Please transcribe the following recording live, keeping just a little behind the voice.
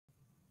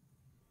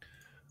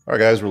All right,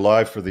 guys, we're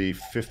live for the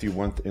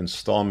 51st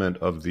installment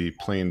of the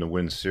Playing to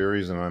Win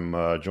series, and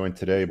I'm joined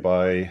today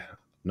by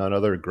none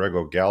other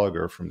Grego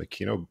Gallagher from the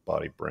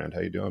Kinobody brand. How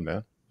you doing,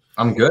 man?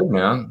 I'm good,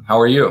 man. How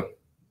are you?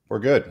 We're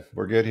good.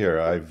 We're good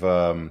here.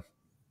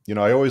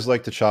 I always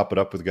like to chop it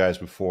up with guys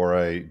before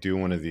I do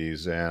one of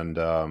these, and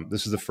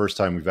this is the first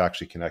time we've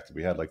actually connected.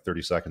 We had like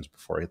 30 seconds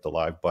before I hit the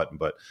live button,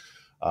 but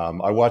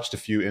I watched a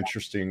few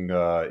interesting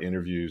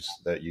interviews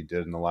that you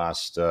did in the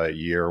last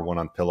year, one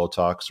on Pillow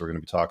Talk. So we're going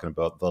to be talking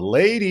about the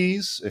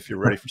ladies, if you're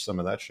ready for some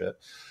of that shit.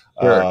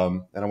 Sure.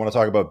 And I want to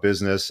talk about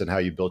business and how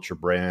you built your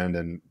brand.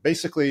 And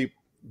basically,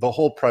 the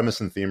whole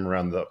premise and theme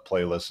around the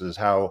playlist is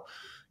how,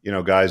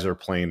 guys are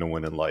playing to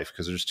win in life.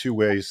 Because there's two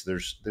ways,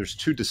 there's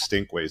two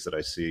distinct ways that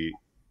I see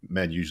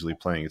men usually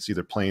playing. It's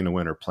either playing to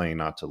win or playing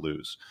not to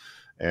lose.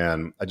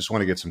 And I just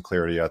want to get some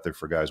clarity out there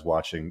for guys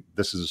watching.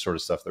 This is the sort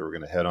of stuff that we're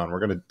going to head on.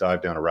 We're going to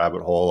dive down a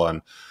rabbit hole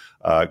on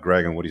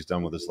Greg and what he's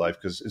done with his life,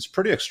 because it's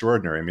pretty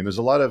extraordinary. I mean, there's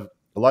a lot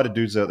of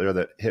dudes out there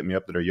that hit me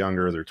up that are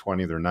younger, they're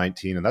 20, they're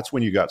 19, and that's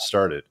when you got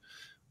started,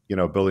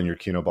 building your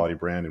Kinobody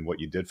brand and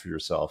what you did for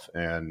yourself.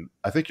 And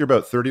I think you're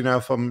about 30 now,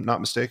 if I'm not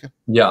mistaken.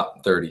 Yeah,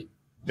 30.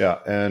 Yeah,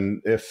 and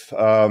if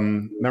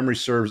memory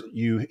serves,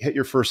 you hit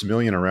your first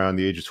million around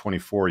the age of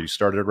 24. You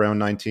started around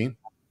 19.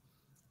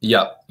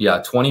 Yeah.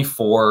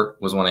 24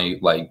 was when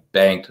I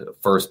banked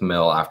first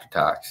mill after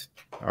tax.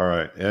 All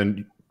right,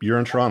 and you're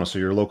in Toronto, so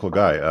you're a local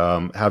guy.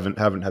 Haven't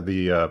had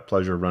the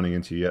pleasure of running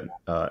into you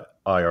yet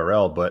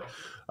IRL, but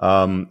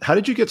how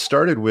did you get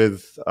started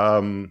with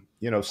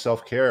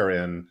self care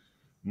and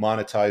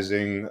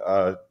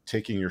monetizing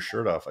taking your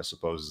shirt off? I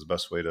suppose is the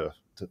best way to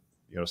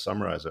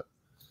summarize it.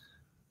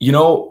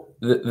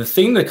 The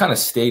thing that kind of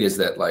stayed is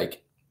that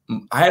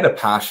I had a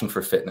passion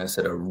for fitness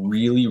at a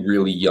really,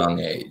 really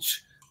young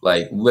age.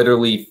 Like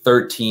literally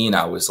 13,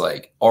 I was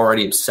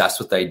already obsessed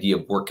with the idea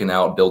of working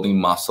out, building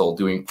muscle,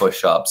 doing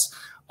push-ups,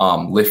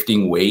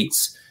 lifting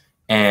weights.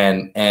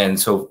 And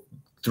so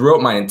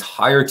throughout my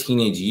entire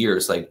teenage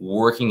years,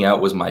 working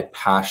out was my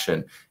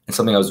passion and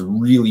something I was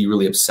really,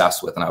 really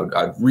obsessed with. And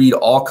I'd read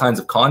all kinds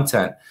of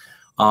content.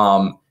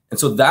 And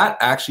so that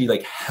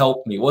actually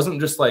helped me. It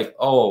wasn't just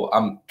oh,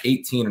 I'm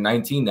 18 or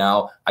 19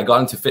 now. I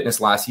got into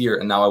fitness last year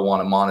and now I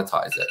want to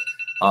monetize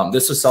it.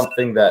 This was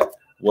something that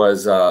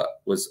was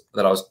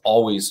that I was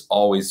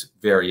always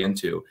very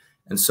into.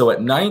 And so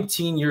at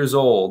 19 years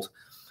old,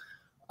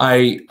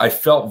 I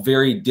felt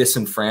very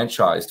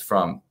disenfranchised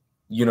from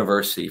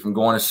university, from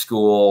going to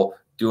school,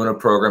 doing a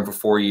program for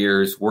 4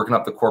 years, working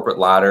up the corporate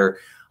ladder.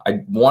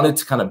 I wanted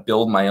to kind of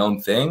build my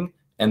own thing.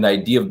 And the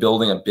idea of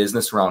building a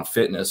business around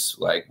fitness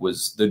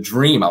was the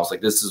dream. I was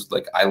this is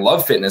I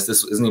love fitness.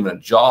 This isn't even a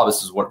job.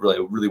 This is what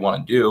I really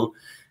want to do.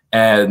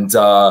 And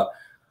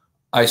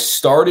I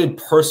started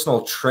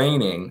personal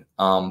training,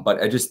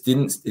 but I just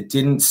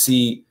didn't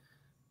see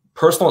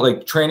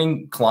personal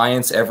training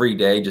clients every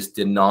day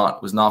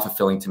was not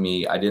fulfilling to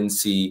me. I didn't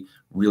see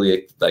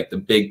really the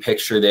big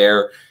picture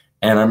there.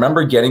 And I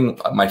remember getting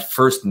my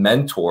first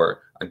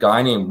mentor, a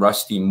guy named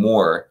Rusty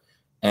Moore,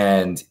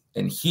 and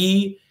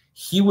he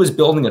was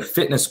building a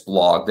fitness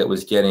blog that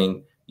was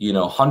getting,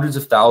 hundreds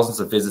of thousands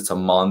of visits a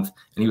month.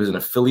 And he was an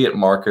affiliate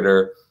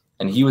marketer.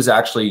 And he was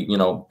actually,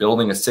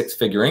 building a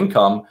six-figure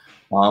income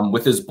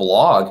with his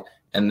blog.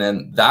 And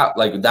then that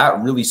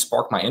really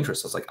sparked my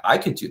interest. I was I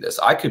could do this.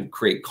 I could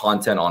create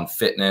content on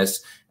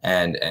fitness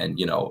and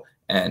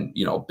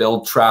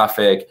build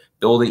traffic,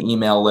 build an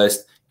email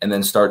list, and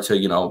then start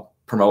to,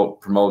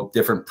 promote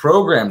different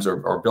programs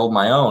or build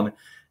my own.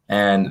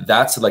 And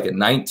that's at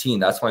 19,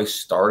 that's when I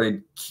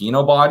started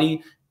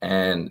Kinobody.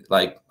 And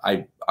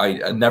I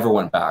never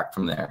went back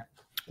from there.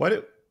 Why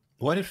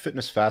did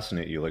fitness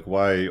fascinate you?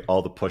 Why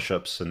all the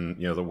push-ups and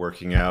the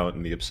working out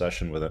and the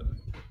obsession with it?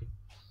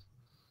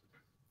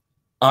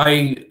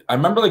 I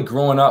remember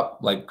growing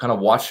up, kind of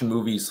watching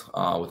movies with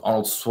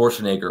Arnold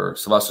Schwarzenegger,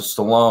 Sylvester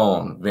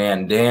Stallone,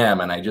 Van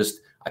Damme. And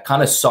I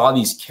kind of saw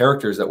these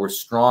characters that were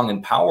strong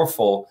and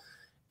powerful.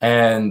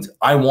 And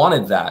I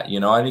wanted that,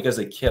 I think as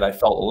a kid, I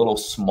felt a little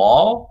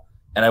small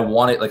and I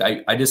wanted,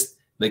 I just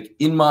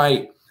in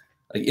my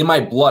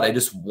blood, I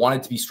just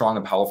wanted to be strong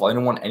and powerful. I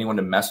didn't want anyone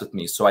to mess with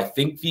me. So I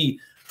think the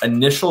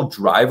initial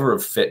driver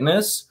of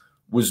fitness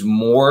was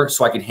more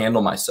so I could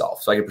handle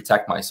myself, so I could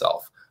protect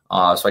myself,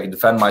 so I could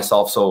defend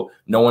myself, so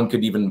no one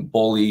could even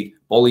bully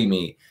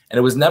me. And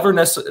it was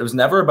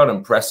never about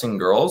impressing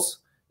girls.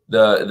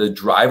 The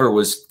driver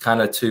was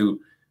kind of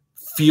to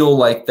feel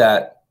like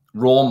that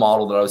role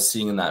model that I was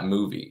seeing in that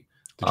movie.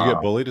 Did you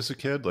get bullied as a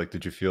kid?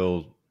 Did you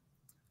feel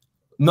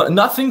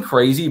nothing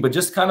crazy, but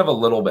just kind of a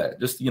little bit,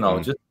 just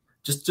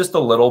a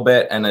little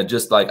bit. And it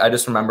just I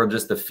just remember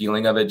just the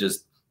feeling of it,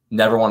 just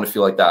never want to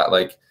feel like that.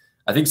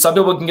 I think some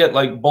people can get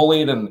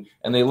bullied and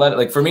they let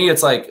it, for me,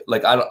 it's I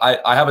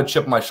have a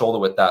chip on my shoulder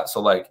with that.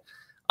 So I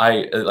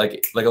a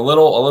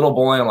little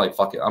bullying. I'm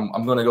fuck it.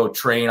 I'm going to go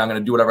train. I'm going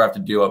to do whatever I have to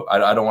do.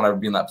 I don't want to ever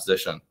be in that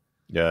position.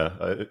 Yeah.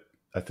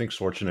 I think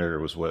Schwarzenegger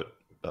was what,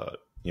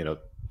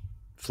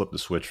 flipped the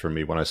switch for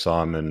me when I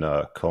saw him in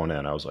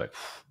Conan. I was like,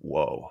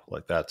 whoa,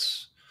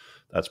 that's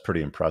that's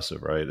pretty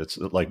impressive, right? It's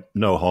like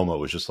no homo. It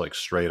was just like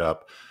straight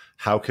up.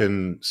 How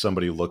can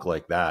somebody look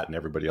like that and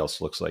everybody else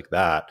looks like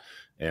that?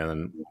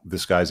 And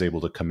this guy's able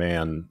to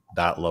command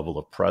that level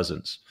of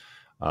presence.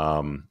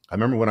 I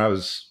remember when it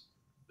was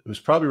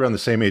probably around the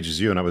same age as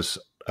you. And I was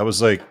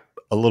like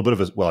a little bit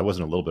of a, well, I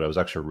wasn't a little bit, I was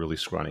actually a really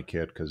scrawny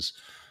kid, because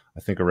I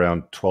think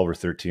around 12 or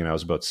 13, I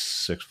was about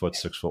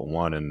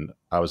 6'1", and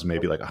I was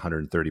maybe like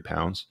 130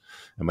 pounds.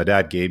 And my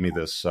dad gave me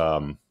this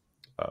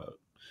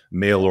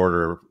mail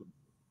order,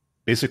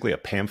 basically a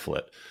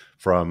pamphlet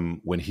from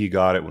when he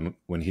got it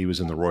when he was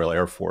in the Royal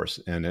Air Force,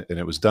 and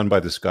it was done by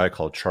this guy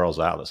called Charles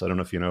Atlas. I don't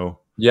know if you know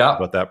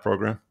about that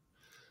program.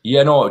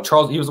 Yeah, no,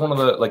 Charles, he was one of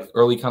the like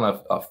early kind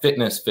of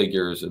fitness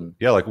figures, and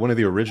yeah, like one of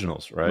the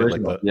originals, right?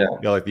 Like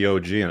the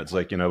OG. And it's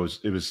like, it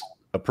was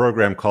a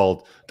program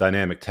called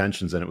Dynamic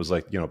Tensions, and it was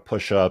like,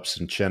 push-ups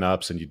and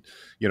chin-ups, and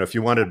if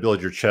you wanted to build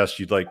your chest,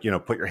 you'd like,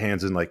 put your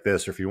hands in like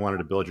this, or if you wanted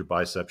to build your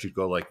biceps, you'd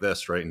go like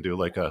this, right, and do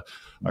like a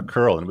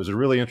curl. And it was a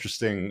really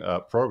interesting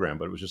program,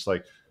 but it was just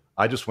like,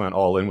 I just went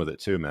all in with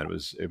it too, man.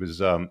 It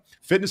was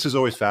fitness has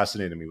always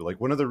fascinated me. Like,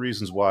 one of the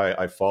reasons why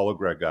I follow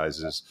Greg, guys,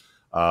 is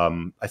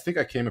I think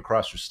I came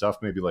across your stuff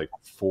maybe like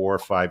 4 or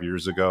 5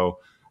 years ago,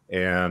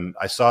 and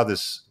I saw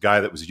this guy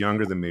that was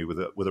younger than me with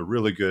a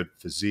really good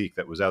physique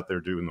that was out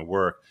there doing the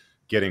work,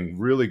 getting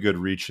really good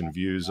reach and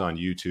views on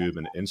YouTube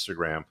and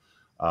Instagram.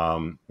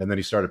 And then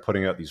he started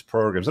putting out these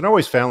programs, and I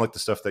always found like the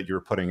stuff that you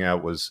were putting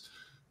out was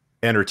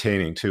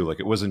entertaining too. Like,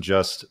 it wasn't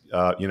just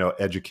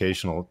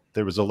educational.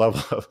 There was a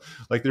level of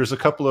like, there's a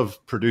couple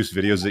of produced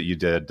videos that you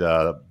did.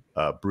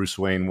 Bruce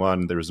Wayne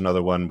one. There was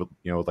another one,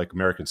 like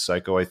American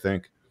Psycho, I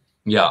think.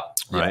 Yeah.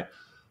 Right.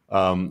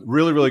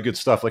 Really, really good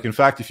stuff. Like, in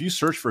fact, if you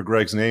search for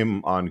Greg's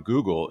name on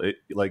Google,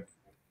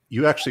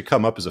 you actually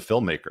come up as a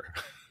filmmaker.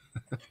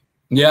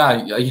 Yeah.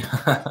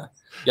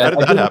 How did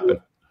that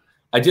happen?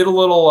 I did a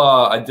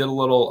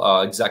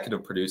little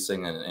executive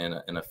producing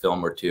in a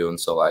film or two, and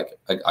so like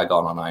I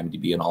got on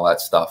IMDb and all that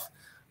stuff.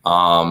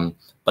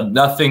 But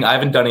nothing. I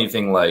haven't done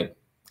anything like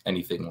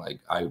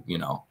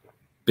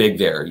big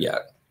there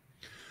yet.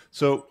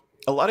 So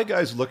a lot of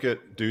guys look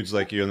at dudes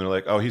like you and they're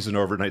like, oh, he's an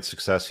overnight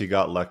success, he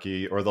got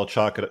lucky, or they'll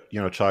chalk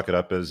it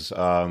up as,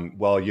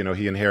 well,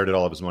 he inherited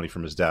all of his money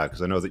from his dad.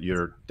 Because I know that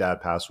your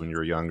dad passed when you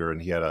were younger,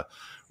 and he had a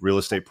real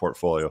estate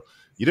portfolio.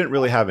 You didn't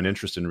really have an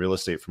interest in real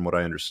estate, from what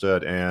I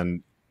understood.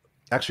 And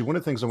actually, one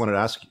of the things I wanted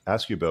to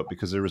ask you about,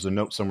 because there was a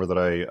note somewhere that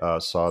I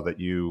saw that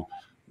you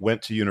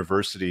went to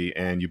university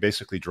and you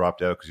basically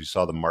dropped out because you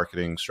saw the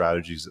marketing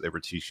strategies that they were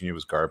teaching you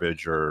was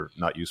garbage or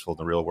not useful in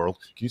the real world.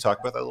 Can you talk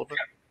about that a little bit?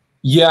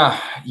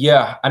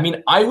 Yeah. I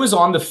mean, I was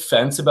on the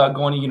fence about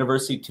going to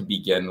university to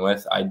begin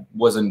with. I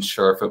wasn't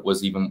sure if it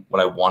was even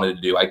what I wanted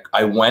to do.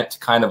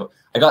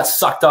 I got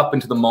sucked up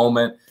into the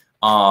moment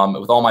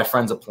with all my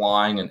friends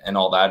applying and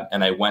all that.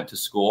 And I went to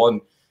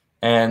school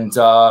and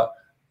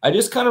I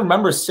just kind of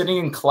remember sitting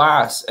in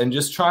class and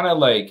just trying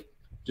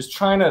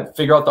to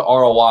figure out the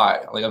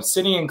ROI. Like, I'm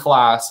sitting in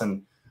class,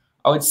 and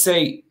I would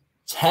say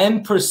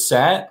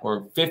 10%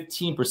 or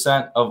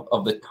 15%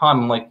 of the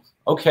time, I'm like,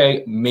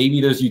 okay, maybe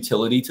there's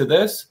utility to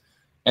this.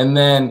 And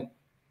then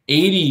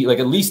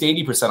at least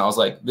 80%, I was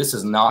like, this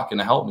is not going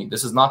to help me.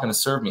 This is not going to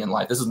serve me in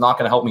life. This is not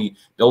going to help me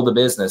build a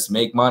business,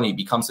 make money,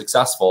 become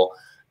successful.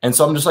 And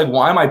so I'm just like,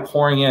 why am I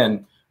pouring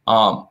in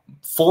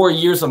 4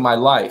 years of my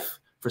life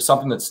for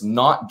something that's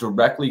not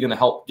directly going to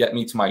help get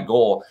me to my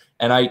goal?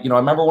 And I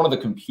remember one of the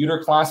computer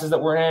classes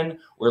that we're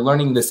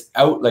learning this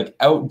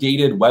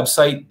outdated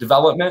website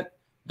development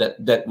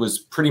that was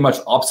pretty much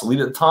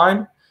obsolete at the time.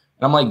 And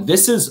I'm like,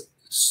 this is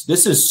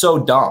so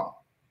dumb.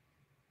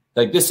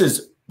 This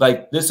is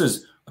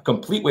a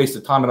complete waste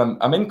of time. And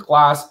I'm in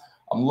class,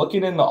 I'm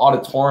looking in the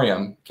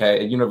auditorium,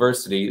 okay, at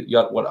university. You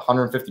got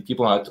 150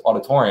 people in an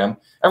auditorium.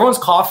 Everyone's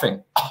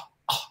coughing.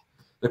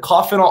 They're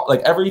coughing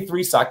every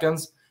 3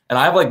 seconds. And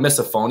I have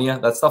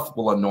misophonia. That stuff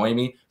will annoy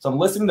me. So I'm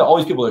listening to all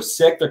these people. They're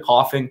sick. They're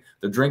coughing.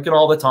 They're drinking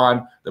all the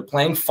time. They're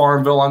playing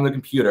Farmville on the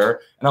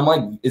computer. And I'm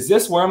like, is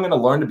this where I'm going to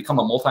learn to become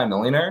a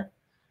multimillionaire?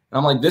 And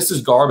I'm like, this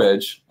is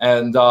garbage.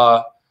 And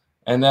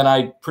then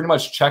I pretty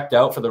much checked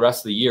out for the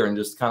rest of the year and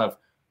just kind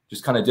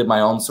of did my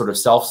own sort of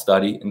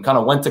self-study and kind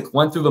of went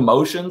through the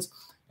motions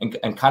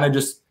and kind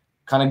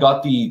of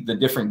got the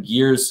different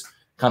gears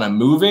kind of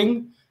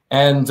moving.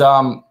 And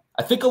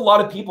I think a lot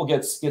of people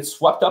get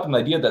swept up in the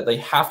idea that they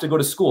have to go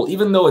to school,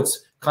 even though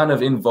it's kind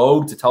of in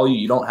vogue to tell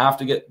you don't have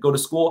to go to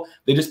school.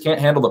 They just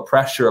can't handle the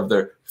pressure of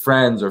their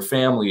friends or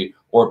family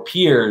or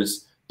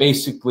peers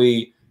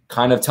basically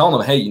kind of telling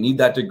them, hey, you need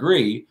that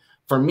degree.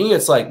 For me,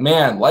 it's like,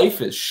 man,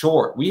 life is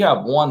short. We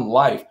have one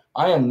life.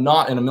 I am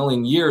not in a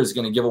million years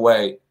going to give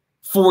away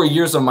 4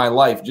 years of my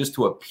life just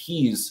to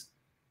appease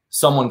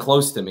someone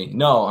close to me.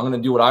 No, I'm going to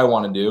do what I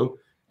want to do.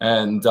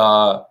 And,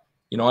 I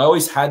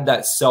always had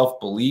that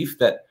self-belief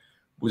that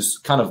was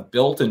kind of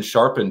built and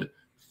sharpened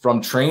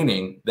from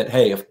training that,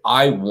 hey, if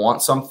I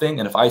want something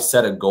and if I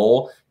set a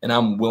goal and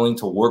I'm willing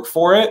to work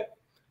for it,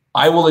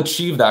 I will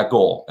achieve that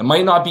goal. It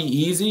might not be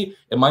easy.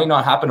 It might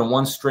not happen in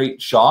one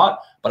straight shot,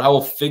 but I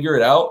will figure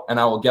it out and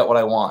I will get what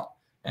I want.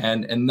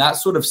 And that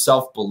sort of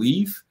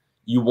self-belief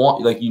you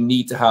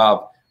need to have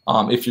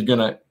if you're going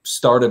to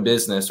start a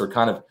business or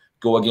kind of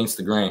go against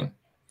the grain.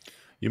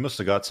 You must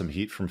have got some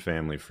heat from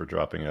family for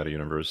dropping out of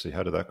university.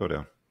 How did that go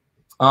down?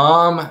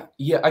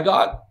 Yeah, I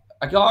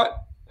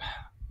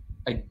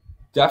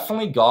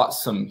definitely got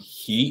some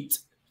heat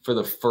for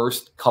the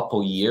first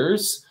couple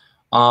years.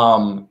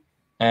 And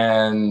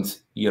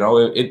you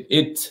know,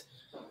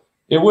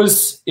 it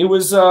was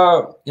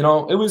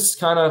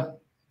kind of,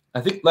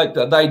 I think like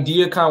the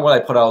idea kind of what I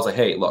put out, I was like,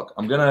 hey, look,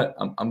 I'm gonna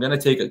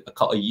take a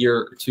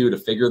year or two to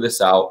figure this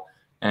out.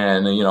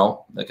 And, you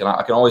know, like,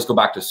 I can always go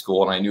back to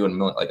school. And I knew in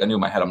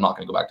my head, I'm not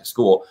going to go back to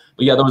school.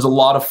 But yeah, there was a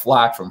lot of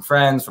flack from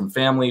friends, from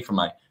family, from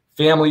my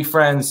family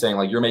friends saying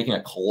like, you're making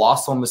a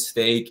colossal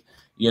mistake.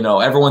 You know,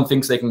 everyone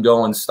thinks they can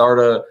go and start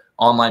a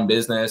online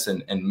business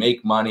and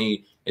make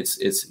money. It's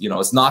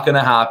not going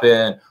to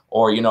happen.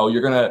 Or, you know,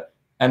 you're going to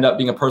end up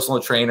being a personal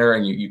trainer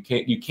and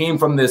you came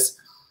from this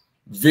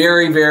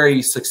very,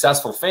 very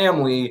successful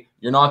family.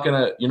 You're not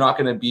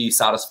going to be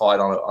satisfied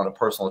on a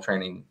personal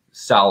training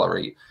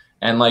salary.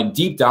 And like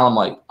deep down, I'm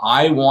like,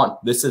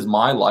 this is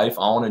my life.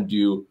 I want to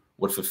do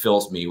what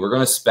fulfills me. We're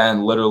going to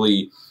spend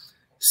literally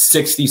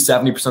 60,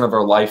 70% of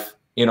our life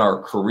in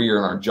our career,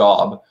 in our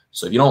job.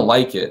 So if you don't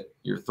like it,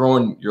 you're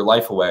throwing your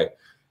life away.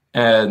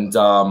 And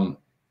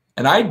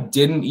I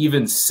didn't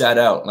even set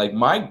out, like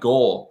my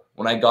goal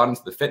when I got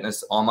into the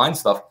fitness online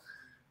stuff,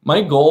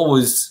 my goal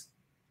was,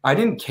 I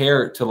didn't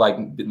care to like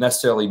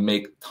necessarily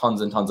make tons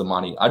and tons of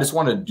money. I just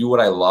wanted to do what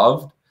I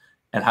loved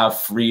and have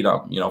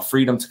freedom,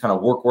 freedom to kind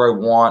of work where I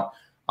want,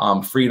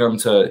 freedom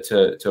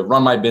to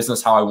run my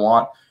business how I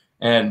want.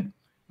 And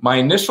my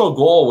initial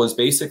goal was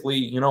basically,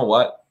 you know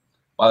what,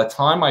 by the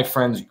time my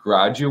friends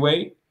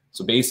graduate,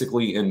 so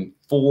basically in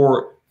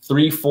 4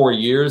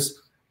 years,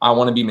 I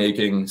want to be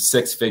making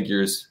 6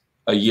 figures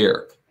a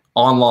year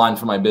online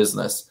for my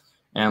business.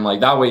 And like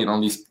that way, you know,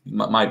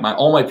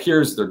 all my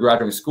peers, they're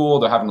graduating school,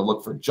 they're having to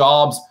look for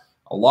jobs.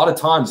 A lot of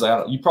times,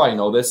 you probably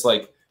know this,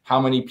 like, how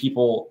many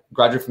people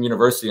graduate from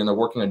university and they're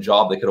working a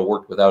job they could have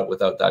worked without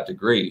that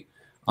degree.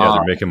 Yeah,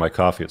 they're making my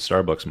coffee at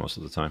Starbucks most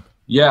of the time.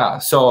 Yeah,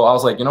 so I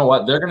was like, you know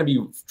what? They're going to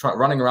be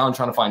running around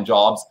trying to find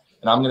jobs,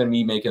 and I'm going to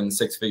be making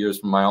 6 figures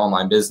from my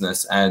online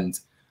business. And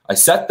I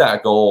set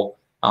that goal,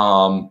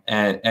 and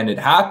it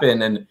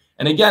happened. And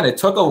again, it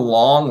took a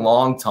long,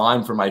 long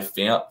time for my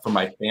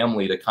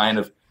family to kind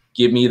of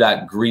give me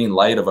that green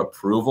light of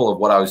approval of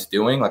what I was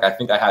doing. Like I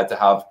think I had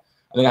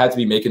to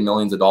be making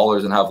millions of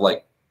dollars and have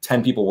like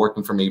 10 people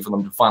working for me for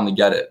them to finally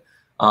get it.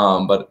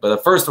 But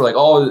at first they're like,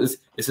 oh, is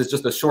this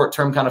just a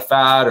short-term kind of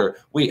fad? Or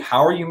wait,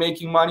 how are you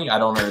making money? I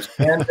don't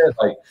understand it.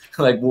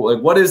 Like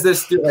what is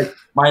this? Like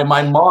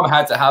my mom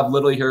had to have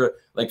literally her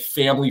like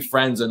family,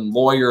 friends, and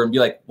lawyer and be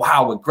like,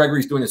 wow, what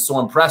Gregory's doing is so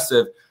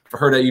impressive, for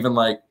her to even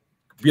like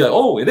be like,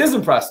 oh, it is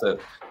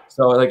impressive.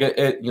 So like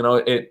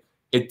it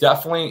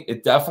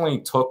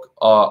definitely took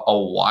a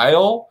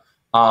while.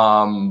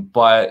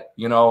 But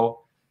you know,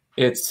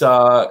 it's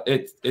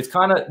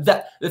kind of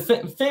that the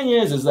thing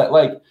is that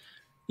like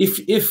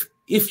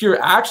if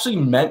you're actually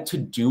meant to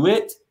do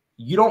it,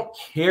 you don't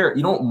care,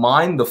 you don't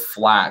mind the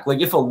flack. Like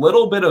if a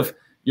little bit of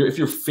if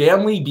your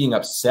family being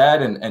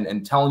upset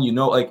and telling you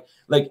no, like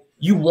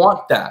you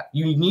want that,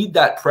 you need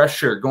that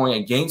pressure going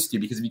against you,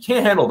 because if you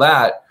can't handle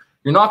that,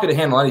 you're not going to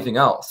handle anything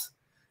else.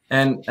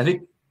 And I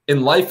think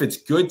in life it's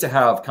good to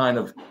have kind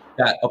of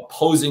that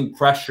opposing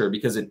pressure,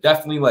 because it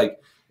definitely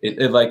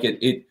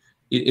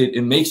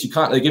it makes you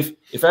kind of like,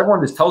 if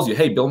everyone just tells you,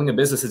 hey, building a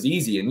business is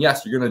easy, and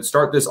yes, you're going to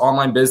start this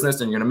online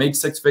business and you're going to make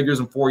 6 figures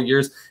in 4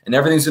 years and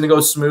everything's going to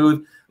go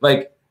smooth.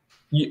 Like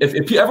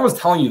if everyone's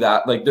telling you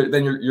that, like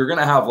then you're going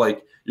to have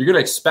like, you're going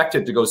to expect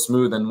it to go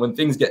smooth. And when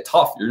things get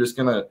tough, you're just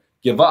going to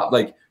give up.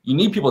 Like you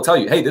need people to tell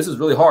you, hey, this is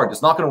really hard.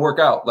 It's not going to work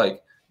out.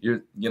 Like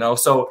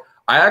so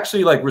I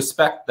actually like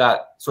respect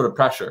that sort of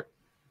pressure.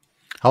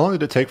 How long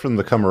did it take for them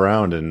to come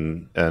around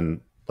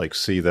and like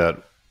see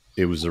that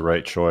it was the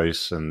right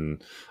choice?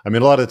 And I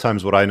mean, a lot of the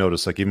times what I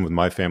noticed, like even with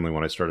my family,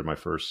 when I started my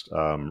first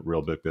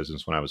real big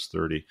business when I was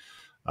 30,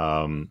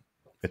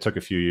 it took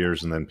a few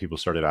years, and then people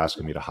started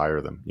asking me to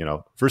hire them. You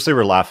know, first they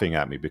were laughing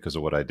at me because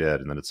of what I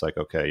did. And then it's like,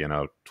 okay,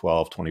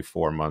 12,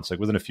 24 months, like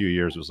within a few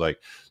years, it was like,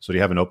 so do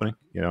you have an opening?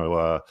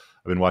 I've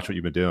been watching what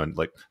you've been doing.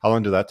 Like, how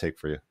long did that take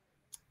for you?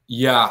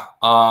 Yeah.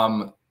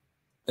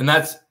 And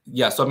that's,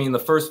 yeah. So, I mean, the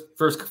first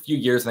few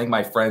years, I think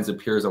my friends and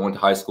peers I went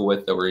to high school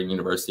with that were in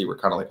university were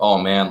kind of like, oh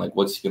man, like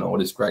what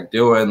is Greg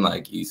doing?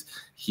 Like he's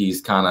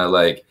kind of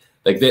like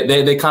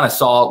they kind of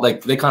saw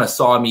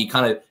me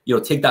kind of,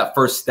 take that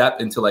first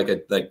step into like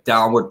a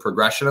downward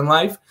progression in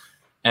life.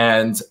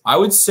 And I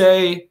would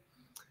say,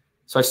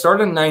 so I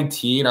started in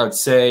 19, I would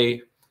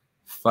say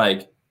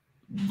like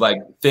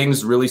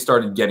things really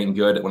started getting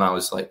good when I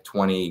was like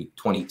 20,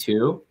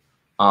 22.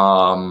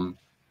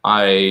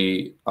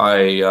 I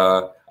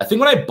think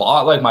when I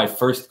bought like my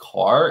first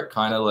car, it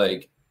kind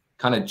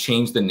of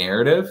changed the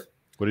narrative.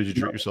 What did you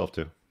treat yourself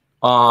to?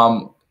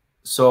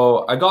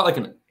 So I got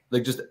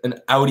just an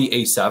Audi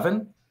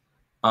A7.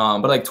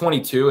 But like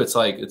 22, it's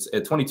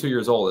 22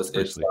 years old.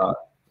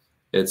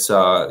 it's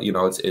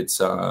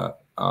kind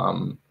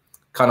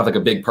of like a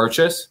big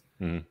purchase.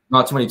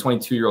 Not too many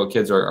 22-year-old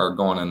kids are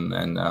going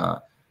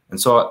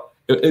and so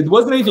it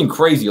wasn't anything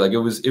crazy. Like it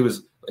was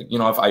like, you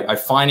know, if I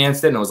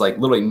financed it and it was like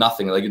literally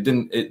nothing, like I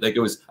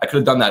could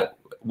have done that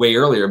way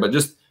earlier, but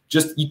just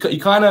you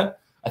kind of,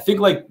 I think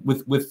like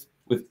with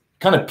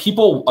kind of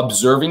people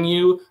observing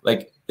you,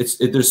 like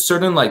there's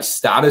certain like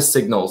status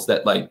signals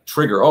that like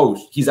trigger, oh,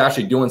 he's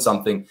actually doing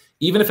something,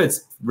 even if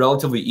it's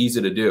relatively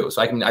easy to do.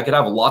 So I could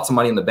have lots of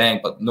money in the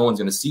bank, but no one's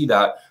going to see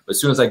that. But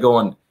as soon as I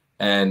go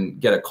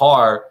and get a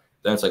car,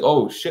 then it's like,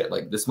 oh shit,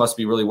 like this must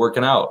be really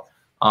working out.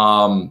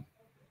 And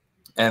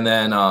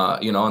then,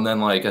 you know, and then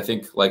like, I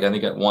think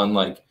at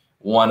one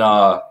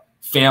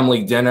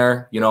family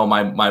dinner, you know,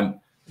 I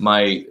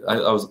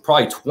was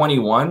probably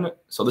 21.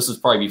 So this is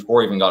probably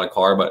before I even got a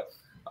car, but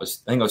I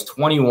think I was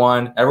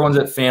 21, everyone's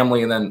at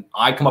family. And then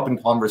I come up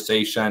in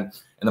conversation, and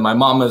then my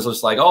mom is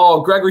just like, oh,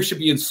 Gregory should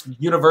be in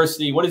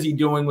university. What is he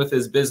doing with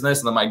his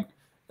business? And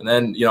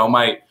then you know,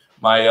 my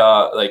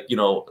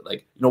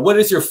what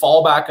is your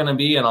fallback going to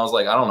be? And I was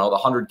like, I don't know, the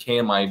 100K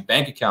in my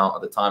bank account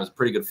at the time is a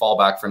pretty good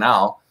fallback for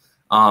now.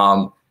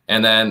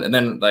 And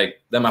then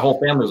my whole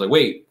family was like,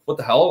 wait, what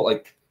the hell?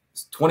 Like,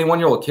 this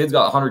 21-year-old kid's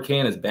got 100K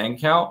in his bank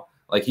account.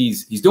 Like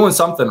he's doing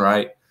something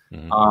right.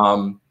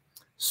 Mm-hmm.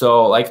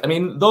 So like, I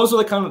mean, those are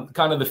the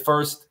kind of the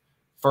first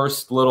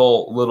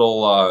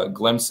little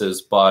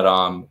glimpses, but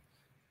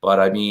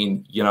I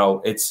mean, you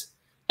know, it's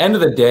end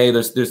of the day,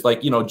 there's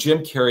like, you know, Jim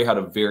Carrey had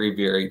a very,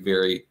 very,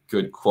 very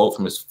good quote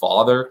from his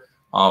father,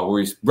 where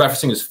he's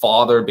referencing his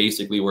father,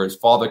 basically, where his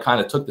father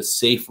kind of took the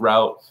safe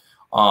route,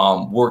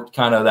 worked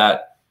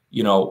that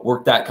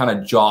kind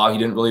of job he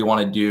didn't really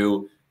want to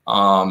do.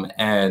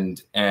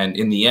 And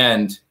in the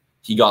end,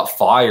 he got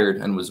fired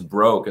and was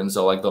broke. And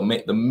so like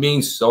the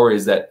main story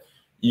is that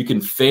you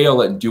can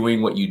fail at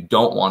doing what you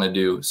don't want to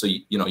do. So,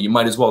 you know, you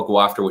might as well go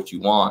after what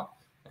you want.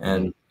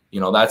 And, you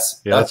know,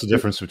 that's the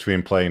difference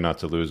between playing not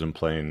to lose and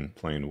playing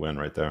to win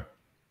right there.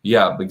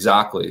 Yeah,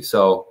 exactly.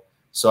 So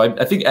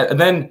I think, and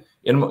then,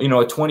 you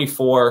know, at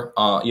 24,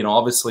 you know,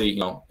 obviously,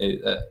 you know,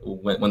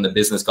 when the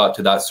business got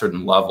to that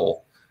certain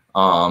level,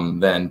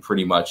 then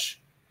pretty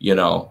much, you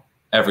know,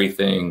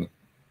 everything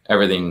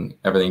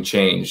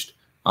changed.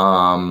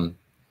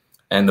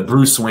 And the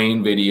Bruce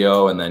Wayne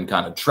video, and then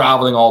kind of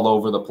traveling all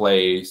over the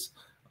place,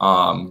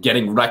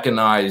 getting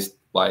recognized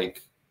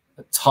like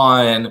a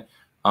ton.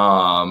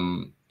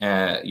 And,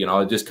 you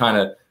know, just kind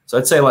of, so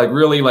I'd say like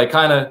really like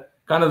kind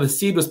of the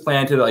seed was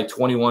planted at like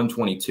 21,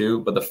 22,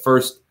 but the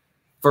first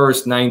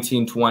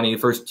 19, 20,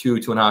 first two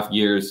and a half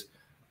years,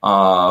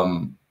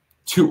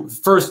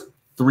 first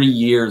 3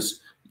 years,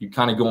 you're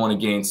kind of going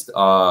against,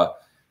 you're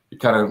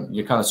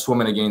kind of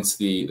swimming against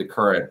the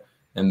current.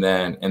 And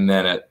then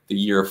at the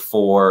year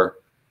 4,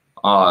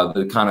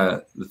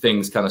 the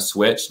things kind of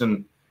switched.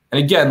 And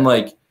again,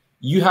 like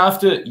you have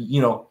to,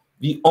 you know,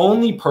 the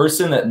only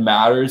person that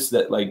matters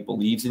that like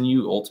believes in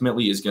you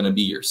ultimately is going to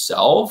be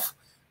yourself.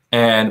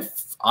 And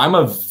I'm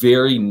a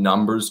very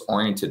numbers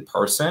oriented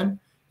person.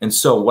 And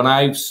so when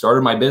I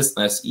started my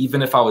business,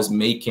 even if I was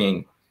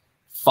making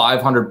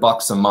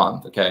 $500 a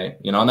month, okay,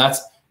 you know, and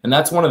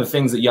that's one of the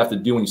things that you have to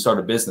do when you start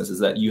a business, is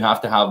that you have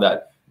to have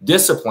that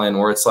discipline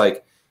where it's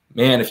like,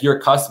 man, if you're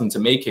accustomed to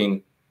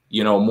making,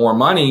 you know, more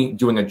money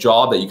doing a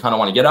job that you kind of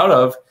want to get out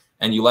of,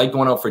 and you like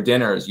going out for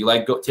dinners, you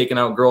like taking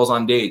out girls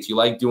on dates, you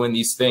like doing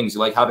these things, you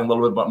like having a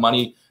little bit of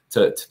money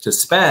to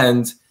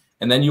spend,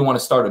 and then you want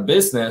to start a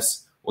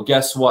business. Well,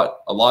 guess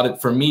what?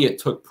 For me, it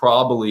took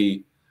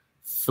probably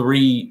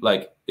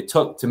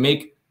to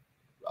make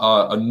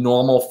a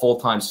normal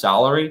full-time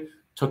salary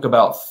took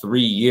about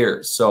 3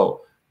 years.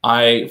 So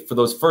for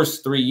those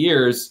first 3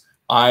 years,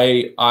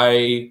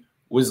 I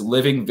was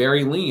living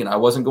very lean. I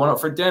wasn't going out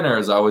for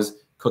dinners. I was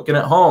cooking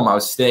at home. I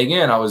was staying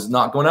in. I was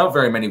not going out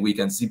very many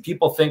weekends. See,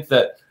 people think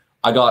that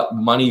I got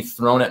money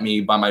thrown at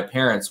me by my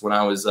parents when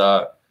I was,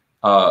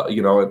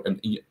 you know, a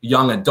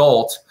young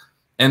adult.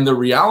 And the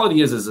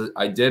reality is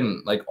I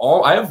didn't. Like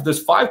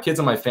there's 5 kids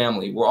in my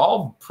family. We're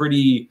all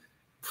pretty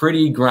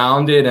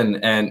grounded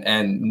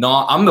and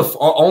not. I'm the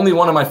only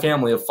one in my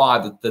family of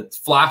 5 that's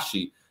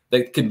flashy,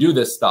 that can do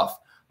this stuff.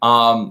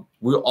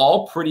 We're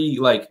all pretty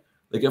like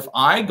if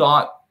I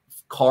got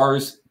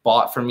cars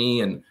bought for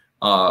me and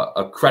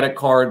a credit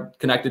card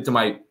connected to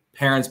my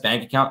parents'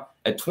 bank account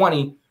at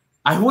 20,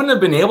 I wouldn't have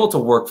been able to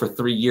work for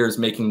 3 years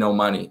making no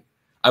money.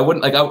 I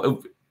wouldn't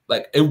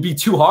it would be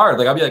too hard.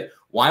 Like I'd be like,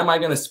 why am I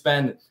going to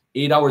spend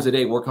 8 hours a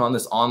day working on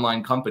this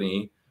online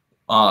company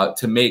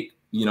to make,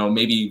 you know,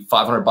 maybe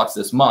 $500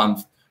 this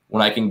month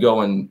when I can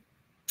go and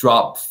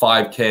drop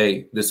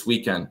 5K this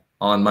weekend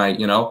on my,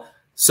 you know?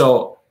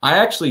 So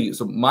my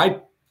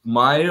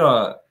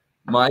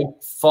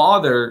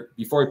father,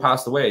 before he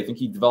passed away, I think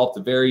he developed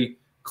a very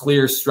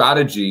clear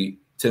strategy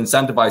to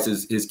incentivize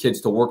his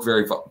kids to work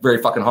very,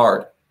 very fucking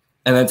hard,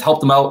 and then to help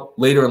them out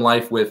later in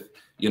life with,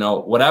 you know,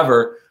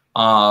 whatever.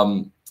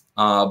 But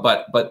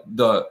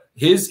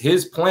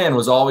his plan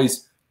was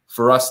always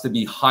for us to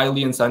be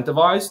highly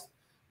incentivized,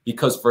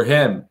 because for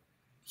him,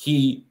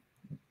 he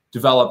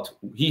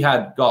he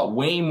had got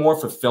way more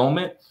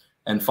fulfillment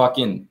and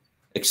fucking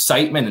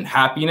excitement and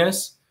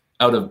happiness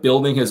out of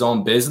building his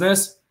own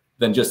business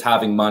than just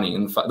having money.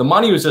 And the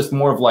money was just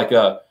more of like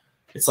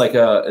it's like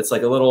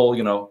a little,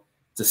 you know,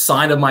 it's a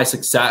sign of my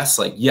success.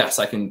 Like, yes,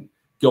 I can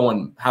go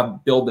and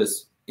build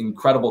this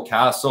incredible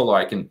castle, or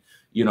I can,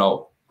 you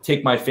know,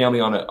 take my family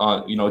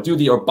on you know,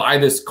 or buy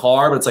this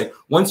car. But it's like,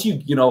 once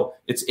you know,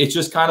 it's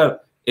just kind of,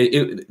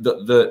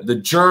 the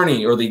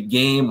journey or the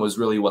game was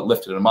really what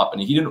lifted him up.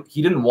 And he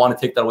didn't want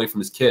to take that away from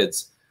his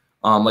kids.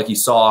 Like he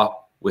saw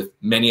with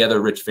many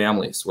other rich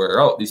families where,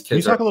 oh, these kids. Can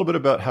you talk a little bit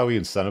about how he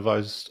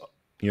incentivized,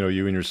 you know,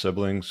 you and your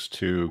siblings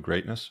to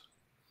greatness?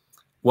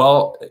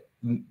 Well,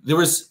 it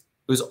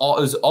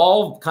was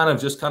all kind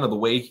of just kind of the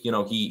way, you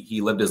know,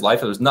 he lived his life.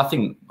 There was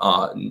nothing,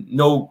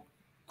 no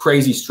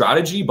crazy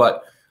strategy,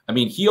 but I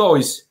mean, he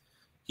always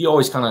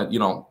kind of, you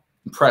know,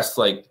 impressed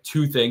like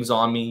two things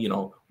on me, you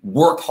know: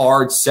 work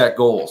hard, set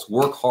goals.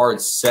 Work hard,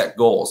 set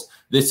goals.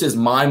 This is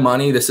my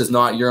money. This is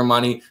not your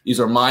money. These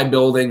are my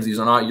buildings. These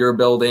are not your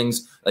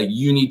buildings. Like,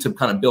 you need to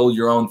kind of build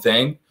your own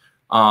thing.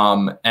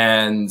 And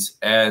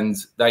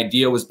the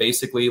idea was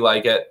basically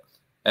like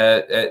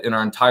in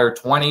our entire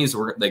 20s,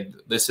 we're like,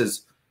 this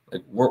is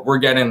like, we're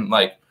getting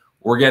like,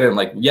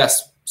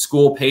 yes,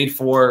 school paid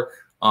for,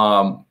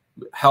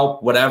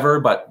 help, whatever.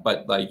 But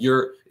like,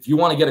 if you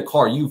want to get a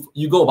car,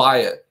 you go buy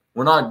it.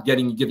 We're not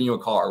giving you a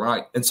car.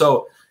 Right. And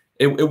so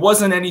it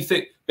wasn't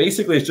anything.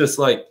 Basically, it's just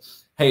like,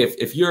 hey,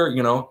 if you're,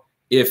 you know,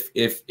 if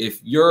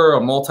you're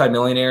a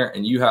multimillionaire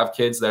and you have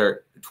kids that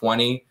are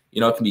 20, you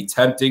know, it can be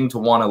tempting to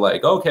want to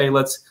like, okay,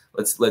 let's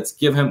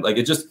give him, like,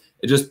 it just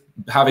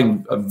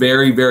having a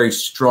very, very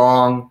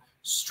strong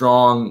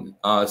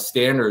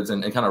standards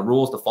and kind of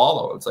rules to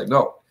follow. It's like,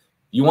 no,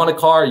 you want a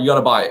car, you got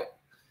to buy it.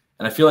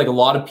 And I feel like a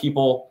lot of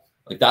people,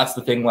 like, that's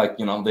the thing, like,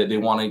 you know, they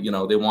want to, you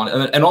know, they want,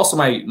 and also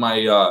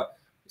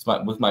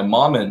with my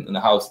mom in the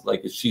house,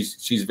 like,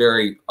 she's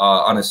very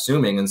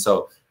unassuming. And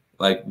so,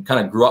 like,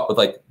 kind of grew up with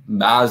like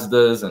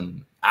Mazdas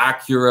and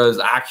Acuras.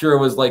 Acura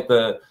was like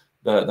the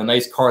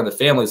nice car in the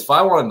family. So if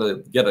I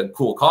wanted to get a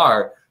cool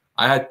car,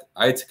 I had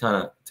to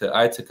kind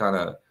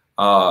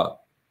of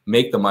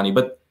make the money.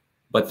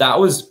 But that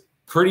was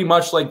pretty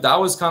much like, that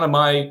was kind of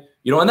my,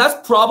 you know, and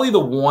that's probably the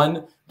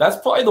one,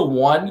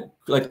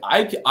 like,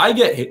 I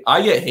get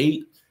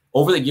hate.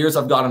 Over the years,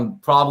 I've gotten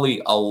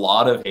probably a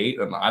lot of hate,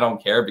 and I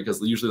don't care,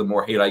 because usually the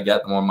more hate I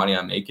get, the more money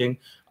I'm making.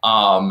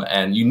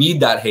 And you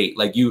need that hate.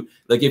 Like,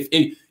 if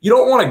you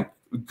don't want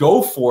to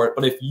go for it,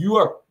 but if you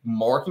are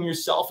marking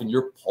yourself and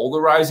you're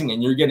polarizing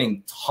and you're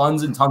getting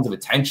tons and tons of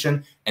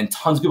attention and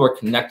tons of people are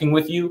connecting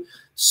with you,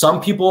 some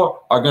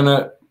people are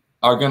gonna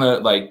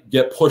like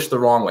get pushed the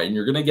wrong way, and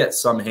you're gonna get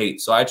some hate.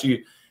 So I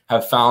actually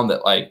have found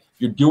that, like,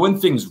 you're doing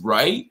things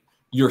right,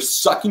 you're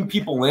sucking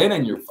people in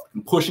and you're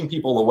fucking pushing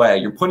people away.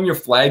 You're putting your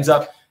flags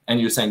up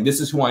and you're saying, this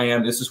is who I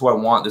am, this is who I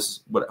want, this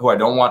is who I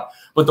don't want.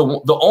 But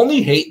the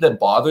only hate that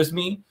bothers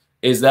me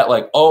is that,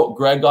 like, oh,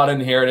 Greg got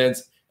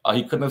inheritance.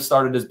 He couldn't have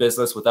started his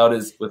business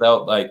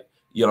without like,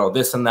 you know,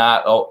 this and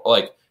that. Oh,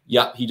 like,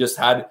 yeah, he just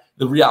had.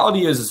 The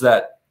reality is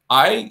that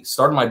I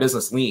started my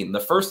business lean. The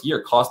first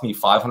year cost me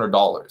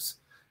 $500.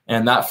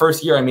 And that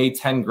first year I made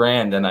 10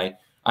 grand, and I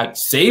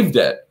saved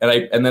it.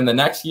 And then the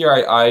next year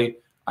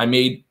I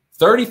made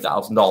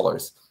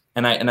 $30,000,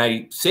 and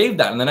I saved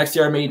that. And the next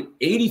year I made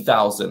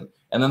 80,000.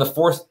 And then the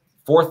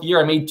fourth year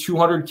I made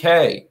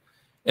 200K.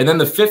 And then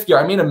the fifth year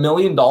I made $1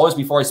 million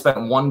before I spent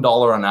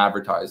 $1 on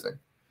advertising,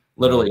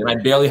 literally. And I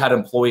barely had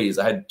employees.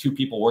 I had 2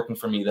 people working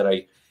for me that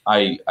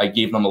I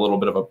gave them a little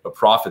bit of a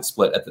profit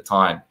split at the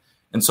time.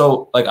 And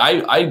so, like,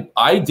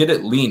 I did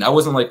it lean. I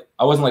wasn't like,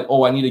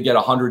 oh, I need to get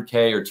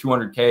 100K or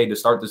 200K to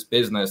start this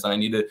business, and I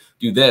need to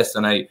do this,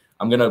 and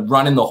I'm going to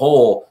run in the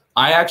hole.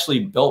 I actually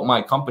built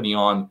my company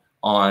on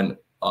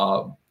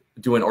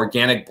doing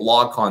organic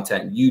blog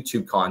content,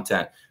 YouTube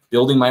content,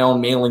 building my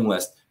own mailing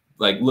list,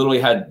 like, literally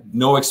had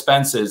no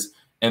expenses.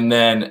 And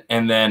then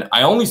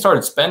I only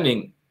started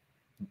spending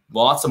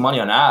lots of money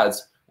on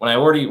ads when I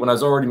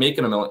was already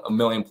making $1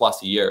 million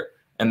plus a year.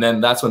 And then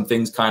that's when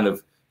things kind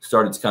of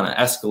started to kind of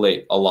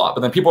escalate a lot.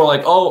 But then people are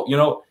like, oh, you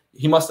know,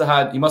 he must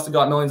have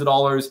got millions of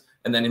dollars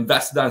and then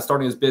invested that in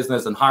starting his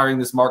business and hiring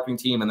this marketing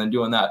team and then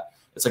doing that.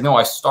 It's like, no,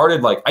 I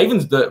started, like,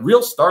 the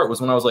real start was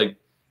when I was like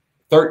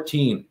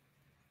 13,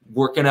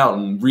 working out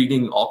and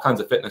reading all kinds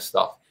of fitness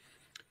stuff.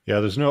 Yeah,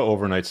 there's no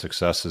overnight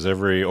successes.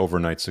 Every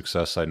overnight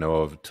success I know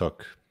of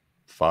took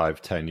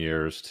 5-10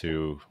 years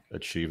to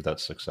achieve that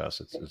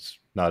success. It's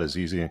not as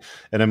easy.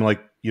 And I'm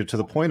like, you know, to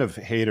the point of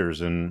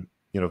haters, and,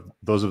 you know,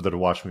 those of that have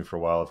watched me for a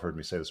while have heard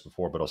me say this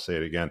before, but I'll say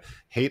it again.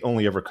 Hate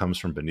only ever comes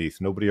from beneath.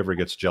 Nobody ever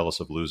gets jealous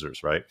of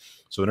losers, right?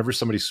 So whenever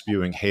somebody's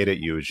spewing hate at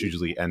you, it's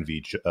usually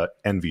envy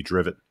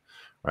driven,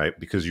 right?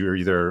 Because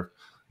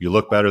you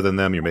look better than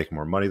them, you're making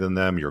more money than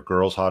them, your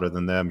girl's hotter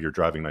than them, you're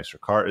driving nicer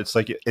car. It's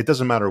like, it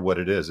doesn't matter what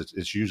it is.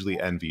 It's usually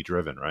envy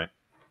driven, right?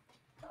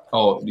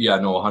 Oh yeah,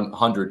 no,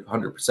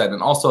 100%.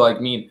 And also, like, I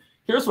mean,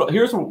 here's what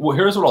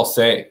I'll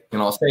say. You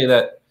know, I'll say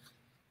that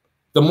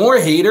the more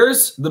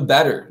haters, the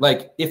better.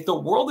 Like, if the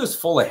world is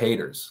full of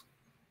haters,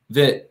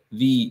 that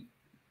it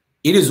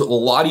is a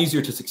lot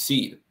easier to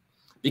succeed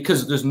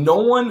because there's no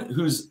one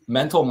whose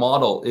mental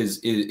model is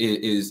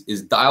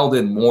dialed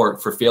in more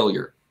for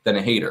failure than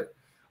a hater.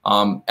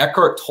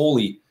 Eckhart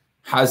Tolle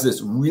has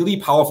this really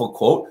powerful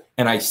quote,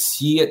 and I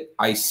see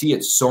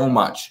it so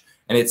much.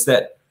 And it's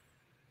that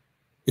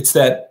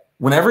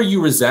whenever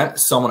you resent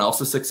someone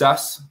else's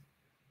success,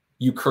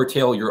 you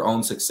curtail your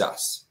own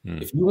success.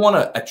 If you want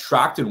to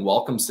attract and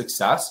welcome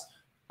success,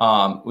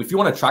 if you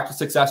want to attract a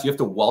success, you have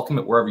to welcome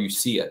it wherever you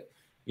see it.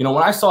 You know,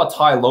 when I saw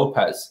Tai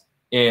Lopez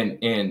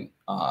in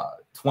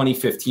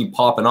 2015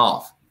 popping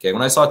off, okay,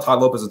 when I saw Tai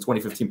Lopez in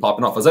 2015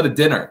 popping off, I was at a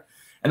dinner,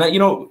 and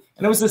and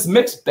it was this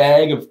mixed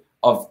bag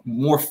of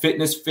more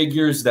fitness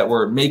figures that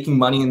were making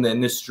money in the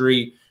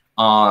industry,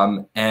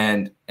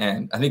 and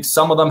I think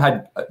some of them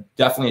had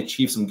definitely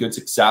achieved some good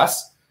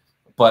success,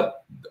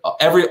 but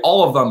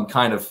all of them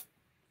kind of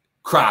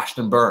crashed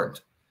and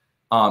burned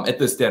at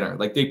this dinner.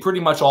 Like they pretty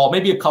much all,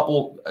 maybe a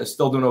couple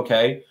still doing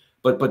okay,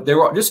 but they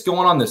were just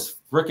going on this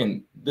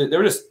they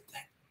were just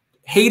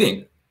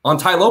hating on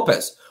Tai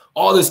Lopez.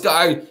 Oh, this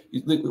guy,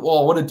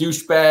 oh, what a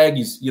douchebag.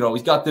 He's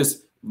got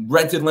this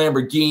rented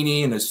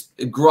Lamborghini and this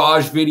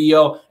garage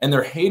video, and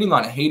they're hating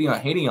on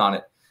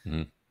it.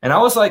 Mm-hmm. And I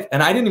was like,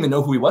 and I didn't even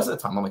know who he was at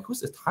the time. I'm like,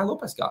 who's this Tai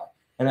Lopez guy?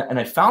 And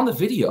I found the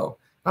video,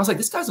 and I was like,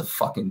 this guy's a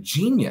fucking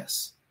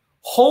genius.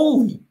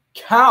 Holy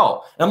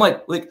cow. And I'm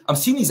like I'm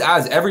seeing these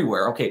ads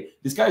everywhere. Okay,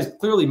 this guy's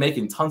clearly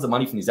making tons of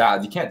money from these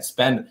ads. You can't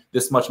spend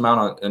this much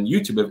amount on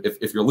YouTube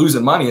if you're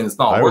losing money and it's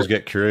not working. I always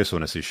get curious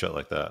when I see shit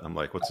like that. I'm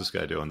like, what's this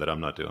guy doing that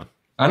I'm not doing?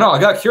 I know. I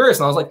got curious,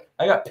 and I was like,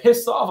 I got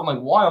pissed off. I'm like,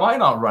 why am I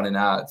not running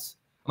ads?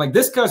 I'm like,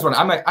 this guy's running.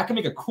 I'm like, I can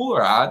make a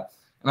cooler ad.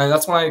 And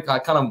that's when I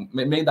kind of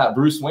made that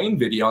Bruce Wayne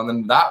video, and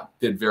then that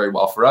did very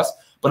well for us.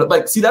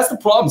 But see, that's the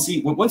problem.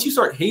 See, once you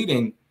start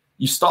hating,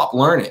 you stop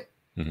learning.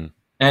 Mm-hmm.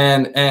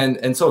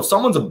 And so if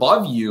someone's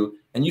above you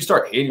and you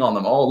start hating on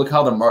them, oh, look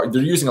how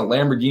they're using a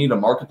Lamborghini to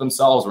market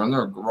themselves, or in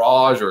their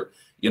garage, or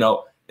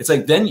it's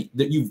like then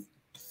that you've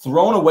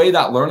thrown away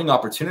that learning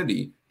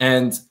opportunity.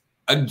 And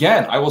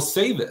again, I will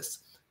say this: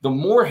 the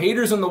more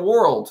haters in the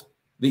world,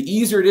 the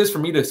easier it is for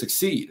me to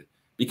succeed,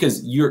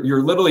 because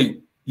you're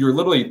literally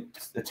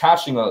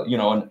attaching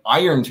an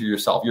iron to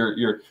yourself.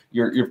 You're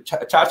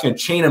attaching a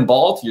chain and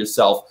ball to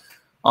yourself.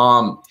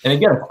 And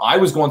again, if I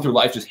was going through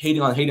life just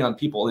hating on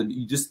people, it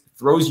just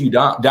throws you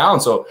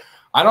down. So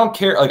I don't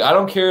care. I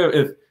don't care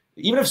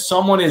if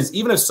someone is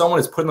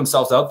putting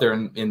themselves out there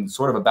in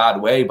sort of a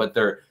bad way, but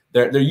they're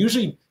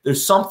usually,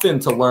 there's something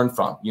to learn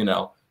from,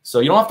 so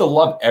you don't have to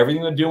love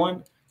everything they're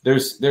doing.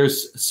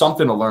 There's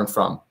something to learn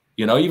from,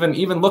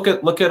 even look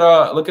at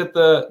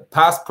the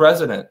past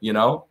president,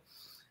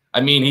 I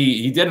mean,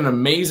 he did an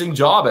amazing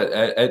job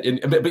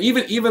but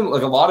even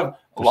like a lot of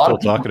people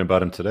talking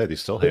about him today. They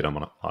still hate him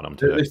on him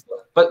today.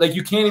 But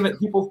you can't even,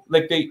 people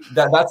like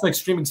that's an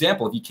extreme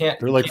example. If you can't,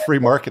 they're like free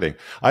marketing.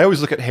 I always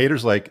look at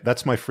haters like,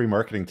 that's my free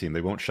marketing team. They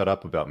won't shut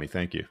up about me.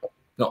 Thank you.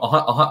 No,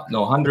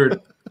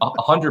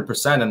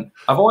 100%. And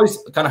I've always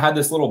kind of had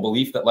this little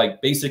belief that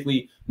like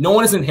basically no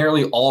one is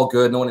inherently all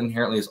good, no one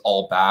inherently is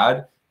all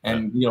bad,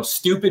 and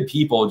stupid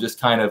people just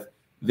kind of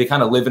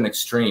live in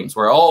extremes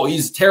where, oh,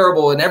 he's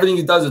terrible and everything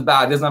he does is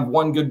bad. He doesn't have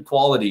one good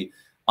quality.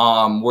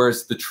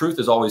 Whereas the truth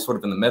is always sort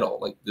of in the middle.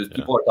 Like there's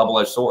people are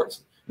double-edged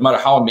swords. No matter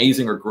how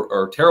amazing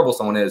or terrible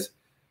someone is,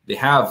 they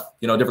have,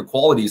 different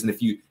qualities. And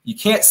if you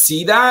can't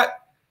see that,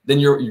 then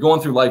you're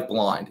going through life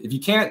blind. If you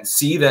can't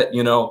see that,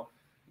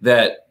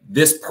 that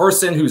this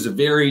person who's a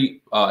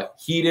very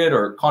heated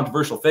or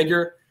controversial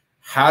figure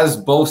has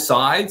both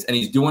sides and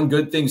he's doing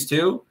good things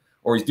too,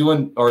 or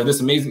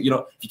this amazing,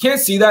 if you can't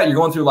see that, you're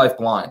going through life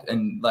blind,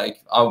 and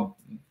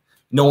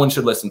no one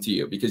should listen to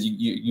you because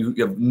you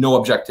have no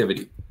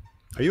objectivity.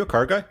 Are you a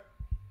car guy?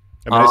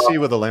 I mean, I see you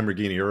with a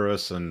Lamborghini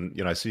Urus, and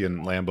I see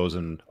in Lambos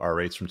and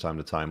R8s from time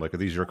to time. Like, are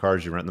these your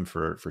cars? You rent them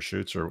for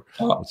shoots, or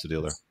what's the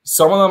deal there?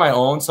 Some of them I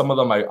own, some of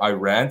them I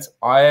rent.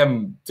 I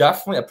am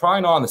definitely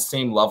probably not on the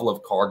same level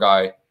of car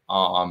guy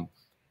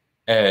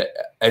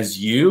as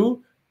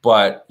you.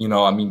 But,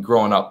 I mean,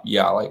 growing up,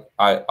 yeah, like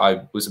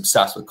I was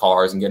obsessed with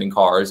cars and getting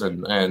cars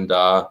and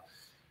I've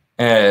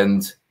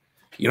driven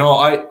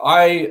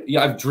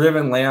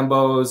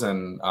Lambos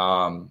and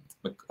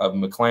a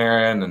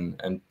McLaren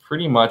and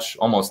pretty much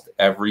almost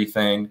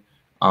everything.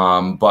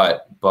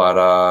 But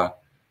I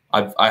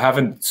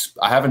haven't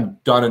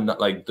done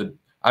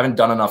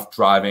enough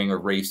driving or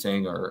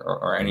racing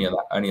or any of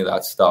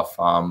that stuff.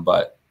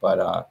 But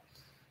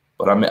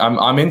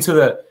I'm into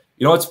the,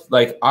 it's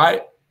like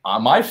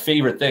my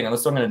favorite thing, and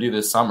that's what I'm going to do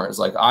this summer, is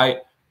like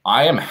I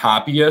am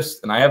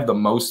happiest and I have the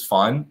most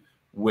fun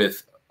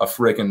with a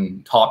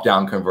freaking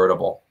top-down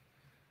convertible.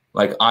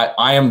 Like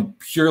I am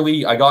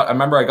purely. I got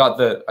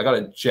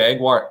a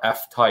Jaguar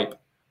F-Type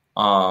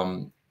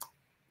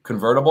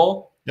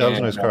convertible. Yeah, that was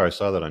a nice car. I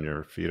saw that on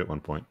your feed at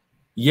one point.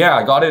 Yeah,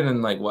 I got it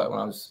in when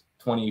I was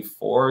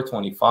 24,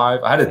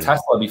 25. I had a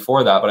Tesla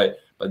before that,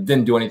 but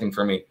didn't do anything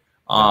for me.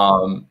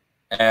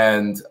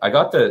 And I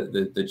got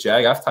the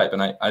Jag F-Type,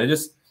 and I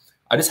just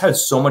had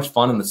so much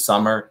fun in the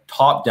summer,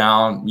 top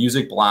down,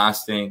 music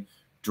blasting,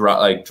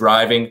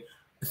 driving.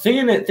 The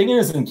thing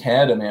is in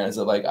Canada, man, is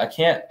that like I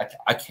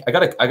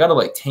gotta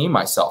like tame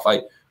myself.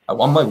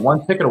 I'm like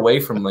one ticket away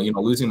from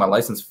losing my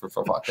license for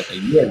fucking a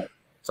year.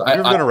 So have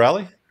you ever done a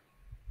rally?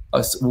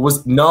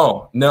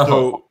 No.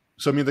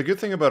 So I mean, the good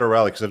thing about a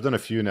rally, because I've done a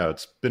few now,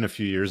 it's been a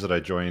few years that I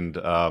joined.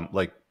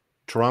 Like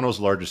Toronto's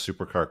largest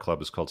supercar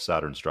club is called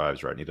Saturn's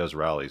Drives, right? And he does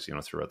rallies,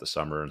 throughout the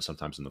summer and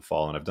sometimes in the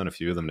fall. And I've done a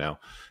few of them now,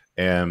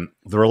 and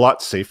they're a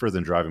lot safer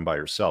than driving by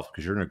yourself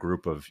because you're in a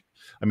group of,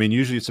 I mean,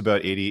 usually it's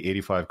about 80,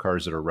 85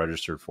 cars that are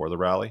registered for the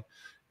rally.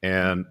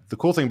 And the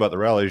cool thing about the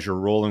rally is you're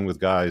rolling with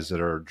guys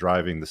that are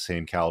driving the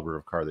same caliber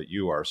of car that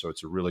you are. So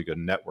it's a really good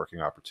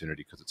networking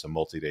opportunity because it's a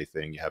multi-day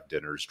thing. You have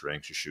dinners,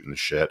 drinks, you're shooting the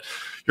shit.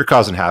 You're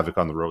causing havoc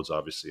on the roads,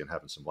 obviously, and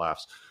having some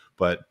laughs.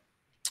 But,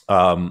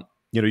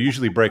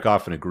 usually break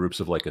off into groups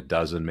of like a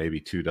dozen,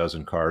 maybe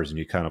 24 cars. And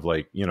you kind of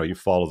like, you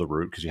follow the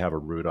route because you have a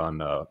route on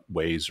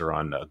Waze or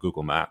on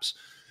Google Maps.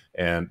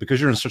 And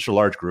because you're in such a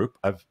large group,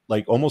 I've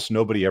like almost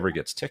nobody ever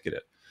gets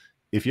ticketed.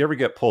 If you ever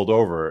get pulled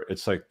over,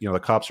 it's like, the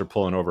cops are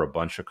pulling over a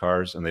bunch of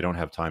cars and they don't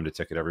have time to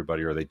ticket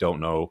everybody, or they don't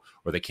know,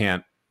 or they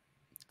can't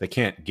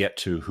get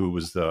to who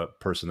was the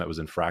person that was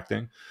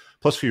infracting.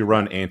 Plus, you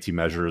run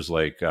anti-measures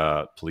like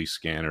police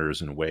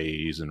scanners and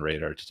Waze and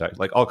radar detect,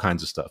 like all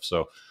kinds of stuff.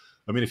 So,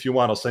 I mean, if you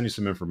want, I'll send you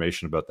some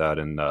information about that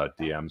in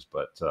DMs.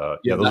 But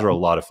those are a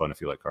lot of fun if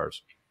you like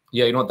cars.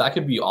 Yeah, that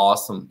could be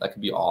awesome. That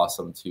could be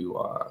awesome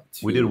to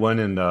We did one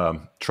in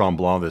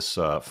Tremblant this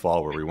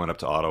fall where we went up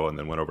to Ottawa and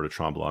then went over to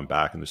Tremblant and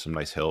back, and there's some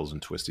nice hills and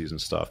twisties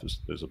and stuff.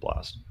 There's a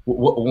blast.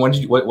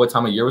 What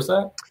time of year was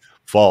that?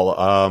 Fall.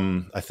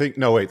 I think,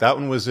 no, wait, that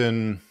one was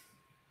in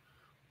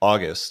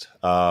August.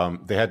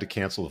 They had to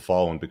cancel the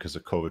fall one because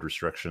of COVID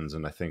restrictions,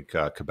 and I think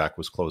Quebec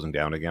was closing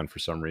down again for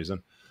some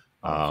reason.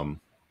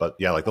 But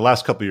yeah, like the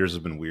last couple of years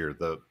have been weird.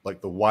 The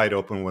wide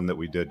open one that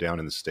we did down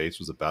in the States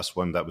was the best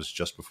one. That was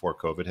just before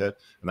COVID hit,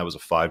 and that was a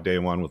 5-day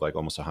one with like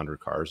almost 100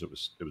 cars. It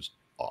was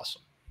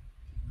awesome.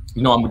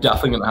 I'm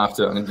definitely gonna have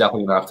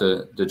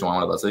to join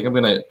one of those. I think I'm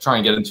gonna try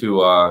and get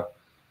into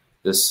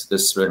this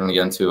spring. I'm gonna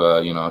get into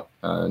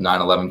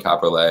 911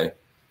 Cabriolet.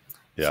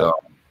 Yeah, so,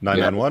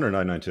 991 or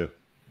 992.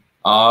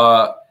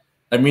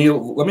 I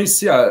mean, let me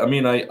see.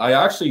 I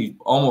actually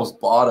almost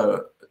bought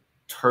a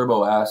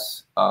Turbo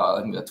S,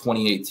 I think a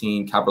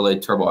 2018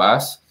 Cabriolet Turbo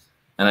S,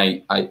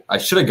 and I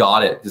should have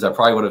got it because I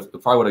probably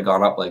would have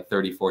gone up like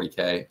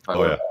 30-40K.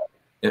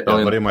 A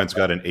buddy of mine's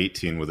got an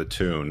 18 with a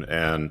tune,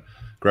 and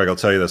Greg, I'll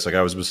tell you this, like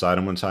I was beside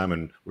him one time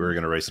and we were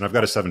going to race, and I've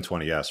got a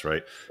 720S,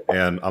 right?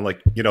 And I'm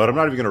like, I'm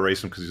not even going to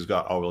race him because he's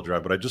got all-wheel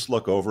drive, but I just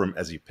look over him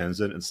as he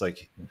pins it. And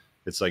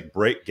it's like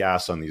brake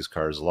gas on these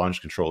cars. The launch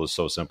control is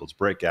so simple. It's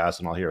brake gas,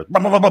 and I'll hear it,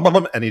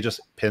 and he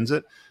just pins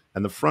it.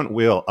 And the front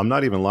wheel, I'm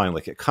not even lying,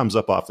 like it comes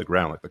up off the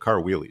ground, like the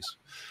car wheelies.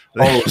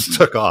 They just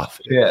took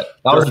off. Yeah,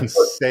 they're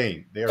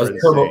insane. They are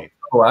insane.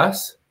 Turbo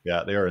S?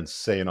 Yeah, they are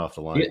insane off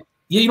the line.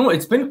 Yeah,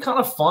 it's been kind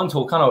of fun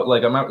to kind of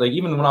like, I remember, like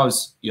even when I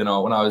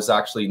was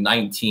actually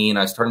 19,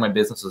 I started my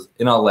business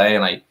in LA,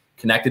 and I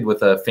connected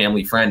with a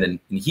family friend, and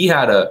he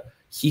had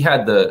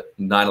the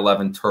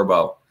 911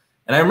 Turbo.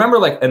 And I remember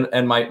like,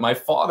 and my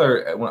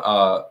father,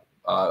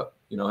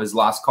 his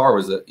last car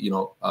was a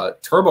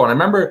Turbo. And I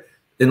remember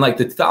in like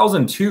the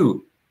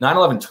 2002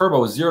 911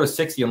 Turbo was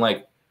 0-60 in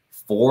like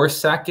 4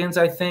 seconds,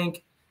 I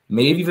think,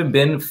 maybe even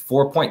been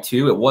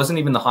 4.2. It wasn't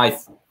even the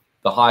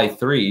high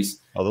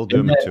threes. Oh, they'll do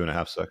them in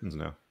 2.5 seconds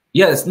now.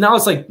 Yeah, now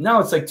it's like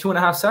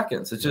 2.5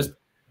 seconds. It's just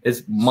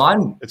it's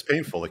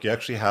painful. Like you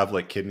actually have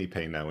like kidney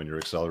pain now when you're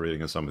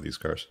accelerating in some of these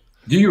cars.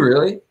 Do you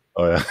really?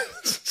 Oh yeah,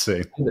 it's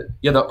insane.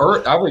 Yeah,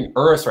 the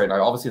Urus right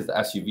now obviously is the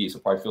SUV, so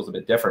it probably feels a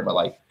bit different. But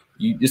like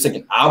you just like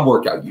an ab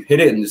workout, you hit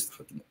it and just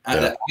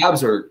the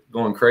abs are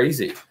going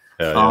crazy.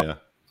 Yeah.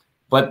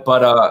 But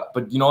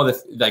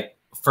like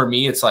for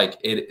me, it's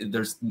like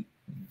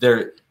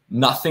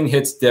nothing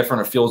hits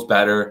different or feels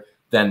better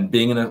than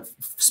being in a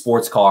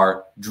sports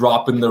car,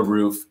 dropping the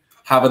roof,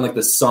 having like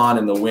the sun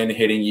and the wind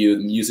hitting you,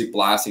 the music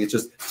blasting. It's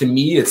just, to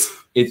me, it's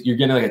you're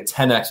getting like a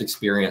 10x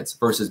experience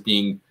versus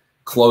being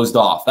closed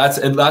off. That's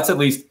at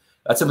least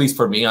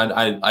for me.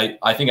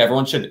 I think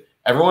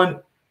everyone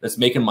that's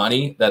making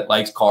money that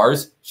likes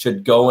cars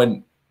should go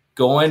and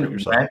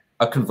rent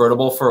a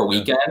convertible for a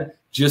weekend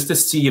just to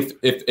see if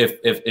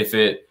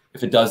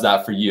it does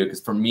that for you. Because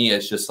for me,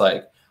 it's just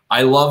like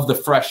I love the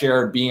fresh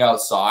air, being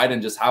outside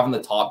and just having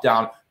the top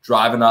down,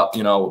 driving up,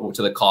 to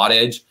the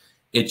cottage.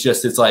 It's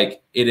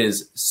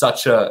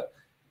such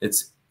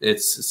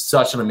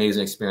an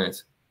amazing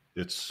experience.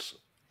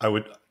 I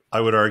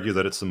would argue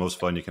that it's the most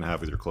fun you can have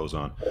with your clothes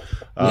on.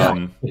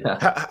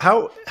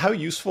 How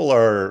useful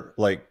are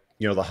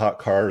the hot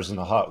cars and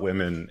the hot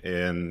women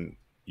in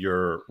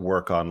your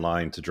work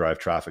online to drive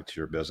traffic to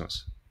your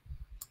business?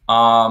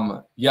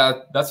 Yeah,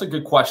 that's a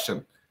good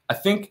question. I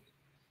think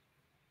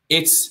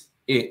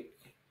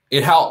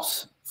it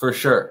helps for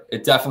sure.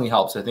 It definitely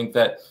helps. I think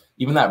that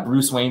even that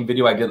Bruce Wayne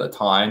video I did at the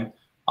time,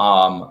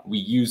 we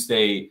used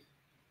a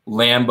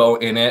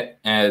Lambo in it,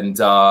 and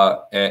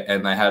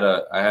I had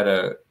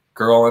a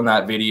girl in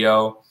that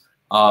video.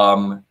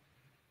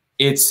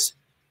 It's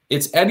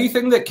it's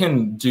anything that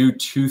can do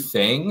two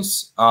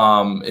things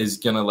is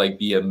gonna like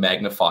be a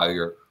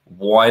magnifier.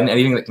 One,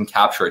 anything that can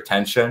capture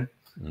attention.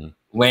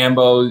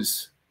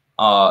 Lambos,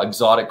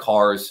 exotic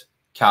cars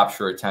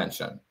capture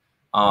attention.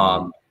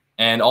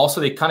 And also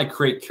they kind of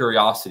create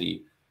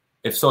curiosity.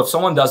 If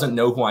someone doesn't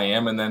know who I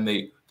am and then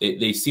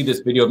they see this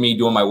video of me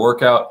doing my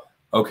workout,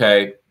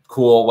 okay,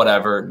 cool,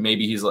 whatever.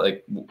 Maybe he's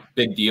like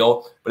big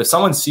deal. But if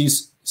someone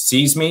sees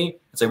me,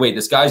 it's like, wait,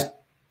 this guy's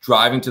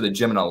driving to the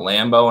gym in a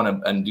Lambo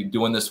and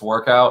doing this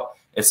workout.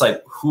 It's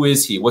like, who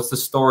is he? What's the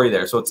story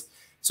there? So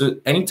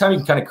anytime you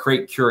can kind of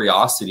create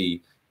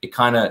curiosity,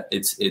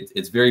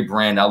 it's very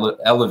brand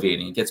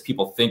elevating. It gets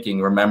people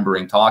thinking,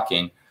 remembering,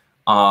 talking.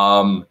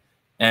 And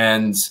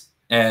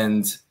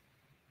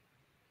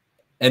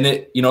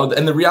it, you know,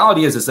 and the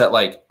reality is that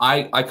like,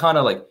 I kind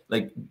of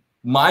like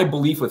my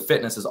belief with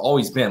fitness has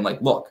always been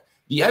like, look,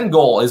 the end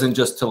goal isn't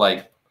just to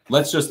like,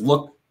 let's just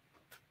look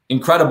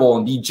incredible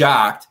and be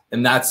jacked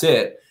and that's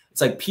it. It's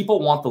like people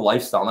want the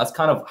lifestyle. And that's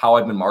kind of how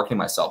I've been marketing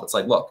myself. It's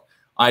like, look,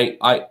 I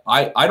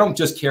don't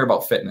just care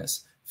about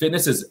fitness.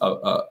 Fitness is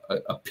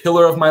a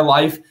pillar of my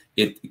life.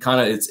 It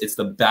kind of, it's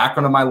the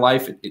background of my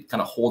life. It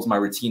kind of holds my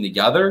routine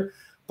together.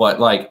 But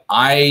like,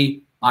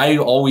 I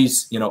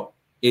always, you know,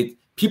 a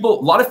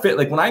lot of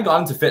like when I got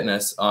into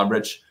fitness,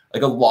 Rich,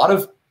 like a lot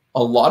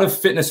of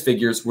fitness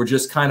figures were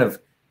just kind of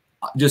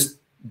just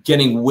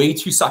getting way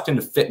too sucked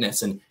into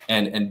fitness and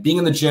being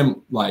in the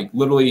gym, like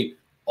literally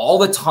all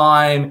the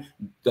time,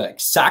 like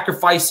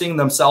sacrificing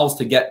themselves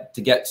to get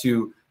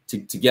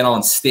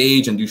on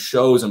stage and do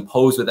shows and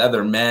pose with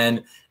other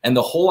men. And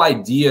the whole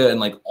idea and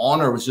like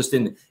honor was just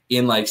in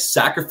like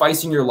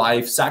sacrificing your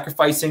life,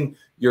 sacrificing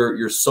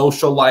your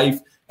social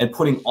life and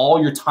putting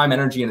all your time,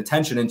 energy, and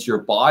attention into your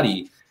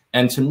body.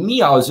 And to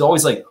me, I was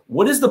always like,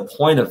 what is the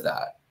point of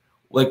that?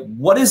 Like,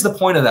 what is the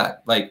point of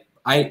that? Like,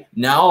 I'm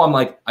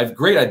like, I've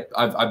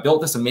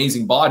built this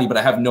amazing body, but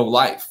I have no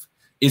life.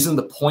 Isn't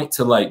the point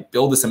to like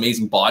build this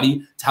amazing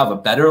body to have a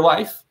better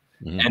life?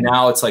 And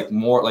now it's like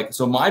more like,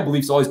 so my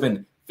belief's always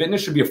been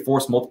fitness should be a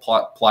force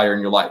multiplier in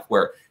your life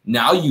where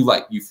now you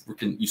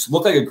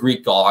look like a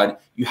Greek god,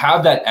 you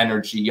have that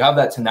energy, you have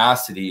that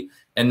tenacity,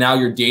 and now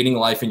your dating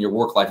life and your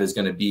work life is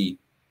going to be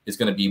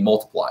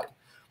multiplied.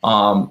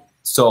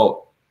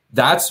 So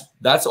that's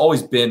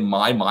always been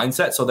my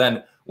mindset. So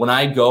then when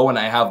I go and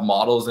I have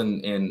models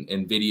in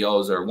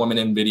videos or women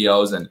in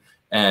videos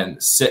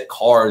and sit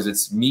cars,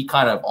 it's me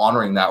kind of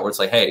honoring that where it's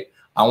like, hey,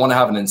 I want to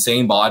have an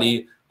insane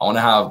body. I want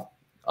to have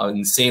an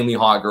insanely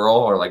hot girl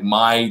or like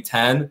my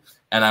 10.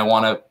 And I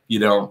want to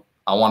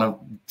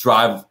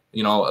drive,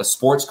 you know, a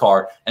sports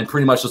car and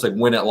pretty much just like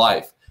win at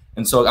life.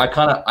 And so I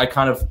kind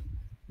of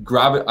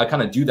grab it. I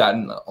kind of do that.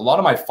 And a lot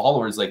of my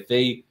followers, like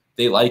they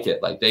like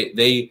it. Like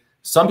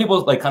some people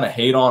like kind of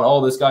hate on,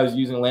 oh, this guy's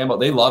using a Lambo.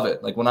 They love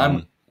it. Like when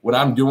I'm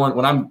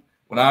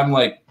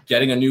like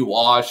getting a new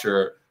watch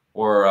or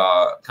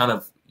kind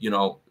of, you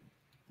know,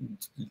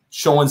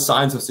 showing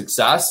signs of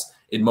success,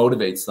 it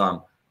motivates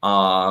them.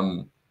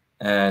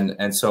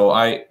 And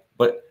so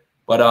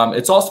but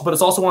it's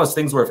also one of those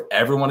things where if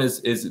everyone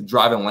is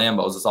driving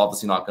Lambos, it's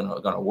obviously not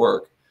gonna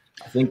work.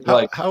 I think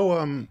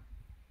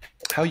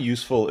how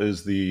useful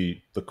is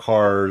the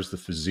cars, the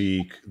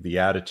physique, the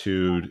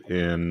attitude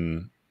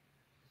in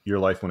your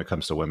life when it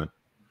comes to women?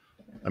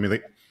 I mean,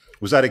 like,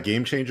 was that a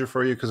game changer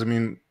for you? Because I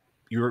mean,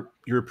 you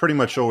were pretty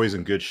much always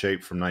in good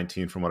shape from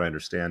 19, from what I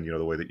understand. You know,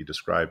 the way that you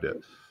described it.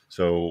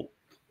 So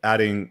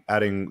adding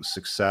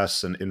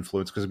success and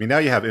influence, because I mean, now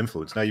you have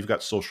influence. Now you've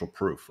got social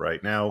proof,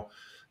 right? Now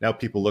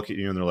people look at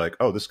you and they're like,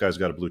 oh, this guy's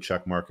got a blue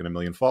check mark and 1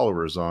 million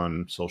followers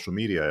on social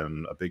media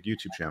and a big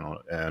YouTube channel.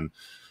 And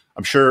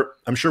I'm sure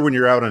when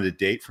you're out on a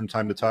date from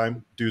time to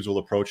time, dudes will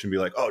approach and be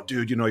like, oh,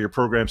 dude, you know, your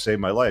program saved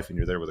my life. And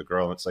you're there with a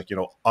girl. And it's like, you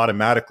know,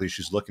 automatically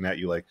she's looking at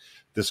you like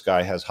this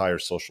guy has higher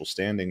social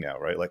standing now,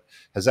 right? Like,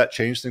 has that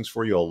changed things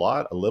for you a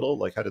little?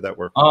 Like, how did that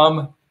work?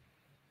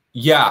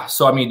 Yeah.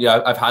 So, I mean,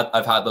 yeah, I've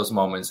had those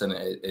moments and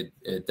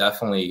it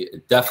definitely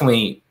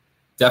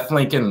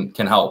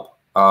can help.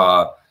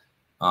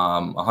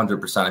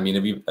 100%. I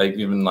mean, I've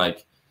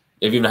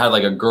even had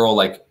like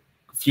a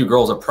few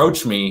girls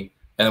approach me,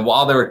 and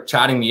while they were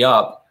chatting me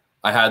up,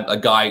 I had a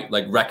guy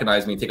like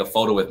recognize me, take a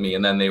photo with me,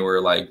 and then they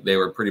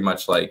were pretty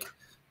much like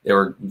they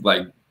were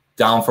like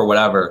down for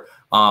whatever.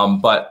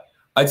 But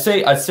I'd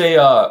say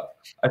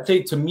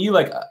to me,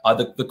 like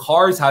the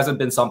cars hasn't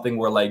been something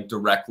where like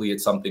directly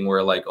it's something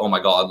where like, oh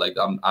my God, like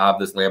I have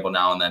this Lambo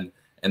now,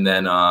 and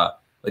then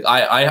like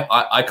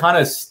I kind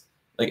of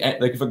like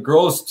if a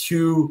girl's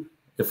too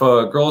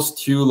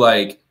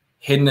like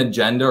hidden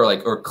agenda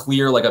or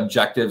clear like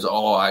objectives,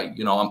 oh, I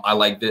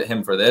like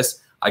him for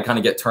this, I kind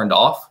of get turned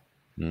off.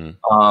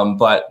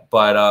 But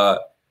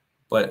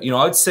you know,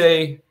 I'd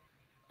say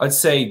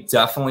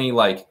definitely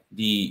like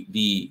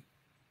the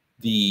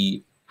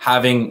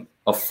having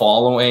a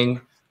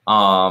following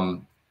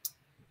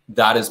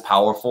that is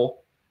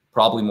powerful,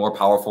 probably more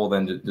powerful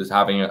than just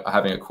having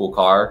a cool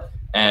car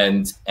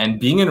and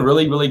being in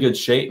really, really good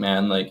shape,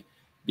 man. Like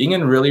being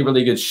in really,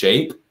 really good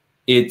shape.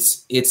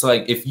 It's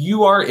like if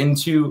you are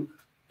into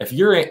if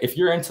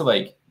you're into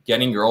like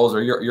getting girls,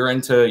 or you're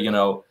into, you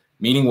know,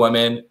 meeting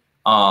women,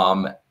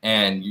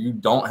 and you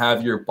don't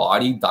have your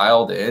body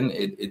dialed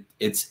in,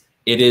 that's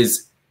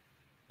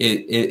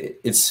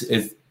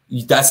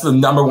the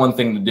number one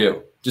thing to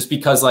do. Just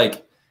because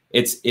like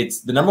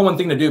it's the number one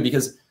thing to do,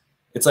 because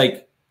it's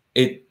like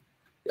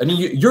I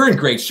mean, you're in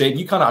great shape.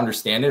 You kind of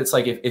understand it. It's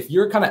like if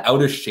you're kind of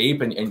out of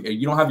shape and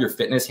you don't have your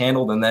fitness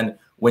handled, and then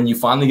when you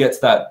finally get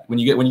to that, when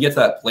you get to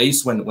that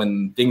place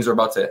when things are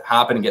about to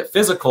happen and get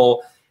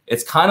physical,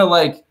 it's kind of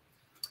like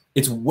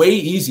it's way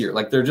easier.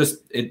 Like they're just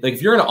like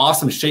if you're in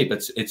awesome shape,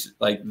 it's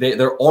like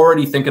they're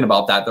already thinking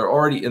about that. They're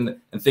already and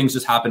things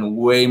just happen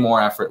way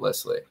more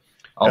effortlessly.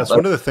 That's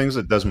one of the things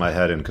that does my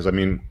head in, because I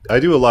mean, I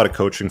do a lot of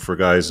coaching for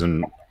guys,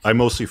 and I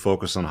mostly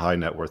focus on high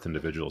net worth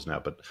individuals now,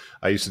 but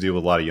I used to deal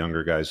with a lot of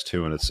younger guys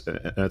too. And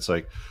it's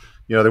like,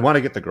 you know, they want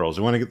to get the girls,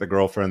 they want to get the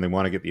girlfriend, they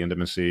want to get the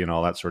intimacy and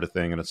all that sort of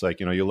thing. And it's like,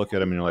 you know, you look at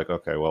them and you're like,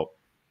 okay, well,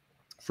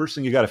 first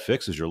thing you got to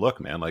fix is your look,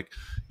 man. Like,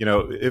 you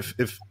know,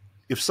 if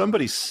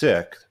somebody's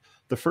sick,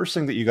 the first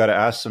thing that you got to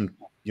ask them,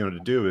 you know,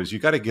 to do is you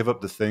got to give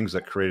up the things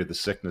that created the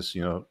sickness,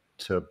 you know,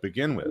 to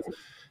begin with.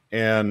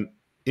 And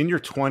in your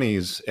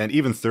 20s and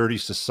even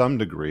 30s to some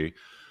degree,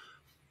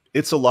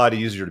 it's a lot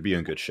easier to be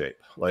in good shape.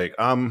 Like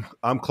I'm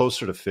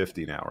closer to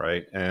 50 now,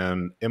 right?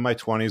 And in my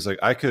 20s, like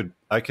I could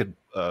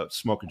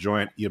smoke a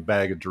joint, eat a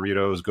bag of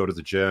Doritos, go to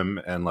the gym,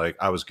 and like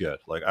I was good.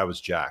 Like I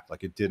was jacked.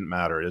 Like it didn't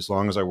matter as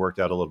long as I worked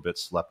out a little bit,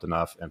 slept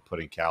enough, and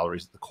putting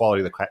calories. The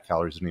quality of the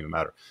calories didn't even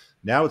matter.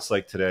 Now it's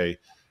like today,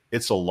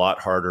 it's a lot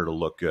harder to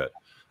look good.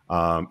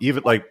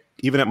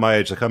 Even at my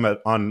age, like I'm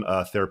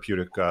on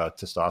therapeutic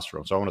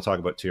testosterone. So I want to talk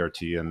about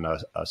TRT and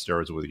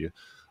steroids with you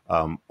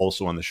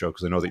also on the show,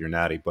 because I know that you're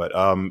natty. But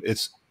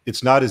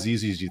it's not as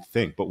easy as you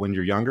think. But when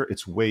you're younger,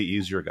 it's way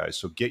easier, guys.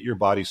 So get your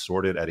body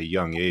sorted at a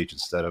young age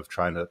instead of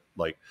trying to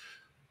like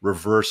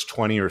reverse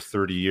 20 or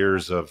 30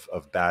 years of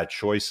bad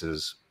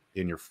choices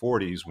in your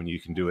 40s when you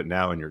can do it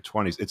now in your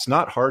 20s. It's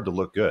not hard to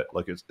look good.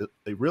 Like it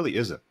really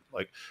isn't.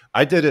 Like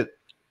I did it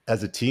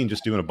as a teen,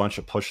 just doing a bunch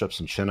of push-ups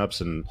and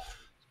chin-ups and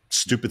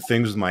stupid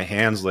things with my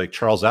hands, like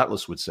Charles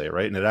Atlas would say,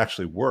 right? And it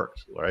actually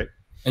worked, right?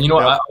 And you know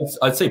what?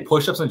 I'd say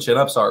push-ups and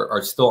chin-ups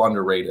are still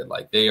underrated.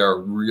 Like they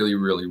are really,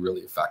 really,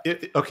 really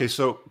effective. Okay,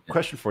 so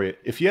question for you.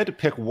 If you had to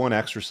pick one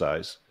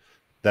exercise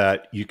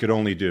that you could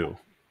only do,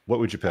 what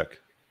would you pick,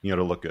 you know,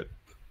 to look good?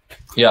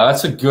 Yeah,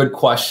 that's a good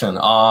question.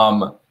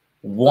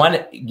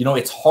 One, you know,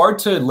 it's hard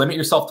to limit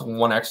yourself to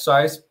one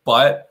exercise,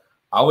 but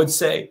I would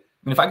say,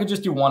 I mean, if I could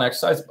just do one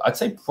exercise, I'd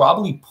say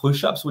probably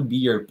push-ups would be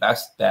your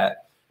best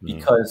bet,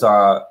 because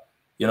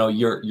you know,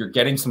 you're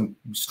getting some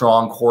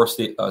strong core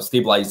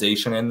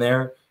stabilization in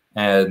there,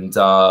 and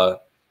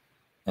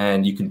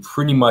you can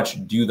pretty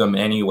much do them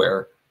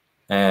anywhere.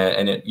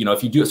 And it, you know,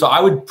 if you do, so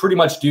I'd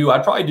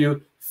probably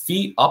do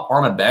feet up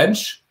on a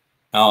bench,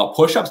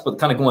 push-ups, but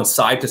kind of going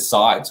side to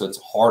side. So it's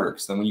harder,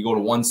 because then when you go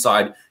to one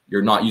side,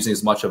 you're not using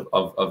as much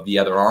of the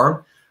other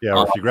arm. Yeah,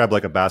 or if you grab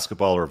like a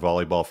basketball or a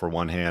volleyball for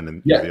one hand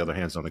and the other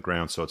hand's on the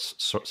ground, so it's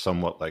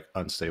somewhat like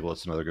unstable.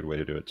 It's another good way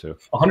to do it too.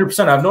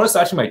 100%. I've noticed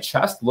actually my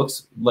chest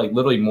looks like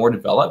literally more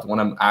developed when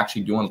I'm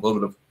actually doing a little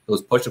bit of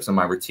those push-ups in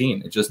my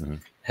routine. It just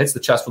hits the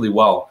chest really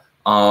well.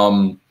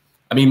 I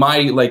mean,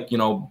 my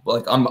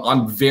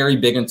I'm very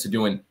big into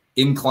doing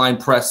incline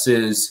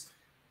presses,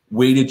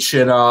 weighted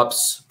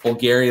chin-ups,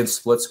 Bulgarian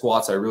split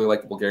squats. I really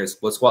like the Bulgarian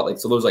split squat. Like,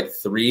 so those like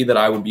three that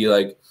I would be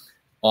like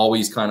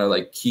always kind of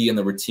like key in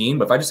the routine.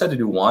 But if I just had to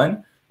do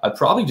one, I'd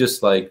probably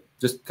just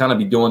kind of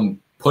be doing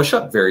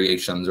push-up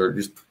variations, or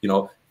just, you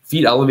know,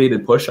 feet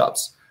elevated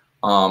push-ups.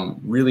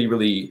 Really,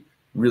 really,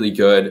 really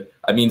good.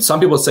 I mean,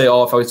 some people say,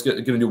 oh, if I was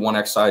going to do one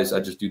exercise,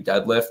 I'd just do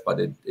deadlift, but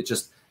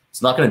it's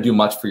not going to do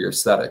much for your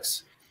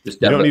aesthetics.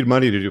 Just you don't need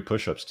money to do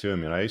push-ups too. I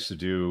mean, I used to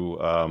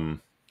do,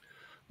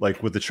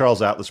 like with the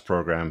Charles Atlas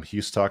program, he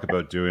used to talk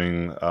about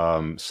doing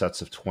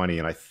sets of 20.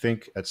 And I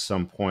think at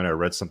some point I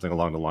read something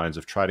along the lines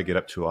of try to get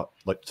up to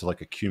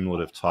a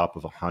cumulative top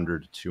of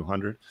 100 to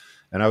 200.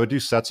 And I would do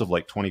sets of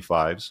like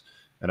 25s,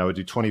 and I would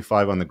do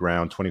 25 on the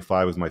ground,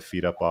 25 with my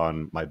feet up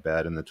on my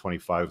bed, and then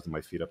 25 with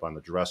my feet up on the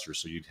dresser.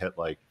 So you'd hit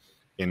like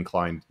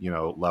incline, you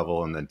know,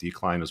 level, and then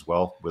decline as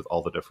well with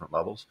all the different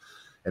levels.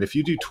 And if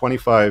you do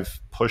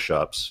 25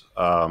 push-ups,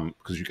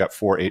 because you got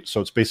 8,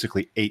 so it's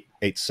basically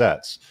eight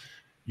sets,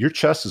 your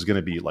chest is going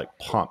to be like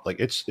pumped. Like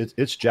it's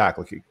jacked.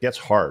 Like it gets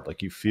hard.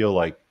 Like you feel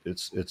like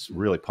it's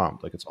really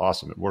pumped. Like it's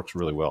awesome. It works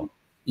really well.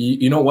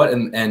 You know what?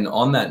 And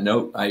on that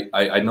note,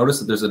 I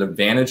noticed that there's an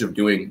advantage of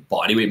doing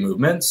bodyweight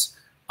movements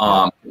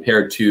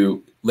compared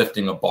to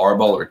lifting a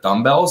barbell or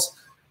dumbbells.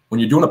 When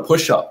you're doing a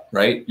push-up,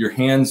 right, your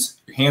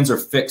hands are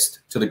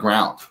fixed to the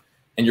ground,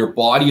 and your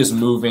body is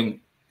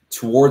moving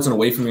towards and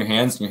away from your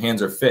hands, and your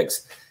hands are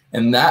fixed.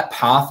 And that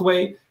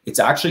pathway, it's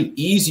actually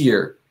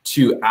easier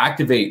to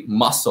activate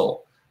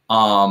muscle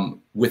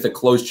with a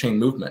closed chain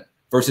movement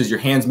versus your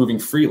hands moving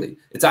freely.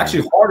 It's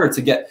actually harder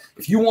to get,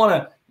 if you want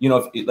to, you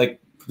know, the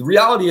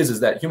reality is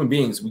that human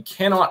beings, we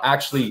cannot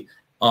actually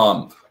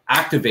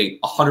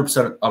activate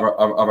 100% of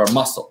our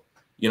muscle.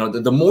 You know,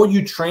 the more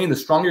you train, the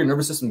stronger your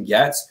nervous system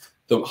gets,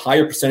 the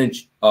higher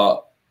percentage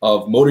of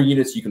motor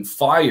units you can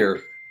fire.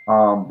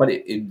 But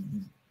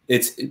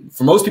it's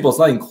for most people, it's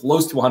not even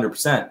close to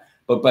 100%.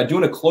 But by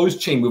doing a closed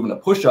chain movement, a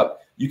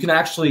push-up, you can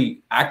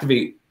actually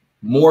activate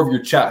more of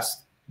your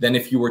chest than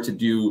if you were to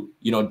do,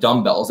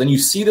 dumbbells. And you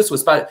see this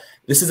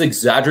this is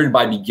exaggerated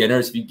by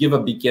beginners. If you give a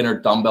beginner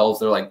dumbbells,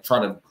 they're like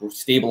trying to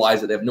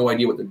stabilize it. They have no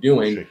idea what they're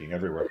doing. Shaking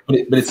everywhere.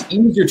 But it's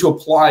easier to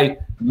apply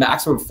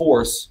maximum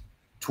force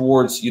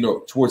towards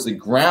the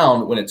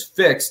ground when it's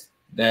fixed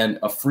than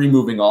a free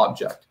moving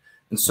object.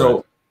 And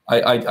so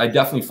I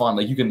definitely find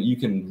like you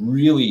can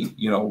really,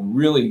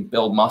 really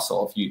build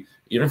muscle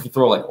even if you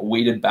throw like a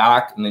weighted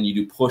back and then you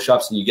do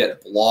push-ups and you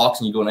get blocks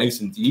and you go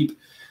nice and deep.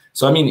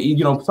 So, I mean,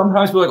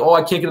 sometimes we're like, oh,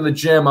 I can't get to the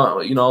gym.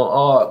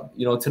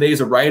 Today's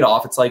a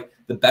write-off. It's like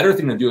the better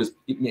thing to do is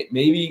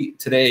maybe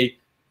today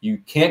you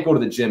can't go to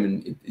the gym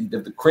and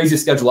the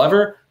craziest schedule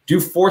ever,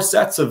 do 4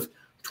 sets of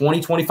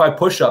 20, 25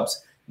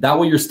 push-ups. That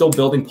way you're still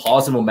building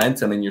positive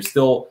momentum and you're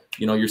still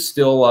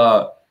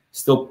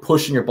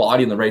pushing your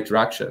body in the right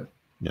direction.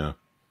 Yeah.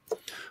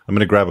 I'm going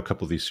to grab a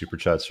couple of these super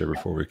chats here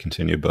before we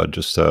continue, Bud,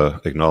 just to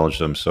acknowledge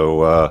them.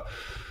 So,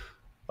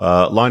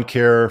 lawn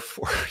care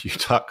for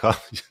Utah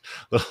coffee.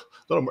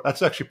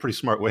 That's actually a pretty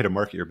smart way to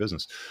market your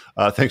business.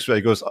 Thanks for that.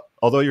 He goes,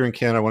 although you're in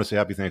Canada, I want to say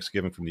happy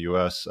Thanksgiving from the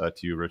U.S. To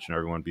you, Rich, and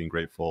everyone being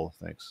grateful.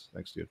 Thanks,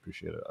 dude.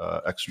 Appreciate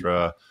it.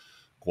 Extra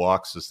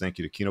Guac says, thank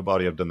you to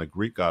Kinobody. I've done the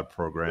Greek God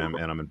program,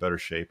 and I'm in better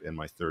shape in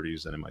my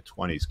 30s than in my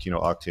 20s. Kino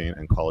Octane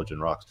and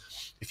Collagen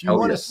rocks. If you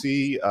want to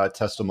see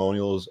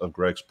testimonials of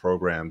Greg's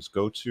programs,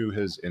 go to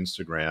his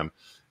Instagram,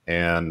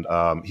 and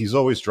he's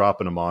always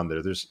dropping them on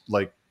there. There's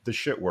like, the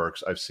shit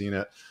works. I've seen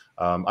it.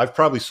 I've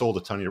probably sold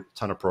a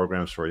ton of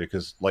programs for you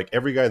because like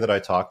every guy that I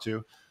talk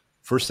to,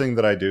 first thing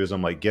that I do is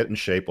I'm like, get in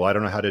shape. Well, I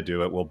don't know how to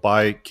do it. Well,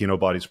 buy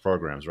Kinobody's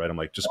programs, right? I'm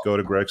like, just go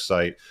to Greg's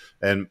site.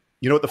 And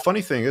you know what the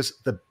funny thing is?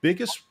 The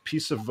biggest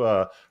piece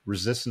of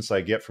resistance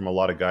I get from a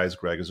lot of guys,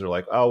 Greg, is they're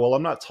like, oh, well,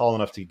 I'm not tall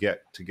enough to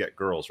get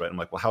girls, right? I'm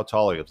like, well, how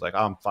tall are you? It's like,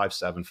 oh, I'm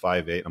 5'7",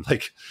 5'8". I'm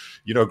like,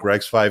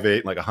 Greg's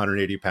 5'8", like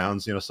 180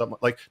 pounds, something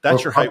like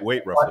that's your height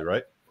weight roughly,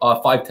 right?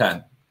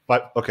 5'10".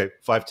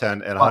 5'10"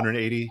 and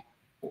 180.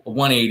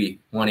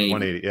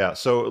 180. Yeah.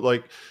 So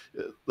like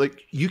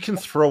you can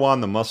throw on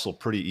the muscle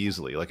pretty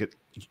easily. Like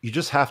you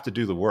just have to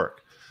do the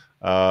work.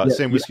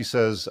 Same Whiskey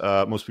says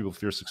most people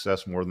fear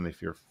success more than they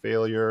fear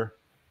failure.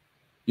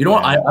 You know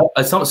what?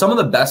 I some of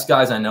the best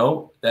guys I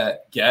know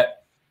that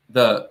get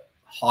the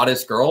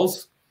hottest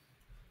girls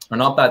are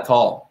not that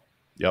tall.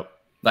 Yep.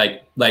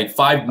 Like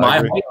five my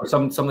height, or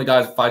some of the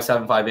guys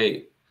 5'7",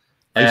 5'8".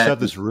 I used to have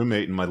this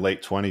roommate in my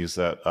late 20s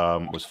that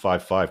was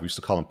 5'5". We used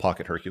to call him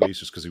Pocket Hercules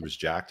just because he was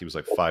jacked. He was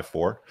like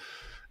 5'4",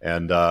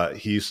 and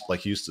he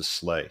used to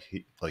slay.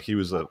 He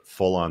was a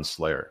full-on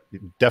slayer. He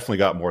definitely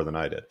got more than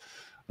I did.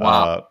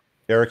 Wow.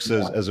 Eric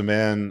says, as a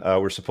man,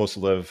 we're supposed to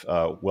live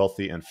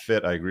wealthy and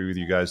fit. I agree with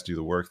you guys. Do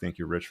the work. Thank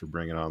you, Rich, for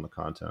bringing on the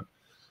content.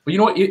 But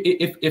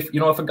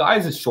if a guy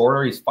is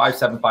shorter, he's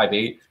 5'7",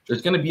 5'8",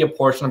 there's going to be a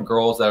portion of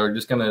girls that are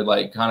just going to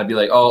like kind of be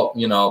like, oh,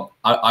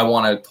 I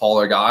want a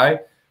taller guy.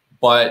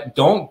 But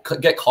don't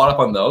get caught up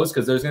on those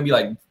because there's going to be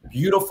like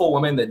beautiful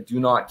women that do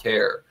not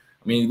care.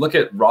 I mean, look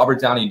at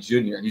Robert Downey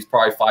Jr. He's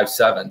probably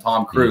 5'7".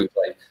 Tom Cruise,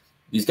 like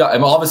these guys. I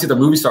mean, obviously they're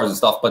movie stars and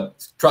stuff,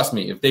 but trust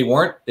me, if they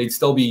weren't, they'd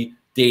still be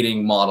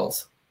dating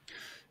models.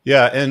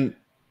 Yeah, and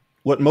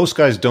what most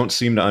guys don't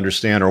seem to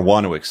understand or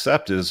want to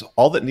accept is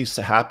all that needs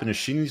to happen is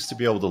she needs to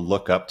be able to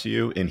look up to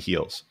you in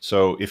heels.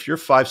 So if you're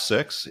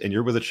 5'6" and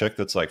you're with a chick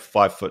that's like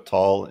 5 foot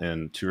tall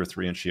and 2 or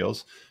 3 inch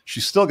heels,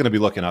 she's still going to be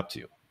looking up to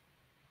you.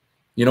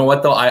 You know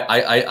what though?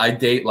 I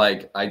date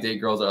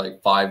girls that are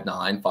like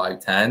 5'9",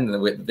 5'10", and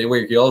they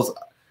wear heels.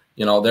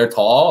 They're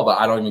tall, but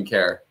I don't even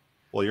care.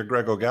 Well, you're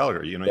Greg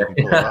O'Gallagher. You can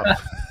pull it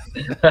off.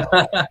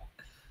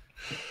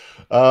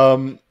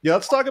 Yeah,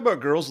 let's talk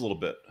about girls a little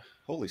bit.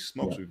 Holy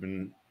smokes, we've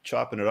been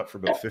chopping it up for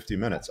about 50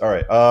 minutes. All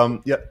right.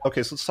 Yeah.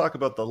 Okay. So let's talk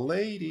about the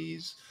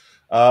ladies.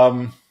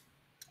 Where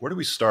do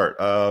we start?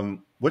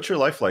 What's your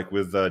life like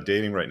with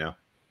dating right now?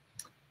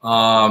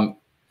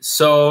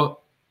 So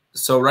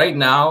right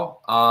now,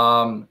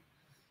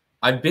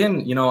 I've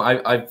been,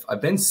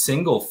 I've been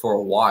single for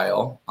a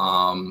while.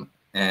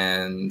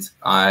 And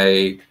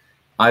I've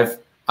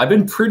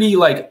been pretty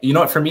like,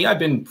 for me, I've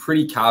been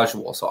pretty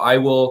casual. So I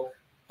will,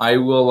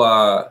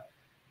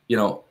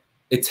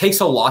 it takes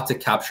a lot to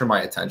capture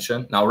my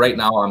attention. Now, right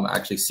now I'm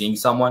actually seeing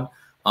someone,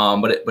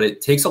 but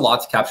it takes a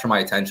lot to capture my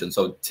attention.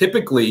 So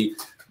typically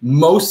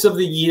most of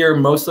the year,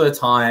 most of the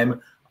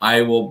time,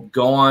 I will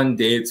go on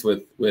dates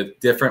with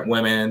different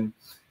women,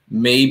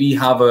 maybe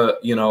have a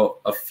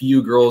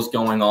few girls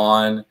going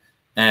on.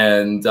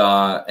 And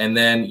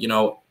then,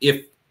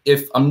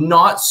 if I'm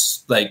not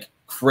like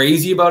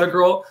crazy about a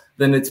girl,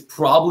 then we're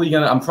probably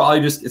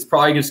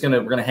just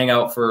gonna hang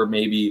out for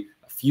maybe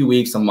a few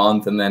weeks, a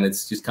month, and then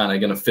it's just kind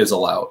of gonna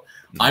fizzle out.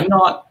 Mm-hmm.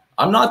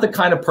 I'm not the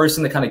kind of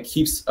person that kind of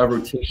keeps a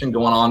rotation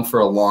going on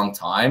for a long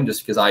time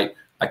just because I'll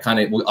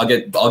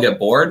get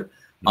bored.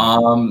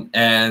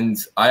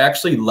 And I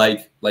actually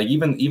like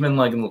even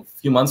like a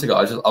few months ago,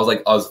 I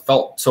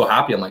felt so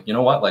happy. I'm like, you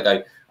know what? Like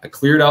I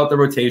cleared out the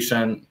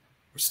rotation,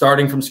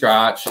 starting from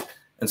scratch.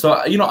 And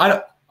so, you know,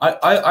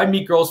 I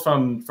meet girls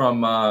from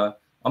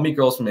I'll meet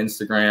girls from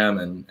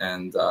Instagram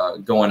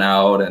and going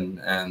out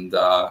and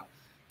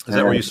is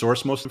that where you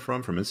source most of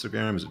them from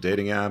Instagram? Is it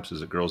dating apps?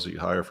 Is it girls that you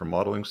hire for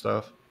modeling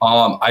stuff?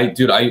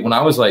 When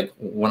I was like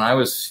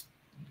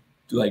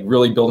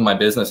really building my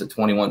business at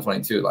 21,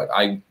 22, like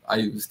I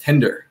was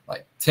Tinder.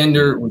 Like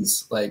Tinder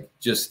was like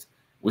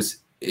was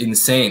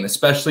insane.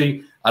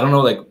 Especially, I don't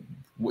know, like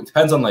it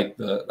depends on like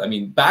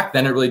back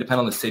then it really depended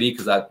on the city,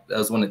 because that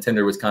was when the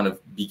Tinder was kind of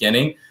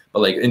beginning.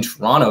 But like in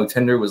Toronto,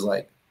 Tinder was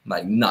like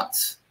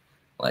nuts.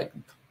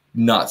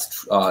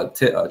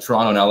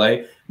 Toronto and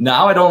LA.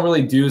 Now I don't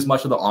really do as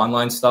much of the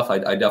online stuff. I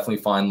definitely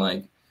find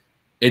like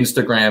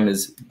Instagram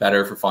is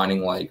better for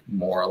finding like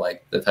more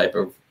like the type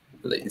of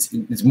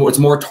it's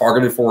more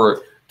targeted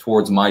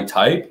towards my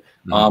type.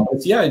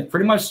 But yeah,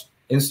 pretty much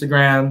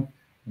Instagram,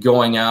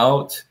 going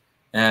out,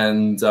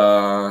 and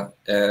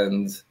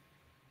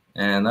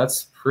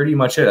that's pretty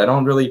much it. I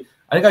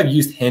think I've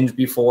used Hinge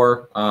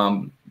before,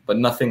 but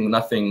nothing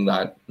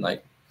that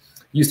like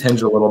used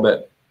Hinge a little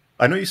bit.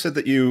 I know you said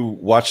that you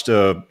watched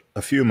a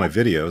few of my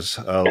videos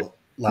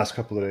last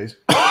couple of days.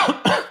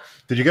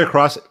 Did you get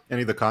across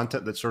any of the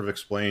content that sort of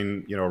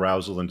explain, you know,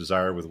 arousal and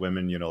desire with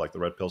women, you know, like the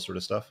red pill sort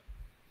of stuff?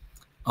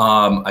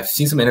 I've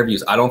seen some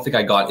interviews. I don't think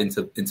I got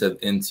into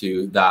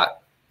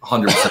that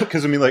 100%.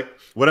 Because I mean, like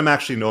what I'm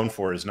actually known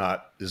for is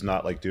not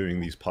like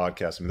doing these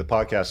podcasts. I mean, the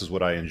podcast is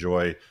what I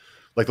enjoy.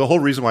 Like the whole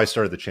reason why I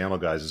started the channel,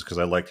 guys, is because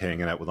I liked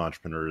hanging out with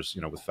entrepreneurs,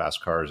 you know, with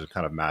fast cars and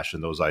kind of mashing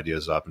those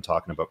ideas up and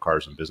talking about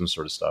cars and business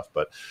sort of stuff.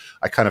 But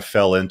I kind of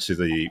fell into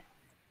the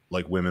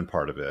like women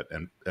part of it.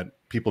 And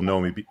people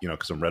know me, you know,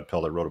 because I'm red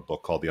pill. I wrote a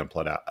book called The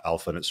Unplugged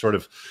Alpha. And it's sort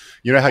of,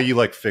 you know how you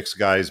like fix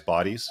guys'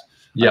 bodies?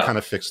 Yeah. I kind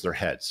of fix their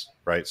heads,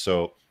 right?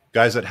 So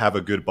guys that have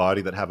a good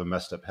body, that have a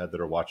messed up head,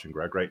 that are watching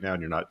Greg right now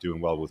and you're not doing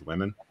well with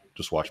women,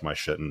 just watch my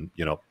shit and,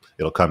 you know,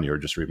 it'll come to you, or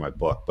just read my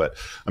book. But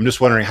I'm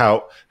just wondering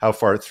how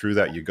far through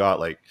that you got.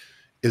 Like,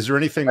 is there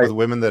anything with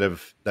women that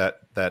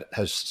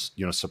has,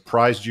 you know,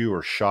 surprised you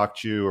or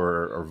shocked you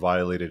or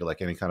violated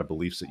like any kind of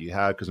beliefs that you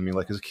had? Because I mean,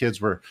 like as kids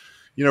we're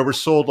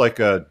sold like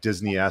a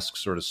Disney-esque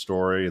sort of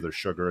story. There's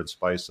sugar and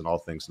spice and all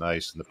things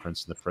nice and the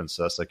prince and the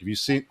princess. Like, have you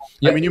seen,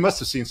 I mean, you must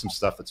have seen some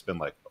stuff that's been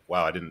like,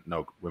 wow, I didn't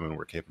know women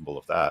were capable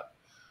of that.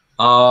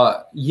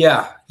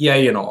 Yeah,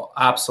 you know,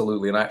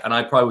 absolutely. And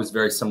I probably was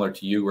very similar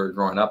to you, where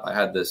growing up, I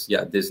had this,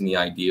 Disney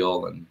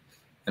ideal and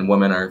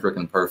women are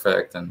freaking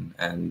perfect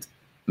and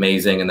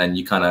amazing. And then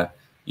you kind of,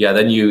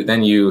 then you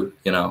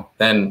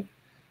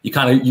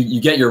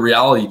get your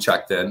reality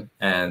checked in.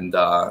 And,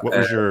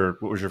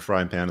 what was your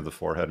frying pan to the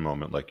forehead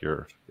moment? Like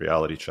your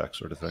reality check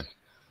sort of thing?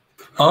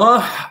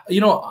 You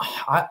know,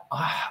 I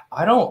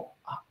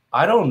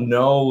don't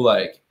know,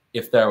 like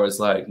if there was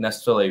like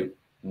necessarily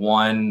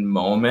one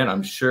moment.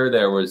 I'm sure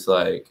there was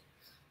like,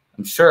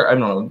 I don't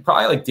know,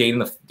 probably like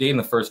dating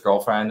the first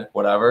girlfriend,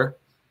 whatever.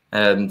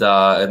 And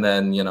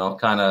then, you know,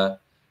 kind of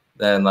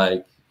then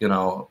like, you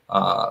know,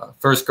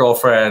 first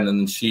girlfriend,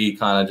 and she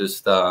kind of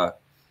just,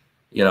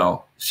 you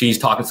know, she's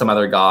talking to some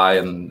other guy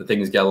and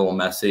things get a little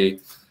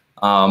messy.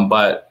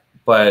 But,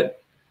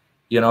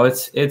 you know,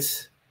 it's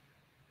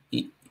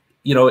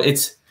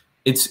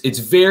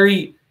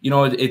very, you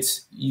know,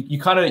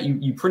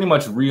 you pretty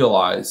much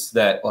realize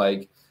that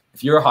like,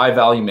 if you're a high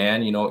value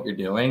man, you know what you're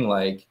doing.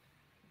 Like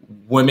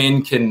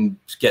women can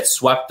get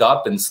swept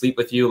up and sleep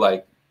with you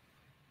like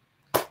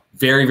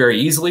very, very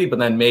easily, but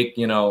then make,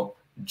 you know,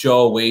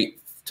 Joe wait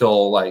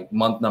till like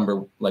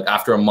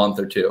after a month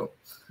or two.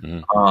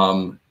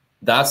 Mm-hmm.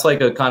 That's like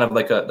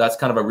that's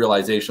kind of a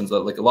realization.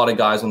 So like a lot of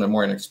guys, when they're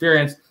more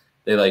inexperienced,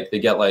 they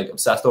get like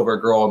obsessed over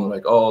a girl and they're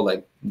like, oh,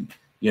 like,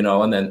 you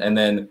know, and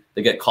then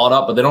they get caught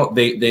up, but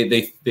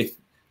they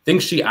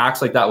think she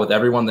acts like that with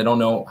everyone. They don't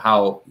know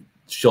how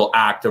she'll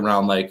act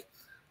around like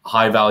a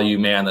high value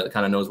man that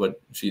kind of knows what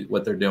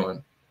they're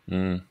doing.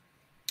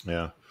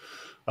 Yeah.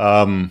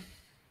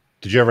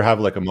 Did you ever have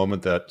like a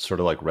moment that sort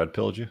of like red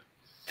pilled you?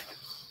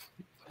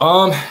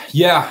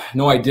 Yeah,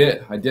 no, I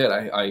did. I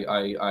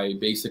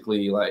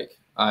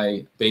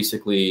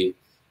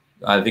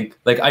think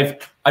like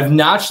I've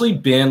naturally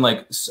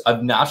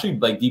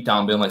deep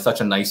down been like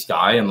such a nice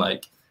guy and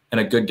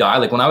a good guy.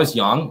 Like when I was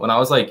young,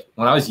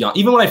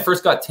 even when I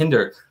first got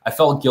Tinder, I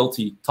felt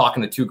guilty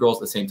talking to two girls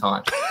at the same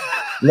time.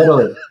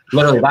 Literally,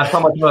 that's how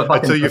much of a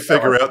fucking. Until you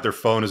figure out their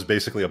phone is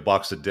basically a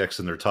box of dicks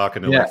and they're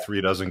talking to like 3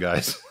 dozen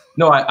guys.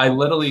 No, I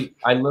literally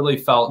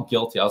felt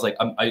guilty. I was like,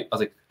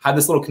 had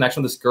this little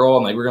connection with this girl,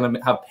 and like we're gonna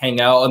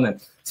hang out, and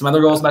then some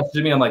other girls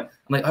messaged me. I'm like,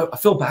 I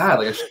feel bad.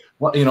 Like,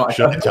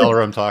 should I tell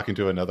her I'm talking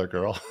to another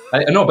girl?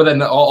 I know, but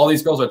then all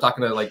these girls are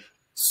talking to like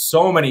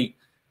so many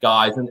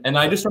guys, and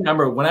I just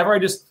remember whenever I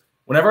just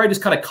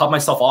kind of cut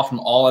myself off from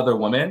all other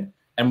women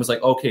and was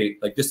like, okay,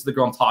 like this is the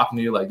girl I'm talking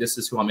to, like this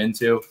is who I'm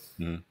into.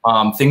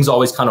 Things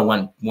always kind of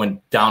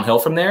went downhill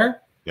from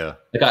there. Yeah.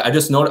 Like I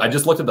just noticed, I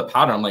just looked at the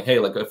pattern. I'm like, hey,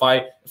 like if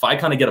I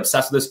kind of get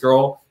obsessed with this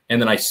girl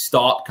and then I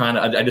stop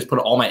I just put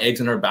all my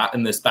eggs in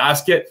in this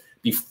basket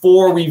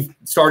before we've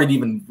started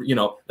even, you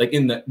know, like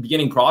in the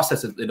beginning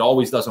process, it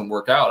always doesn't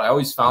work out. I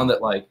always found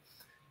that like,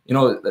 you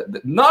know,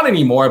 not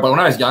anymore, but when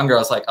I was younger, I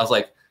was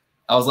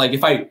like,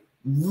 if I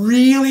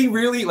really,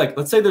 really like,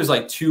 let's say there's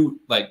like two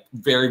like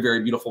very,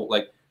 very beautiful,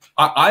 like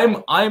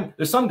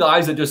there's some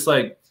guys that just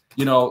like,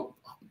 you know,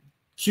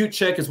 cute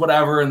chick is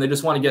whatever, and they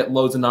just want to get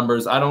loads of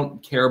numbers. I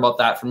don't care about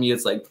that. For me,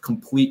 it's like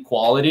complete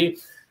quality.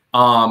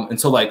 And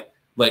so like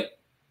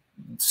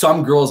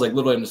some girls, like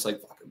literally, I'm just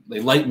like, they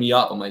light me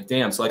up. I'm like,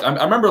 damn. So like,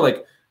 I remember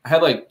like I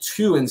had like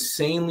two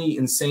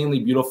insanely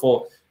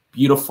beautiful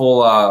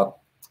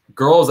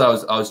girls I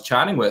was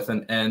chatting with,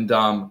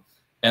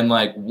 and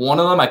like one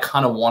of them I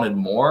kind of wanted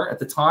more at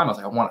the time. I was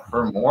like, I want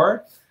her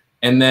more,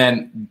 and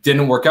then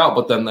didn't work out.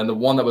 But then the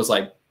one that was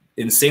like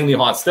insanely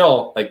hot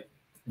still, like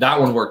that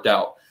one worked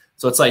out.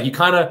 So it's like it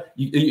kind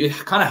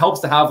of helps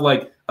to have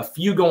like a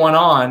few going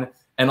on,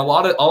 and a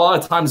lot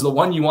of times the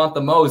one you want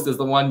the most is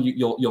the one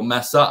you'll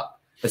mess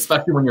up,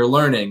 especially when you're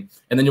learning,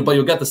 and then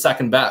you'll get the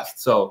second best.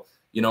 So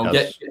you know,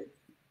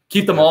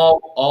 keep them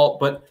all.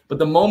 But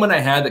the moment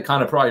I had that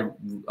kind of probably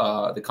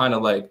the kind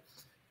of like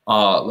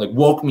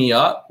woke me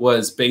up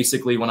was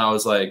basically when I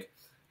was like,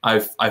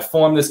 I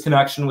formed this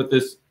connection with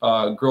this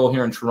girl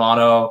here in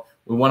Toronto.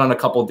 We went on a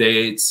couple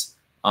dates.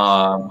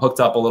 Hooked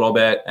up a little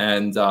bit,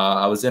 and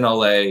I was in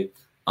LA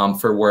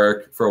for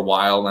work for a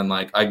while, and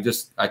like we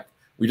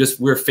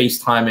were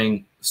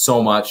FaceTiming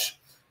so much,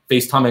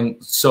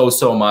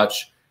 so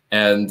much,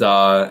 and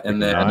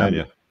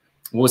then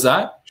what was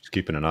that? She's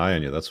keeping an eye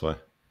on you. That's why.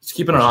 She's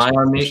keeping an eye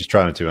on me. She's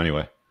trying to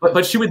anyway.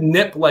 But she would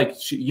nip like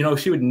she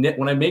would nip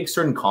when I make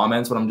certain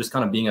comments, when I'm just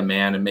kind of being a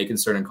man and making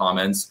certain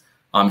comments.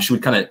 She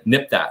would kind of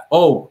nip that.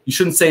 Oh, you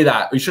shouldn't say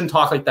that. Or you shouldn't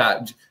talk like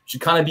that. She'd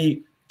kind of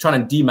be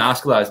trying to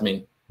demasculize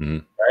me.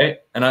 Mm-hmm. Right.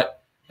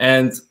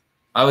 And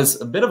I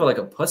was a bit of like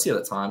a pussy at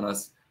the time. I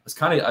was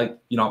kind of,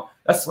 you know,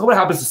 that's what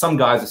happens to some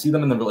guys. I see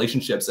them in the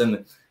relationships,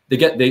 and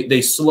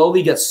they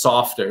slowly get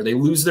softer. They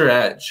lose their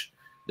edge.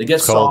 They get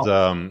soft.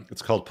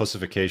 It's called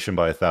pussification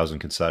by 1,000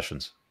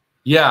 concessions.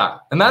 Yeah.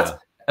 And that's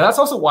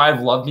also why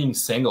I've loved being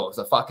single.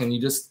 Because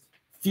you just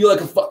feel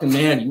like a fucking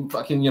man. You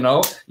fucking, you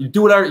know, you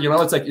do whatever, you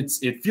know, it's like,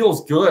 it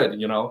feels good,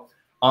 you know?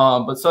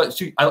 But so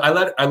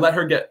I let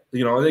her get,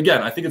 you know, and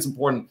again, I think it's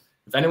important.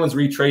 If anyone's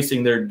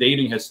retracing their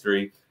dating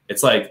history,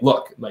 it's like,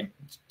 look, like,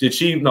 did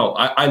she? No,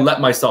 I let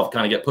myself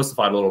kind of get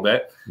pussified a little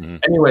bit. Mm-hmm.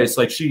 Anyways,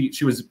 like she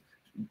was,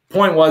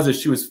 point was that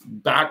she was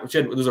back.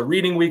 There was a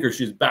reading week, or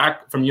she was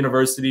back from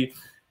university,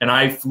 and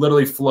I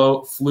literally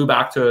flew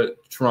back to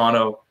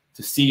Toronto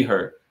to see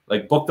her.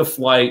 Like, booked the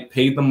flight,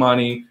 paid the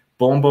money,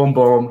 boom, boom,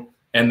 boom,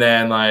 and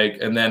then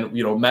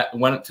you know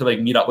went to like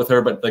meet up with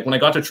her. But like when I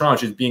got to Toronto,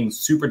 she was being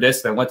super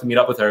distant. I went to meet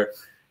up with her,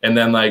 and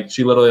then like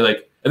she literally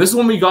like. And this is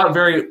when we got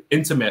very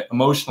intimate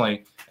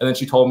emotionally. And then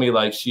she told me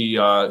like she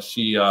told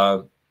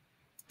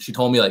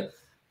me like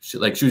she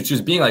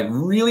was being like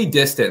really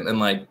distant and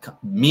like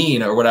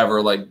mean or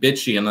whatever, like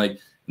bitchy, and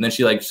then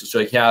she's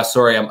like, yeah,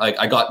 sorry, I'm like,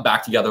 I got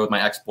back together with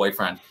my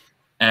ex-boyfriend.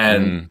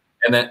 And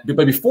then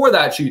but before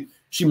that she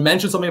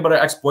mentioned something about her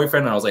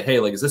ex-boyfriend, and I was like, hey,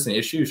 like, is this an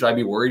issue? Should I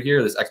be worried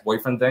here, this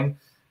ex-boyfriend thing?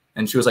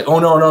 And she was like, oh,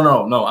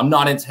 no, I'm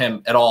not into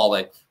him at all.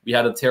 Like, we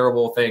had a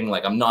terrible thing.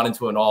 Like, I'm not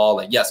into it at all.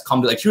 Like, yes,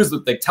 come to, like, she was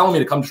like telling me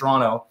to come to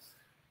Toronto.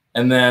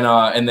 And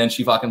then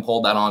she fucking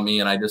pulled that on me.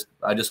 And I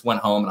just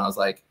went home, and I was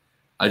like,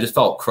 I just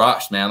felt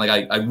crushed, man. Like,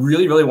 I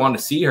really, really wanted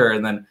to see her.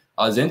 And then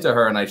I was into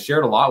her, and I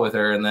shared a lot with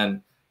her. And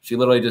then she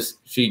literally just,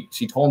 she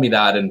told me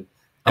that. And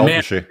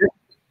man,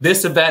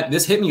 this event,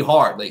 this hit me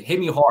hard.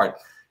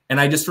 And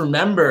I just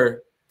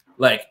remember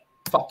like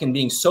fucking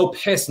being so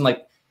pissed, and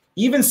like,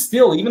 even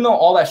though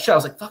all that shit, I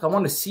was like, fuck, I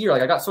wanted to see her.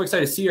 Like, I got so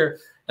excited to see her.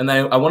 And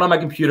then I went on my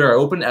computer, I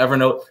opened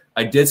Evernote,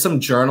 I did some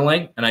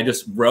journaling, and I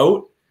just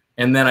wrote.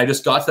 And then I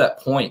just got to that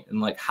point in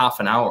like half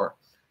an hour.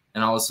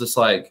 And I was just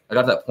like, I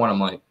got to that point.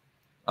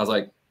 I was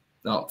like,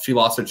 no, she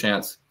lost her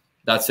chance.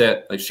 That's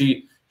it. Like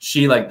she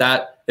like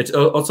that. It's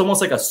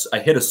almost like I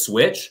hit a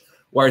switch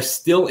where I was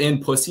still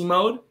in pussy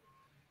mode.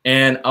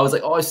 And I was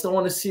like, oh, I still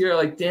want to see her.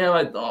 Like, damn,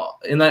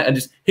 and then I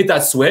just hit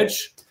that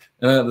switch,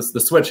 and then the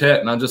switch hit,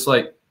 and I'm just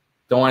like,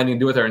 don't want anything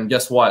to do with her. And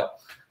guess what?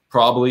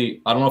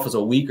 Probably, I don't know if it's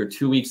a week or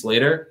 2 weeks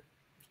later,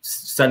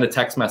 send a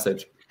text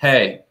message.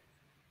 Hey,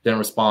 didn't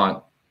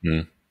respond.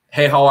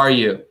 Hey, how are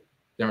you?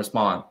 Didn't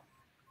respond.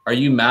 Are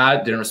you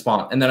mad? Didn't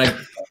respond. And then I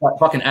got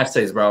fucking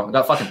essays, bro. I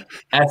got fucking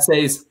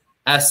essays.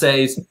 I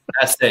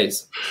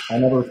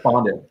never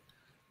responded.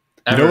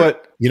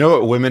 Ever. You know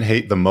what women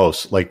hate the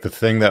most? Like, the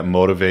thing that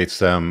motivates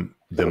them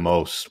the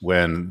most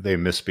when they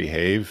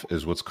misbehave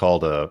is what's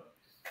called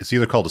it's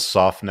either called a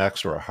soft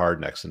next or a hard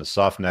next. And a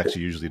soft next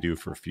you usually do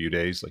for a few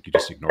days, like you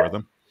just ignore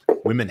them.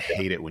 Women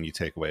hate it when you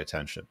take away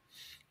attention,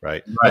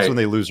 right? That's when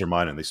they lose their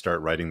mind and they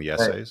start writing the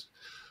essays.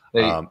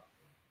 Yeah.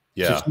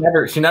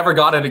 She never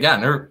got it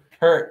again.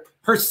 Her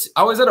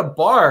I was at a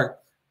bar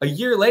a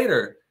year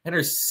later, and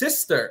her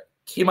sister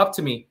came up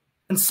to me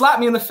and slapped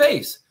me in the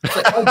face. It's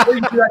like, how dare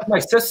you do that to my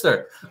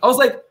sister? I was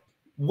like,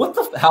 what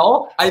the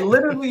hell?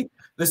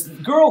 This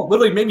girl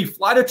literally made me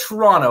fly to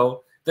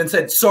Toronto, then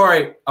said,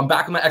 sorry, I'm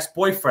back with my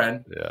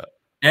ex-boyfriend. Yeah.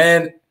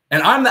 And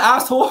I'm the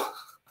asshole.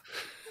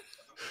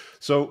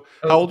 So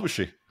how old was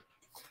she?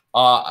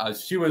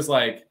 She was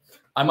like,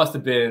 I must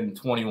have been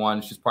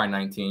 21. She's probably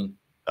 19.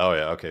 Oh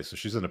yeah. Okay. So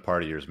she's in the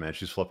party years, man.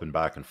 She's flipping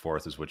back and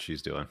forth is what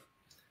she's doing.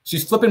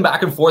 She's flipping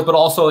back and forth, but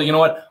also, you know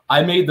what?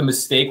 I made the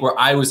mistake where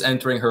I was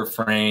entering her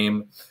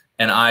frame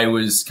and I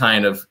was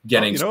kind of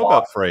getting. You know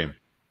about frame?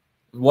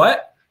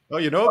 What? Oh,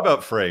 you know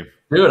about frame,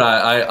 dude.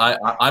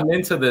 I'm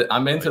into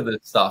the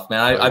stuff,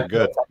 man. You're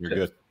good. You're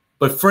good.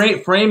 But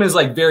frame is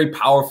like very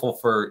powerful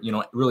for, you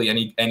know, really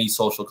any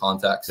social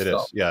context. It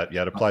is. Yeah.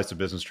 Yeah. It applies to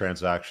business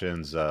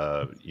transactions,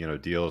 you know,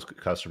 deals,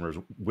 customers,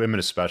 women,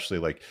 especially.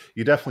 Like,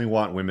 you definitely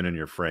want women in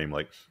your frame.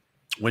 Like,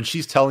 when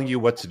she's telling you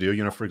what to do,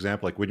 you know, for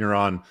example, like when you're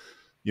on,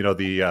 you know,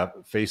 the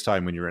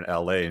FaceTime when you're in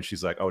LA and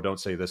she's like, oh, don't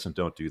say this and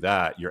don't do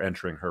that. You're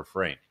entering her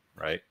frame,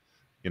 right?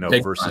 You know,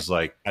 versus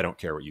like, I don't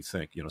care what you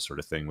think, you know, sort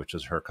of thing, which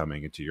is her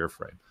coming into your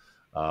frame.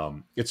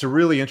 It's a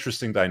really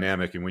interesting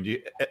dynamic.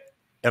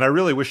 And I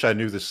really wish I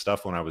knew this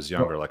stuff when I was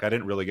younger. Like, I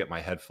didn't really get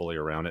my head fully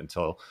around it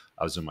until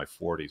I was in my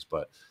 40s.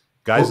 But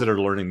guys that are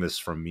learning this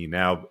from me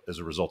now as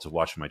a result of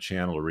watching my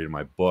channel or reading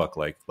my book,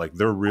 like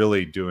they're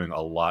really doing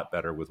a lot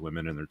better with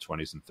women in their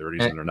 20s and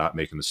 30s, and they're not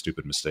making the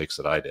stupid mistakes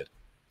that I did.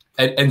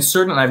 And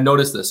I've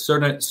noticed this,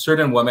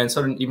 certain women,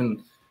 certain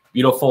even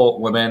beautiful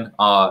women,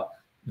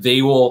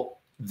 they will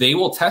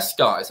test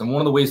guys. And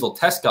one of the ways they'll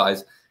test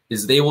guys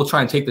is they will try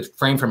and take the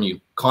frame from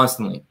you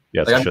constantly.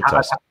 Yeah, like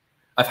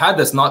I've had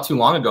this not too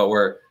long ago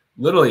where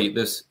literally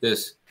this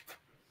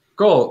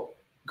girl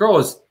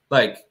is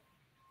like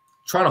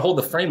trying to hold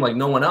the frame like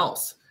no one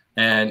else.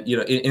 And, you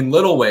know, in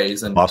little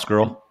ways. And boss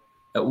girl?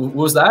 What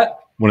was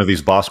that? One of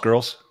ththese boss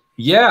girls?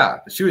 Yeah.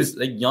 She was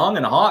like young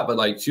and hot, but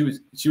like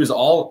she was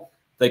all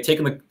like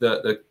taking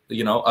the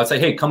you know, I'd say,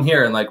 hey, come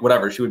here, and like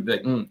whatever. She would be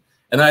like, And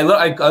then I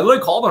literally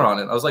called her on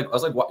it. I was like,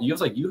 what?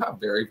 You have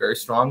very, very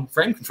strong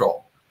frame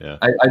control. Yeah.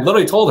 I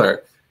literally told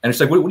her, and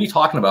she's like, what are you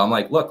talking about? I'm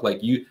like, look,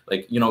 you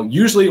know,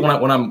 usually when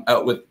I'm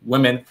out with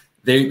women,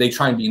 they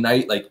try and be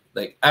nice,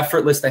 like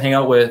effortless to hang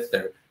out with.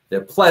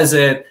 They're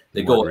pleasant.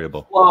 They go with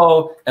the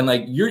flow, and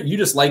like you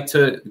just like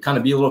to kind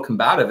of be a little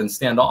combative and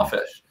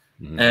standoffish.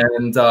 Mm-hmm.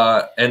 And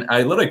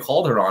I literally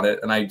called her on it,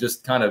 and I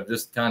just kind of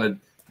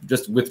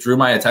withdrew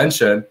my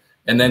attention,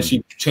 and then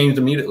she changed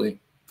immediately.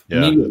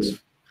 Yeah,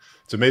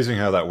 it's amazing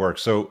how that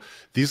works. So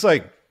these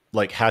like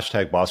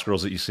hashtag boss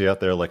girls that you see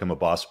out there, like I'm a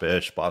boss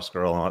bitch, boss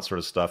girl, and all that sort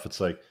of stuff. It's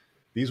like,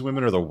 these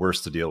women are the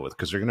worst to deal with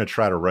because they're going to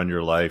try to run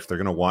your life. They're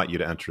going to want you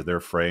to enter their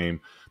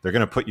frame. They're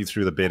going to put you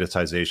through the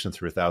betatization,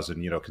 through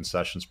 1,000, you know,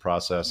 concessions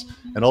process.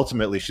 And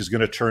ultimately she's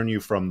going to turn you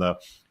from the,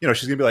 you know,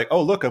 she's going to be like,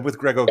 oh, look, I'm with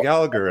Greg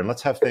Gallagher and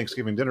let's have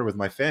Thanksgiving dinner with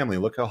my family.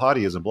 Look how hot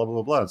he is and blah, blah,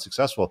 blah, blah, and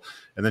successful.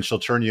 And then she'll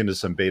turn you into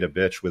some beta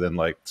bitch within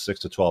like 6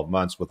 to 12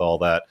 months with all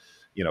that,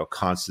 you know,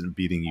 constant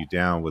beating you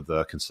down with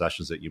the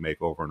concessions that you make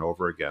over and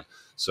over again.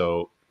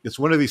 So it's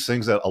one of these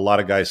things that a lot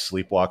of guys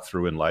sleepwalk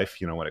through in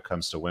life, you know, when it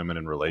comes to women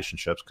and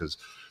relationships, because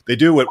they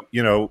do what,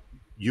 you know,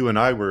 you and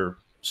I were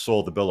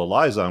sold the bill of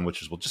lies on,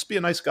 which is, well, just be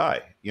a nice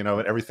guy, you know,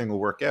 and everything will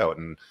work out.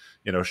 And,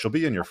 you know, she'll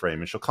be in your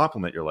frame and she'll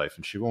compliment your life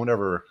and she won't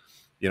ever,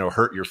 you know,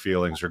 hurt your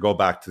feelings or go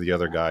back to the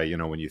other guy, you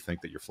know, when you think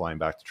that you're flying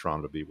back to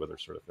Toronto to be with her,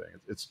 sort of thing.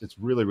 It's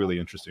really, really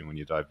interesting when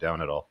you dive down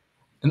it all.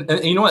 And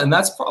you know what? And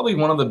that's probably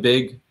one of the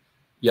big,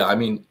 yeah, I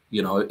mean,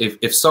 you know,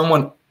 if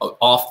someone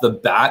off the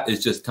bat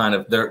is just kind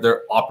of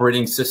their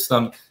operating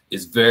system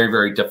is very,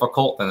 very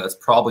difficult, then that's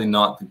probably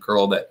not the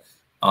girl that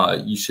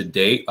you should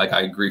date. Like,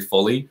 I agree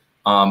fully.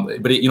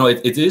 But you know,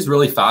 it is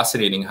really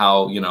fascinating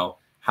how, you know,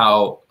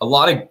 how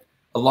I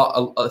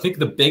think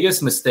the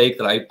biggest mistake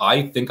that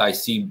I think I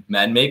see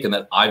men make and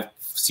that I've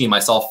seen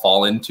myself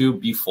fall into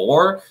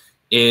before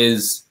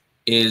is,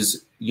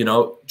 you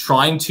know,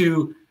 trying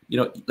to, you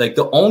know, like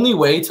the only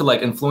way to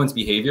like influence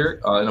behavior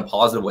in a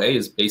positive way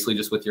is basically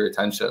just with your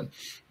attention,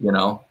 you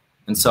know?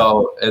 And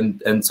so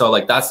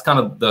like, that's kind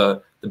of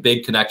the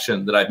big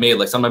connection that I've made.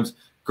 Like, sometimes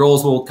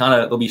girls will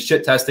they'll be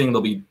shit testing,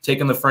 they'll be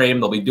taking the frame,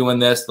 they'll be doing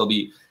this, they'll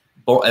be,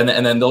 and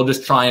then they'll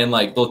just try and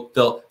like,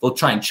 they'll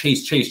try and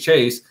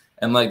chase.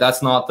 And like,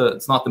 it's not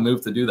the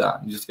move to do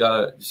that. You just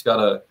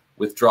gotta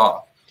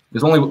withdraw.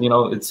 There's only, you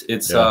know, it's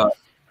probably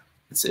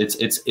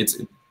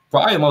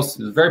it's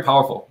very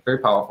powerful, very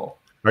powerful.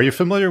 Are you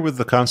familiar with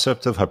the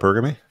concept of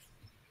hypergamy?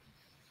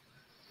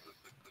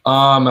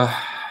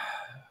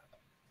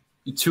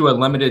 To a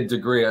limited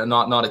degree,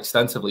 not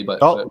extensively,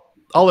 but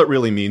all it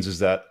really means is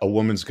that a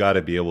woman's got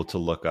to be able to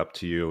look up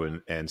to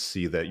you and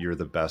see that you're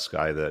the best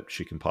guy that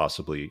she can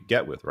possibly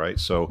get with, right?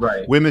 So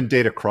women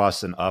date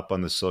across and up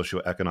on the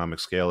socioeconomic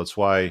scale. It's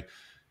why,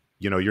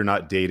 you know, you're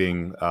not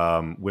dating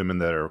women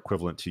that are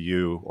equivalent to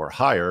you or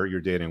higher.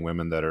 You're dating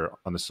women that are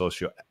on the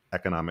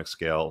socioeconomic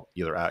scale,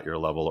 either at your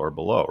level or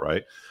below,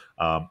 right?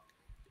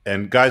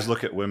 And guys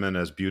look at women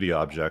as beauty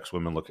objects.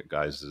 Women look at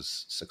guys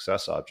as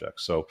success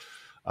objects. So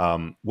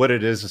What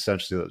it is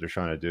essentially that they're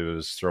trying to do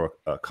is throw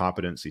a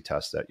competency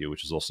test at you,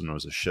 which is also known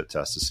as a shit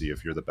test, to see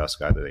if you're the best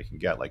guy that they can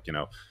get.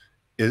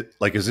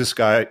 Like, is this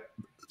guy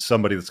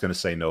somebody that's going to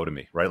say no to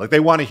me, right? Like, they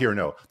want to hear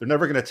no. They're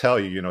never going to tell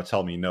you,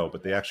 tell me no,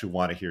 but they actually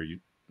want to hear you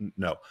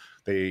no.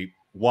 They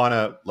want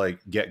to like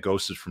get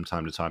ghosted from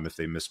time to time if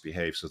they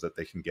misbehave, so that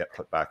they can get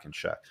put back in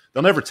check.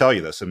 They'll never tell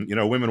you this. And,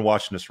 women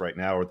watching this right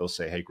now, or they'll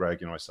say, hey,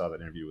 Greg, I saw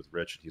that interview with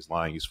Rich and he's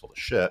lying, he's full of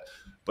shit,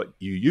 but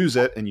you use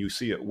it and you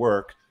see it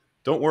work.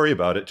 Don't worry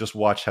about it. Just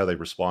watch how they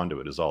respond to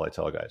it is all I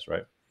tell guys,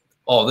 right?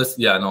 Oh,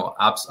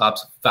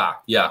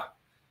 fact. Yeah.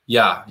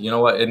 Yeah. You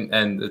know what?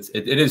 And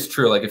it is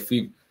true. Like, if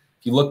you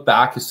look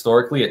back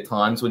historically at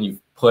times when you've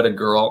put a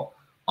girl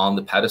on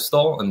the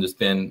pedestal and just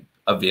been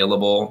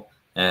available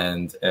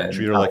and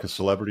treat her like a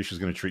celebrity, she's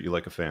going to treat you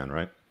like a fan,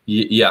 right?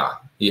 Yeah.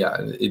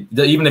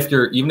 Even if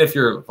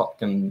you're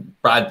fucking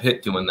Brad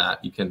Pitt doing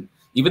that, you can,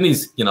 even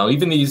these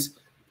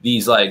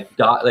like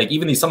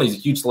even these, some of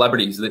these huge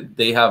celebrities that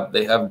they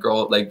have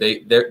girl, like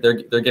they're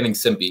getting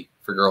simpy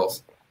for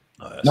girls.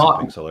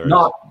 Not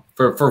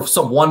for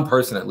some one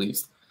person at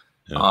least.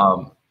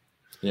 Yeah.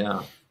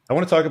 Yeah. I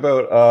want to talk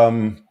about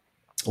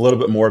a little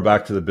bit more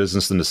back to the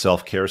business and the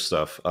self-care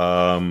stuff.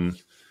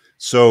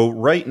 So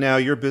right now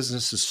your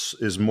business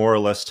is more or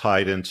less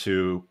tied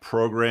into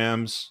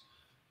programs,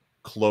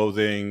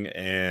 clothing,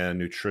 and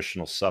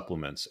nutritional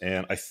supplements.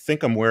 And I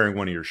think I'm wearing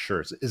one of your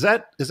shirts. Is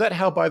that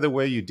how, by the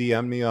way, you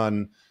DM me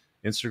on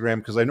Instagram?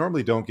 Because I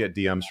normally don't get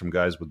DMs from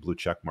guys with blue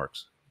check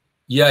marks.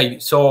 Yeah.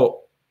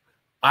 So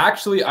I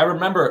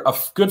remember a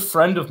good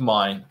friend of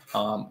mine,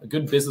 a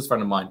good business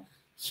friend of mine,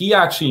 he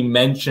actually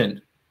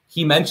mentioned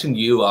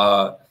you,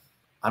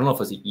 I don't know if it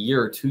was a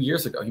year or 2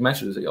 years ago. He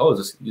mentioned, it was like, oh,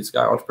 this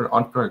guy,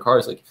 entrepreneur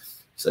cars, like,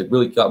 he's like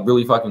really got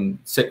really fucking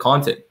sick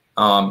content.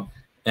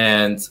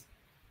 And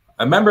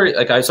I remember,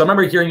 I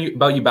remember hearing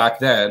about you back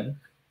then,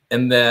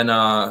 and then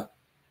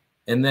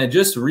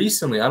just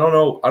recently, I don't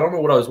know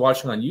what I was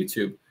watching on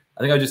YouTube.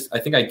 I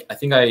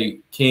think I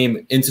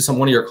came into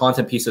one of your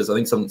content pieces. I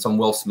think some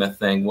Will Smith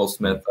thing.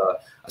 I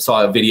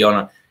saw a video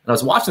and I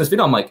was watching this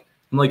video. I'm like,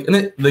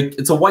 and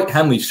it's a white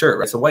Henley shirt,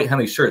 right? It's a white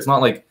Henley shirt. It's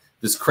not like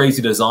this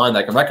crazy design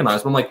that I can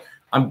recognize. But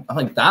I'm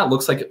like, that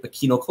looks like a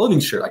Kino clothing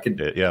shirt. I could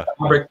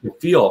fabric the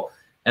feel.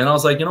 And I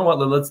was like, you know what?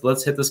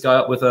 Let's hit this guy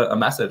up with a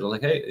message. I was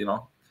like, hey,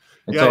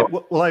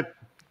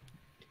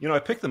 I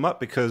picked them up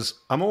because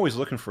I'm always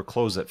looking for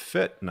clothes that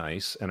fit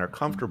nice and are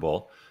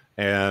comfortable.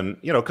 And,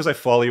 because I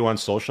follow you on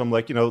social, I'm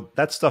like,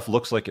 that stuff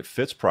looks like it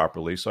fits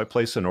properly. So I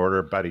placed an order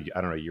about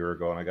a year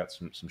ago, and I got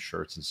some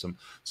shirts and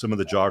some of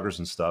the joggers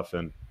and stuff.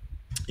 And,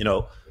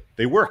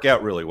 they work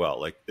out really well.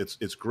 Like,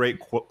 it's great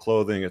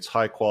clothing. It's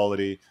high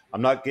quality.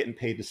 I'm not getting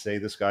paid to say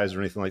this, guys, or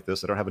anything like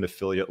this. I don't have an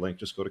affiliate link.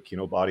 Just go to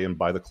Kinobody and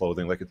buy the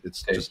clothing. Like,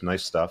 it's just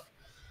nice stuff.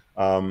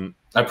 I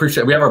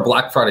appreciate it. We have our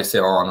Black Friday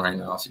sale on right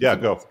now. So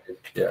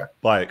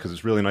buy it, because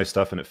it's really nice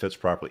stuff and it fits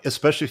properly,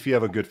 especially if you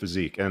have a good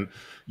physique. And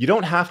you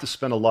don't have to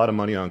spend a lot of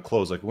money on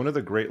clothes. Like, one of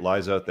the great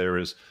lies out there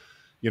is,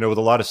 with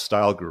a lot of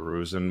style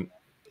gurus, and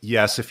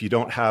yes, if you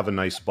don't have a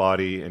nice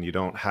body and you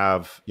don't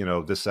have,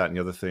 this, that, and the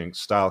other thing,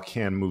 style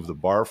can move the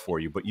bar for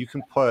you. But you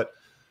can put,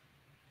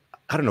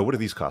 I don't know, what do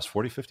these cost?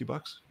 $40,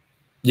 $50?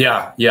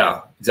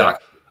 Yeah,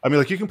 exactly. I mean,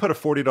 like, you can put a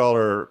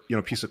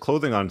 $40, piece of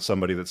clothing on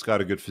somebody that's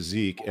got a good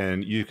physique,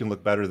 and you can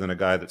look better than a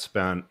guy that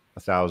spent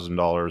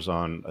 $1,000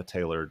 on a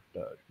tailored,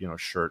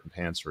 shirt and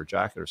pants or a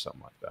jacket or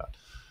something like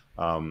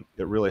that.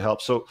 It really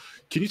helps. So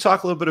can you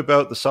talk a little bit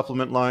about the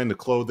supplement line, the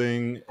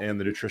clothing, and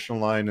the nutritional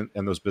line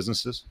and those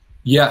businesses?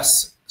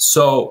 Yes.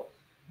 So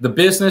the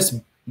business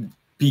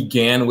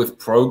began with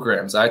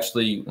programs.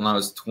 Actually, when I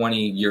was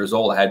 20 years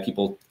old,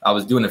 I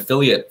was doing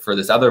affiliate for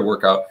this other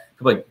workout.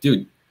 People like,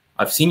 dude,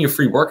 I've seen your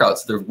free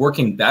workouts. They're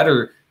working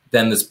better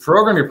than this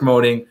program you're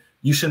promoting.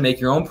 You should make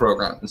your own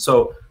program. And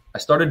so I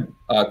started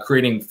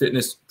creating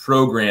fitness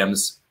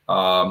programs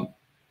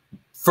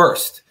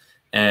first.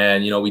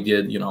 And, we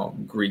did,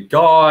 Greek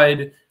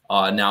Guide.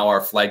 Now our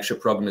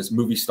flagship program is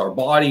Movie Star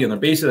Body. And they're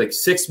basically like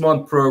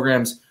 6-month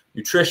programs,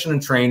 nutrition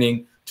and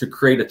training, to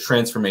create a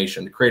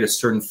transformation, to create a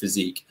certain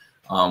physique,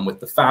 with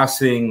the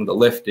fasting, the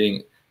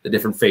lifting, the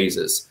different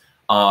phases.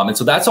 And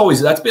so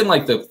that's been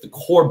like the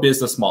core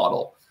business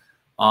model.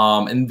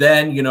 And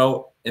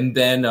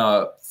then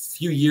a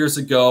few years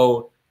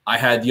ago, I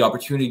had the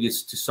opportunity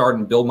to start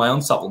and build my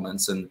own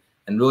supplements. And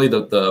really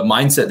the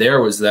mindset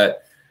there was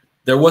that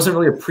there wasn't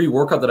really a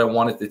pre-workout that I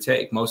wanted to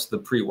take. Most of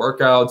the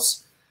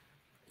pre-workouts,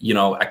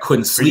 I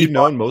couldn't sleep. Are you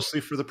known mostly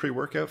for the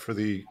pre-workout, for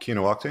the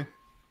Kino Octane?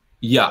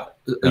 Yeah.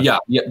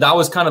 That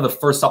was kind of the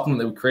first supplement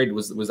that we created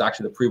was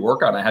actually the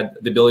pre-workout. And I had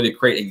the ability to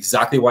create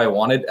exactly what I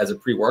wanted as a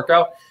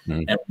pre-workout.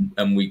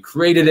 And we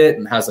created it,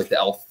 and has like the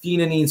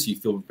L-theanine, so you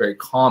feel very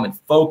calm and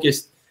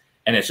focused.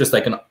 And it's just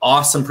like an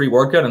awesome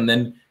pre-workout. And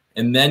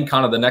then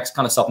kind of the next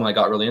kind of supplement I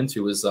got really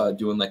into was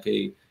doing like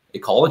a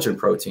collagen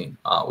protein,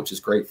 which is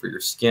great for your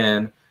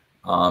skin.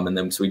 And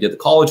then so we did the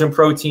collagen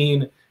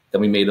protein.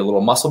 Then we made a little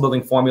muscle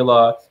building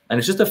formula. And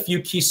it's just a few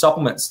key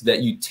supplements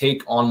that you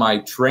take on my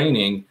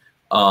training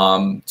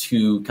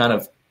to kind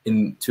of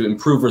to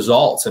improve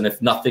results. And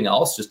if nothing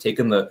else, just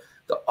taking the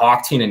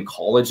octane and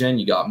collagen,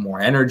 you got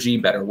more energy,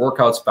 better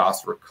workouts,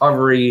 faster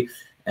recovery,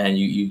 and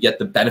you get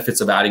the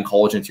benefits of adding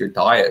collagen to your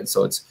diet.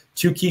 So it's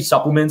 2 key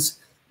supplements,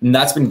 and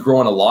that's been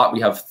growing a lot. We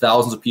have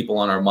thousands of people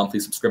on our monthly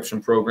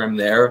subscription program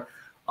there.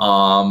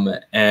 And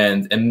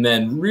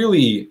then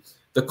really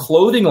the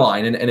clothing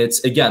line, and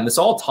it's, again, this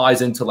all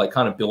ties into like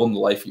kind of building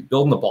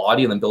the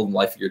body and then building the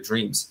life of your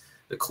dreams.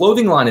 The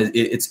clothing line is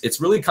it's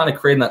really kind of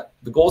creating that.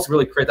 The goal is to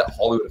really create that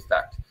Hollywood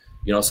effect.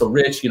 So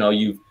Rich,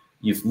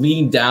 you've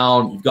leaned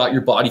down, you've got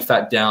your body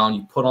fat down,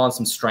 you put on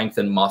some strength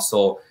and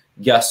muscle.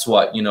 Guess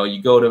what?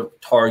 You go to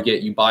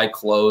Target, you buy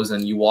clothes,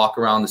 and you walk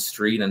around the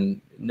street, and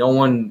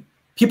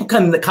people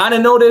can kind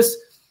of notice,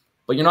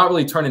 but you're not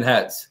really turning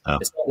heads. Oh.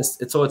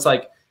 It's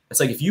like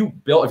if you're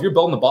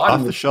building the body,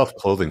 off the shelf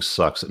clothing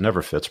sucks. It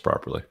never fits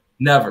properly.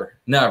 Never.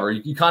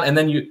 You can't, and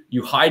then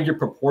you hide your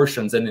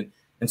proportions, and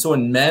so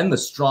in men, the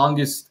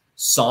strongest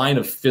sign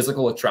of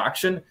physical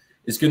attraction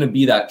is going to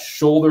be that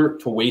shoulder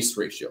to waist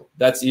ratio.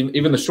 That's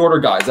even the shorter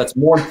guys. That's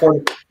more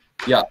important.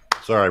 Yeah.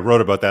 Sorry, I wrote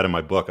about that in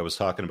my book. I was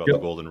talking about the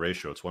golden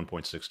ratio. It's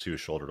 1.62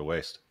 shoulder to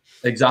waist.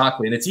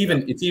 Exactly, and it's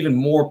even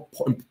more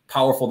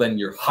powerful than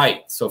your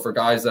height. So for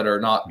guys that are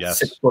not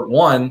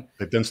 6'1",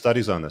 they've done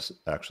studies on this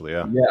actually.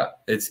 Yeah. Yeah,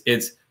 it's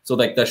so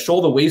like the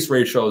shoulder waist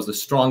ratio is the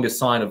strongest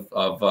sign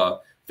of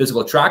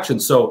physical attraction.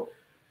 So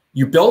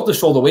you built the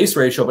shoulder waist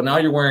ratio, but now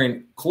you're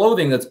wearing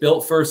clothing that's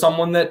built for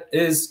someone that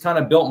is kind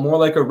of built more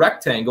like a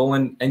rectangle,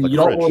 and like you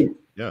don't really,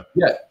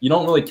 you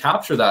don't really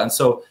capture that. And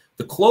so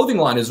the clothing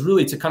line is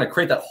really to kind of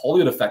create that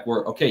Hollywood effect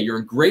where, okay, you're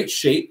in great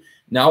shape.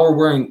 Now we're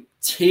wearing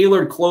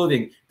tailored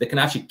clothing that can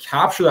actually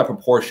capture that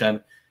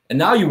proportion. And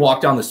now you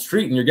walk down the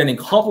street and you're getting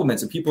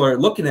compliments and people are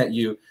looking at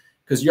you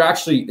because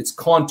it's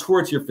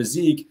contoured to your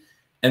physique.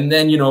 And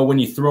then, when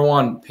you throw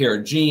on a pair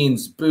of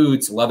jeans,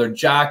 boots, leather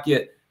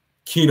jacket,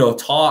 Kino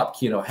top,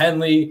 Kino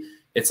Henley,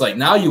 it's like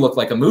now you look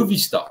like a movie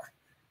star.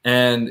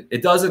 And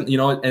it doesn't,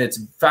 and it's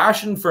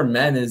fashion for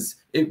men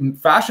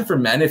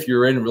if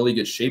you're in really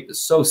good shape is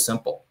so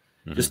simple.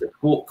 Mm-hmm. Just a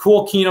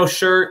cool Kino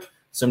shirt,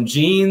 some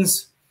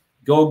jeans,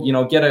 go,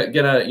 get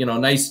a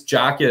nice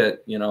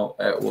jacket,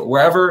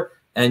 wherever,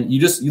 and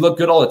you look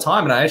good all the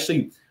time. And I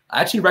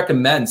actually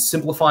recommend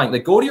simplifying.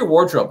 Like, go to your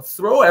wardrobe,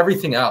 throw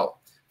everything out,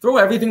 throw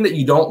everything that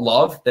you don't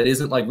love that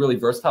isn't like really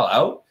versatile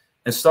out,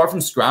 and start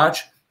from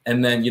scratch.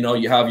 And then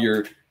you have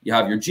your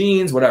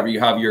jeans, whatever, you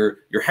have your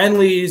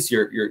Henleys,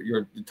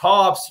 your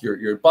tops,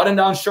 your button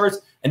down shirts,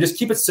 and just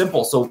keep it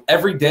simple. So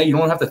every day you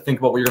don't have to think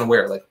about what you're gonna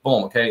wear. Like,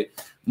 boom, okay,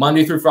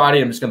 Monday through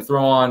Friday, I'm just gonna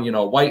throw on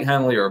white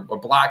Henley or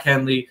black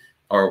Henley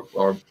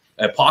or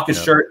a pocket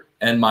shirt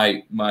and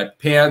my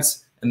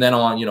pants, and then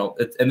on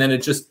and then it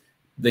just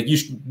like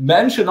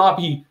men should not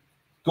be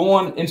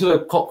going into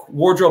the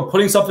wardrobe,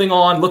 putting something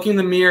on, looking in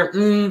the mirror,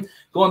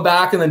 going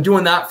back, and then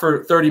doing that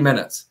for 30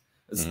 minutes.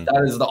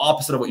 That is the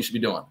opposite of what you should be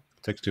doing.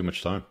 It takes too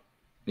much time.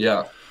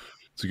 Yeah,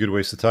 it's a good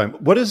waste of time.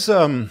 What is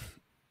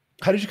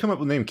how did you come up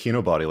with the name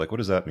Kinobody? Like, what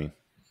does that mean?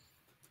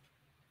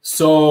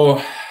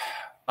 So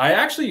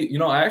I was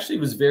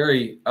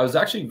very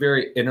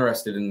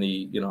interested in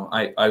the,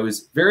 I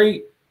was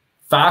very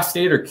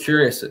fascinated or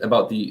curious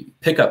about the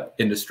pickup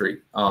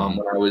industry when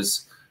I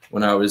was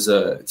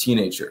a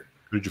teenager.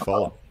 Who did you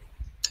follow?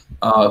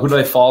 Who did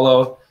I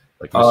follow?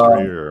 Like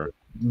Mystery or?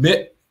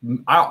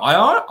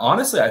 I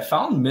honestly, I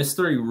found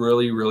Mystery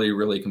really, really,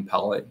 really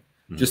compelling.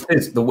 Mm-hmm.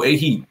 Just the way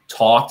he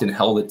talked and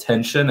held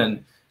attention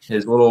and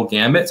his little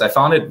gambits. I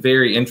found it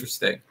very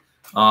interesting.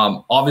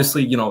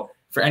 Obviously,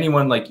 for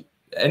anyone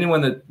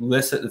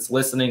that's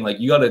listening, like,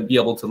 you got to be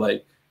able to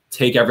like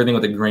take everything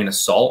with a grain of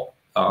salt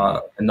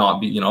and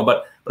not be,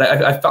 but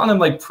I found him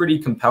like pretty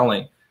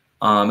compelling.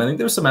 I think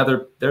there's some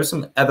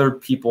other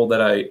people that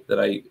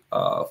I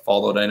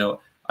followed. I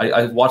know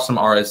I watched some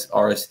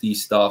RSD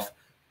stuff,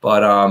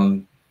 but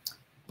and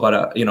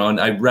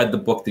I read the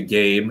book The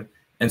Game,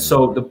 and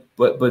so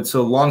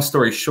so long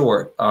story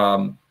short,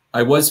 I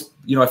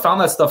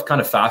found that stuff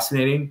kind of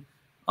fascinating,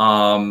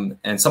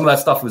 and some of that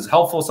stuff was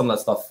helpful, some of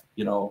that stuff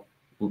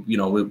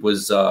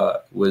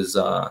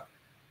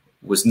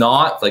was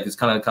not. Like, it's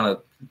kind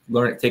of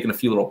learning, taking a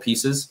few little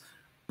pieces,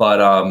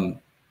 but I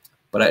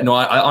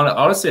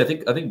honestly I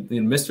think the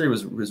Mystery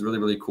was really,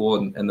 really cool,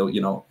 and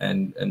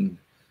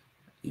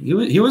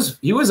he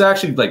was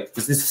actually like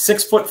this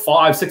 6'5",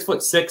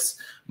 6'6"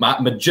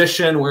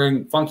 magician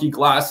wearing funky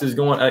glasses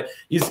going.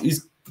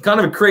 He's kind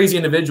of a crazy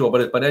individual,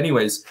 but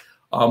anyways,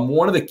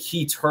 one of the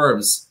key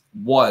terms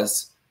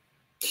was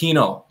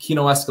Kino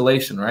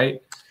escalation,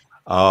 right?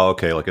 Oh,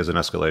 okay, like as an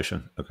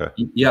escalation. Okay.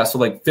 Yeah, so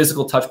like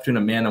physical touch between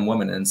a man and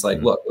woman, and it's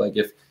like, look, like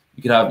if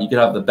you could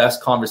have the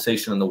best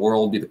conversation in the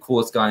world, be the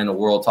coolest guy in the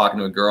world talking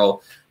to a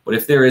girl, but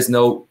if there is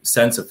no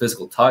sense of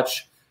physical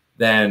touch,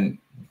 then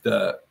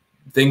the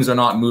things are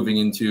not moving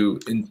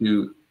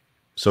into.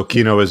 So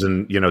Kino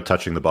isn't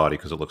touching the body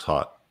because it looks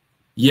hot.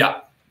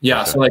 Yeah.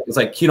 Okay. So like it's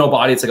like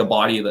Kinobody. It's like a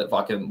body that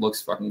fucking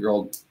looks fucking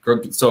girl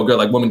so good.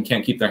 Like, women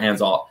can't keep their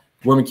hands off.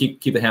 Women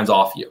keep the hands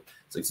off you.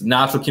 It's like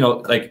natural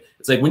Kino. Like,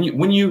 it's like when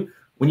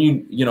when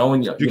you know,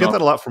 when Do you get that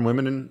a lot from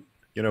women, and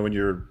when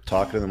you're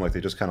talking to them, like they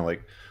just kind of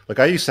like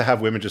I used to have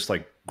women just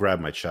like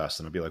grab my chest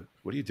and I'd be like,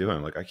 what are you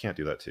doing? Like, I can't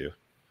do that to you.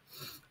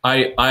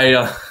 I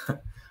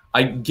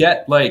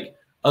get like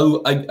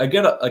I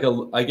get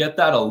I get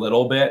that a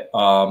little bit, but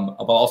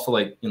also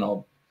like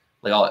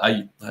like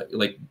I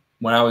like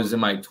when I was in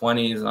my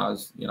 20s and I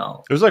was it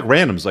was like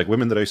randoms, like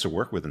women that I used to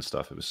work with and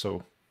stuff. It was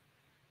so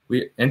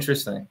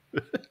interesting.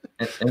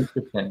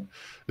 Interesting.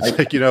 It's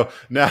like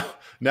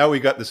now we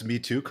got this Me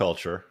Too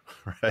culture,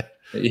 right?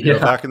 Yeah.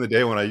 Back in the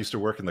day when I used to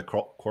work in the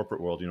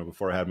corporate world,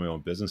 before I had my own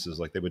businesses,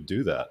 like they would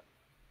do that.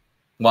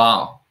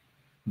 Wow.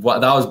 But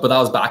that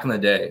was back in the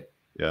day.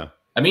 Yeah.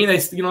 I mean, they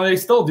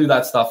still do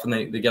that stuff and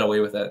they get away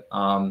with it.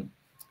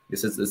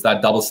 It's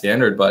that double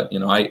standard, but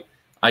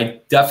I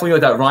definitely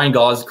like that Ryan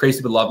Gosling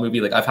Crazy with Love movie.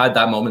 Like I've had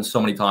that moment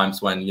so many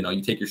times when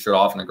you take your shirt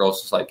off and the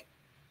girl's just like,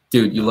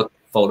 dude, you look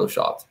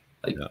photoshopped.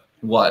 Like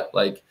what?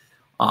 Like,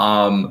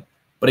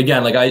 but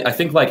again, like I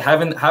think like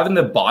having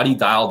the body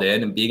dialed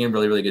in and being in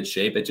really, really good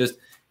shape,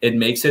 it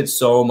makes it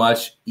so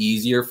much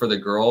easier for the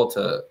girl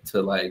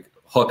to like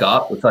hook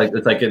up.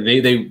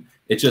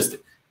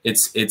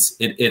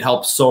 It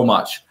helps so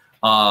much.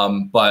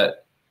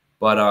 But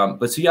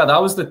so yeah,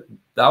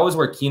 that was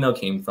where Kino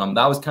came from.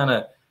 That was kind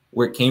of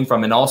where it came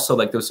from. And also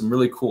like there was some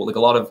really cool, like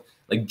a lot of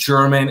like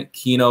German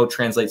Kino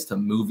translates to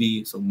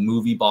movie. So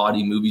movie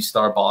body, movie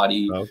star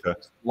body. Oh, okay. A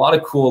lot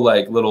of cool,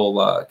 like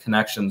little,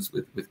 connections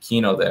with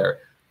Kino there.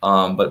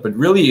 But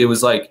really it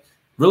was like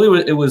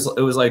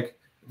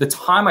the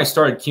time I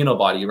started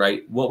Kinobody,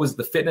 right? What was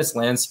the fitness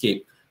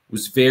landscape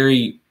was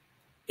very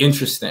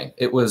interesting.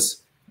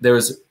 There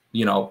was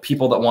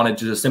people that wanted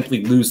to just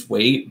simply lose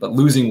weight, but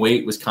losing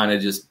weight was kind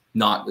of just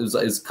not, it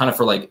was kind of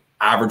for like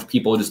average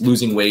people just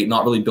losing weight,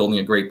 not really building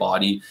a great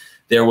body.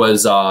 There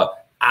was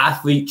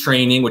athlete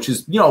training, which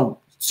is,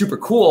 super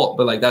cool,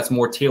 but like that's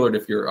more tailored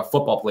if you're a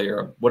football player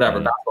or whatever,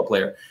 basketball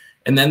player.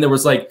 And then there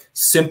was like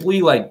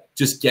simply like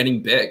just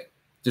getting big,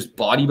 just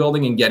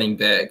bodybuilding and getting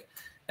big.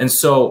 And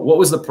so what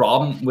was the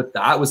problem with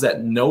that was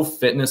that no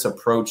fitness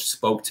approach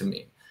spoke to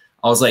me.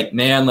 I was like,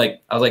 man, I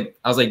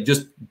was like,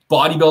 just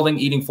bodybuilding,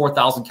 eating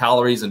 4,000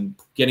 calories and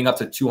getting up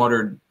to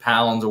 200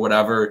 pounds or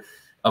whatever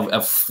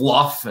of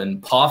fluff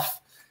and puff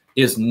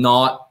that's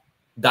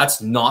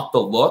not the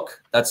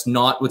look. That's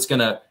not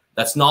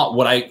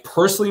what I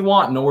personally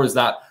want, nor is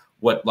that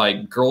what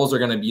like girls are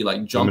going to be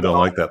like jumping. Women don't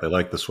like that. They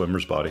like the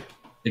swimmer's body.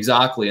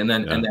 Exactly. And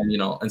then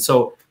and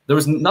so there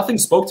was nothing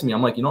spoke to me.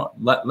 I'm like,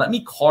 let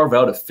me carve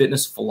out a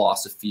fitness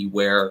philosophy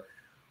where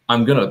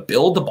I'm going to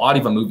build the body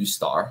of a movie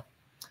star.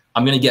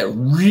 I'm going to get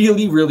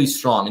really, really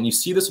strong. And you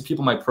see this with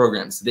people in my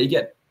programs. They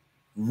get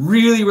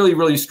really, really,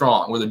 really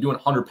strong where they're doing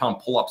 100-pound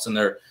pull-ups and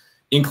they're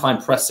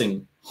incline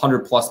pressing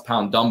 100+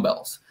 pound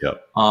dumbbells.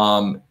 Yep.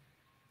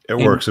 It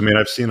works. I mean,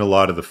 I've seen a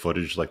lot of the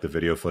footage, like the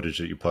video footage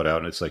that you put out,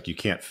 and it's like you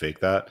can't fake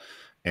that.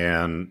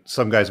 And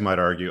some guys might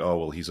argue, oh,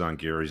 well, he's on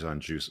gear, he's on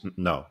juice.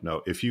 No.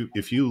 If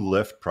you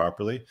lift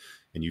properly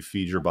and you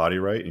feed your body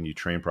right and you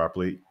train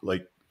properly,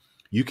 like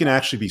you can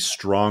actually be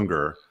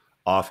stronger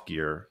off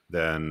gear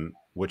than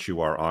what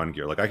you are on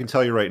gear. Like I can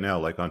tell you right now,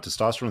 like on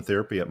testosterone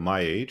therapy at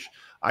my age,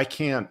 I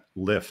can't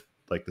lift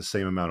like the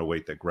same amount of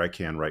weight that Greg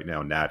can right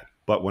now, natty.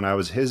 But when I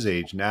was his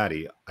age,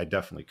 natty, I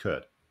definitely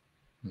could.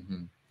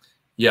 Mm-hmm.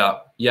 Yeah.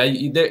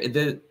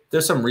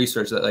 There's some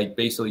research that like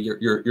basically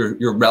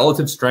your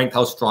relative strength,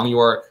 how strong you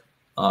are,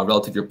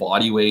 relative to your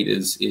body weight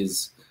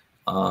is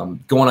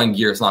going on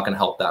gear is not going to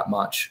help that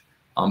much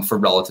for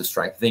relative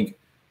strength. I think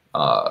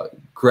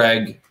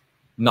Greg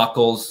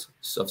Knuckles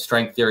of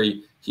Strength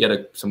Theory, he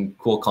had some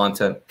cool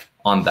content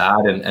on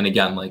that. And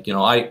again, like,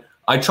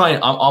 I try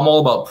and I'm all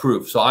about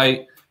proof. So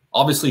I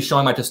obviously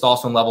showing my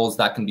testosterone levels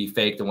that can be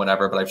faked and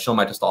whatever, but I've shown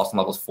my testosterone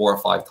levels 4 or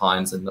 5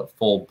 times in the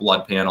full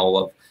blood panel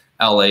of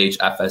LH,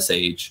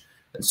 FSH.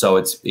 And so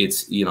it's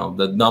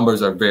the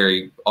numbers are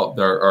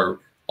are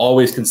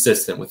always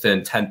consistent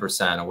within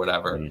 10% or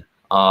whatever.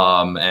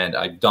 And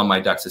I've done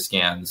my DEXA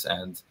scans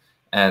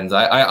and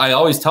I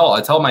always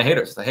tell my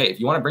haters, hey, if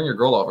you want to bring your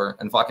girl over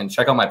and fucking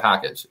check out my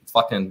package, it's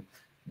fucking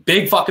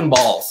big fucking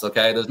balls.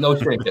 Okay. There's no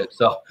shrinkage.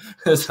 So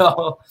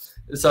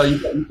you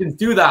can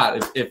do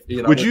that if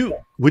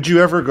Would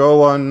you ever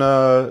go on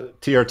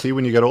TRT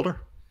when you get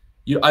older?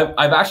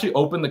 I've actually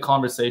opened the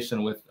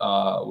conversation with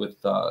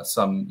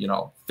some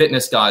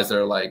fitness guys that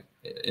are like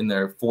in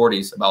their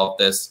 40s about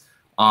this.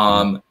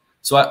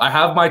 So I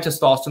have my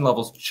testosterone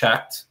levels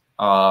checked.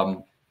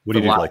 What do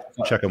you do? Like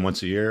check them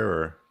once a year,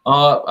 or?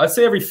 I'd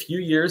say every few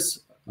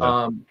years.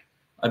 Yeah.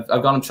 I've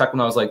got them checked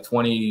when I was like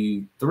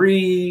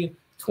 23,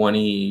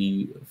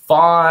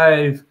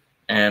 25,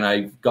 and I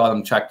got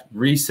them checked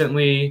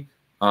recently.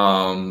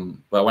 But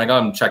when I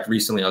got them checked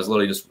recently, I was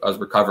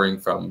recovering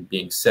from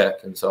being sick.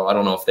 And so I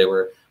don't know if they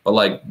were, but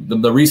like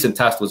the recent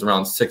test was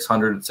around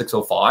 600,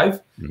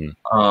 605.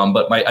 Mm-hmm.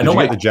 But I know Did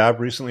you get the jab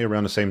recently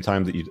around the same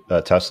time that you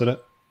tested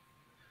it?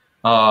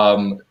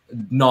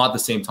 Not at the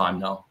same time.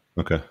 No.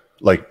 Okay.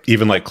 Like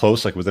even like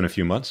close, like within a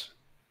few months?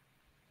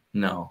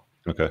 No.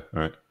 Okay.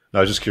 All right. I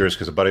was just curious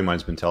because a buddy of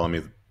mine's been telling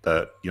me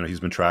that, you know, he's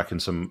been tracking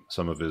some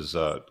of his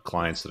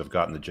clients that have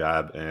gotten the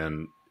jab,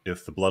 and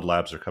if the blood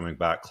labs are coming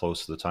back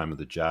close to the time of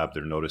the jab,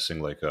 they're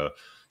noticing like a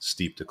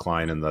steep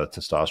decline in the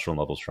testosterone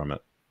levels from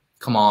it.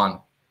 Come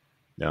on.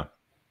 Yeah.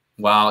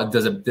 Wow.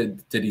 Did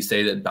he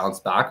say that it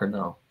bounced back or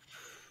no?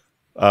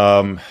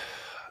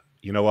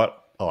 You know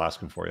what? I'll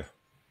ask him for you.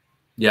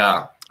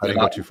 Yeah. I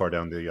didn't go too far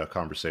down the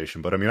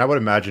conversation, but I mean, I would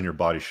imagine your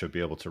body should be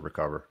able to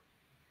recover.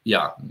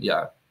 Yeah,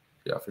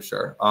 for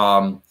sure.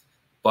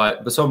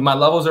 But so my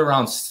levels are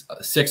around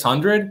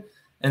 600,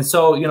 and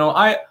so you know,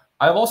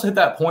 I've also hit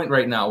that point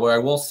right now where I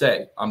will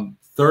say I'm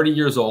 30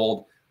 years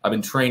old. I've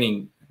been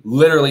training,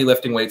 literally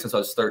lifting weights since I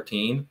was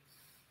 13.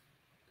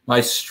 My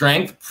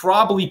strength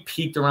probably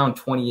peaked around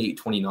 28,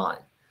 29.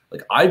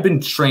 Like I've been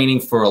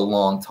training for a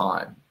long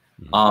time.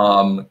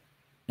 Mm-hmm.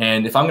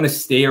 And if I'm going to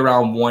stay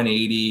around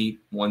 180,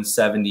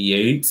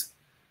 178,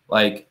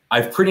 like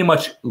I've pretty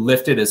much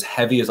lifted as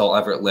heavy as I'll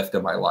ever lift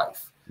in my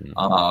life.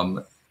 Mm-hmm.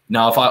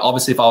 Now, if I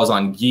was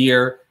on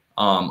gear,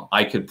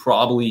 I could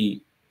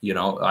probably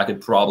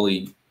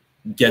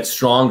get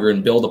stronger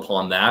and build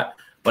upon that.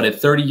 But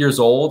at 30 years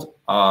old,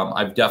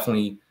 I've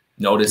definitely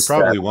noticed. You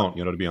probably won't,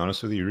 you know, to be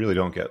honest with you, you really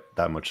don't get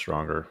that much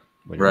stronger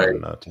when you're right.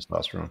 on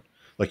testosterone.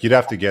 Like you'd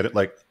have to get it.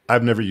 Like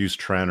I've never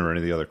used Tren or any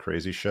of the other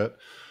crazy shit.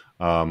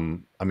 I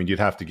mean, you'd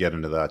have to get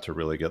into that to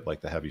really get like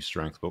the heavy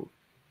strength. But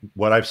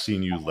what I've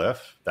seen you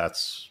lift,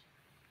 that's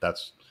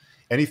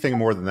anything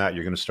more than that,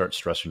 you're going to start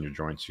stressing your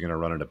joints. You're going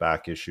to run into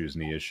back issues,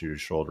 knee issues,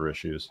 shoulder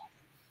issues.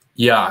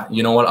 Yeah,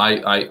 you know what?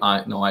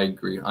 I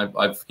agree. I've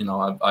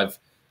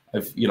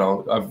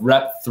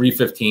repped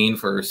 315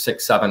 for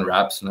 6-7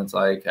 reps, and it's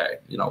like, hey,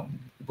 you know,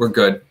 we're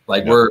good.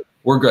 Like yeah.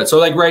 we're good. So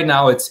like right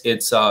now but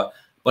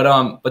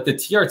the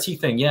TRT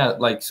thing, yeah.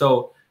 Like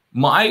so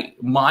my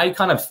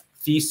kind of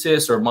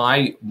thesis or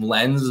my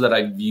lens that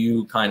I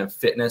view kind of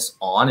fitness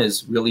on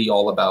is really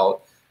all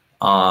about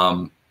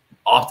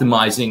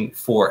optimizing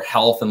for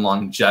health and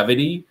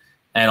longevity.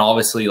 And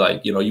obviously,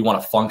 like, you know, you want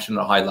to function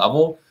at a high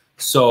level.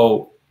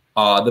 So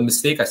the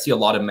mistake I see a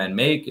lot of men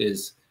make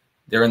is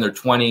they're in their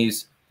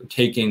 20s, they're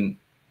taking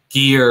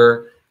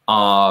gear,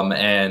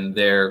 and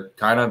they're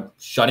kind of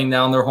shutting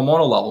down their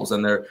hormonal levels,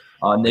 and they're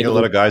I get a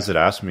lot of guys that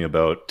ask me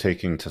about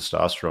taking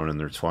testosterone in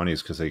their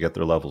 20s because they get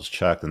their levels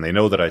checked, and they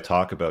know that I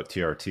talk about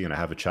TRT, and I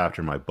have a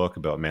chapter in my book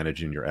about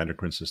managing your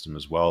endocrine system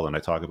as well, and I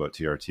talk about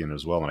TRT in it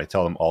as well, and I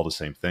tell them all the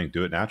same thing: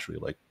 do it naturally.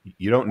 Like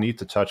you don't need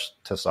to touch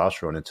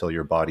testosterone until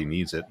your body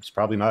needs it. It's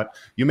probably not.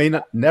 You may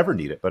not never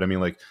need it, but I mean,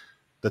 like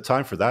the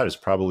time for that is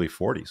probably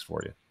 40s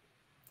for you,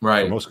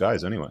 right? For most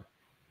guys, anyway.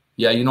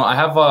 Yeah, you know, I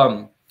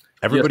have.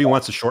 Everybody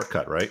wants a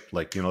shortcut, right?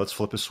 Like, you know, let's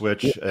flip a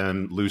switch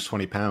and lose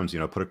 20 pounds, you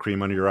know, put a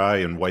cream under your eye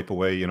and wipe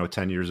away, you know,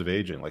 10 years of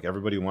aging. Like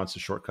everybody wants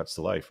the shortcuts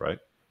to life, right?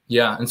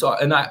 Yeah. And so,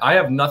 and I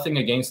have nothing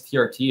against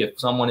TRT.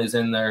 If someone is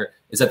at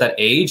that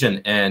age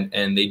and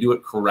they do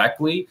it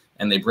correctly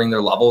and they bring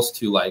their levels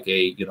to like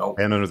a, you know.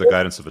 And under the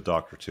guidance of a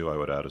doctor too, I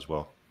would add as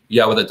well.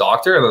 Yeah. With a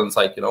doctor. And then it's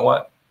like, you know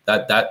what,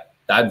 that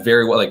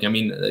very well, like, I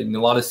mean, a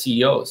lot of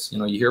CEOs, you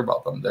know, you hear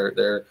about them.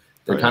 They're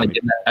kind of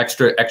getting that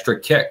extra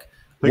kick.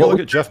 Take a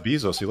look at Jeff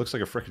Bezos. He looks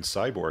like a freaking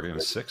cyborg in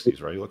his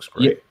 60s, right? He looks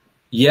great.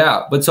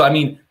 Yeah. But so, I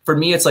mean, for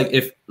me, it's like,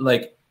 if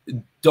like,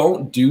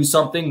 don't do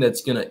something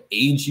that's going to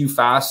age you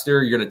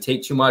faster. You're going to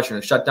take too much. You're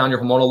going to shut down your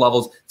hormonal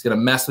levels. It's going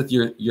to mess with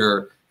your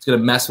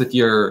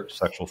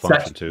sexual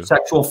function too.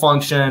 Sexual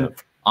function.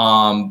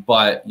 Yeah.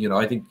 But you know,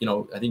 I think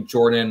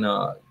Jordan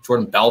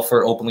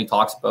Belfort openly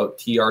talks about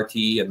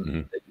TRT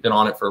and they've been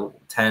on it for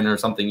 10 or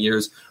something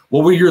years.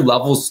 What were your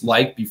levels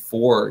like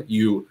before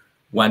you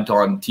went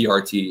on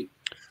TRT?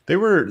 They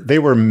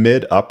were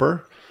mid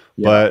upper,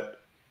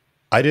 but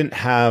I didn't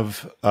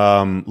have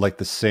like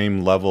the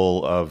same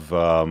level of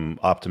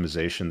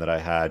optimization that I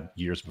had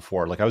years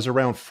before. Like I was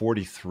around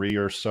 43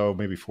 or so,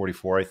 maybe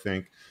 44, I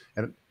think.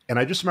 And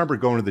I just remember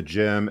going to the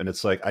gym and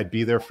it's like, I'd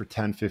be there for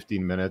 10,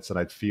 15 minutes and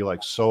I'd feel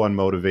like so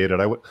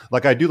unmotivated.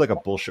 I do like a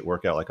bullshit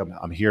workout. Like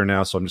I'm here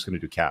now, so I'm just going to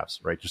do calves,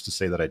 right? Just to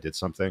say that I did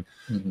something.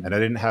 Mm-hmm. And I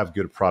didn't have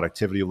good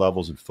productivity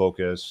levels and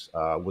focus.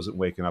 Wasn't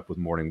waking up with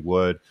morning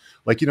wood.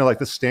 Like, you know, like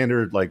the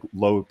standard, like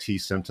low T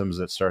symptoms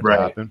that start to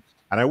happen.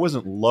 And I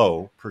wasn't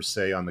low per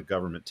se on the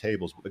government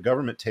tables, but the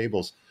government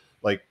tables,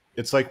 like,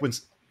 it's like when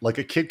like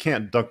a kid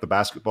can't dunk the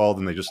basketball,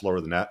 then they just lower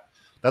the net.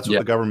 That's what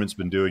the government's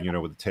been doing, you know,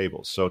 with the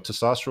tables. So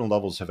testosterone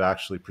levels have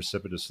actually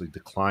precipitously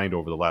declined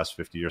over the last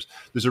 50 years.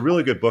 There's a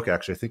really good book,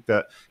 actually. I think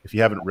that if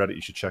you haven't read it,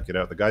 you should check it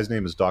out. The guy's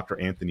name is Dr.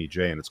 Anthony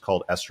J, and it's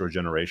called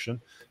Estrogeneration.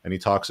 And he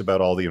talks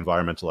about all the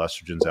environmental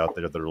estrogens out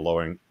there that are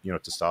lowering, you know,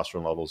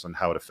 testosterone levels and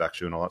how it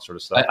affects you and all that sort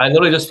of stuff. I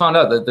literally just found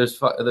out that there's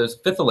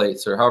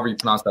phthalates, or however you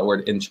pronounce that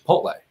word, in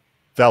Chipotle.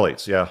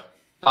 Phthalates, yeah.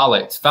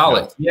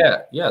 Phthalates.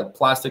 Yeah.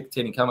 Plastic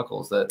containing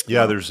chemicals that.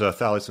 Yeah, there's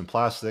phthalates in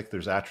plastic.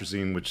 There's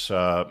atrazine, which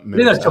Mimics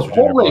mimics a estrogen in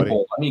your body. Chipotle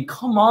bowl. I mean,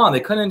 come on,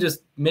 they couldn't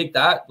just make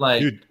that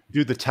like.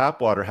 Dude, the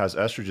tap water has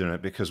estrogen in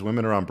it because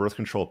women are on birth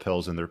control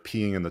pills and they're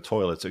peeing in the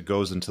toilets. It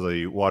goes into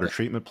the water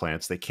treatment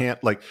plants. They can't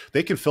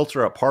they can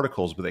filter out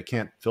particles, but they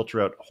can't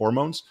filter out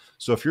hormones.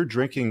 So if you're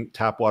drinking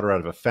tap water out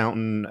of a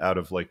fountain, out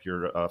of like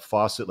your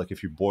faucet, like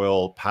if you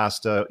boil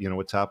pasta,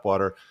 with tap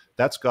water,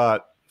 that's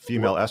got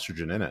female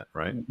estrogen in it,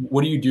 right?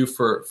 What do you do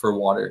for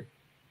water?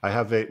 I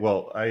have I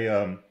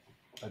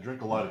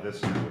drink a lot of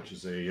this, which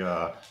is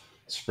a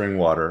spring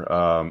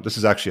water. This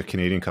is actually a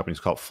Canadian company. It's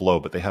called Flow,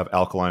 but they have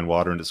alkaline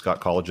water and it's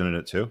got collagen in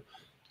it too.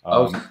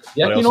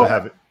 Yeah, I also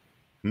have it.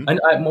 One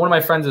of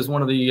my friends is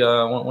one of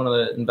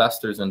the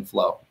investors in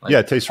Flow. Yeah,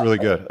 it tastes really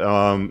good.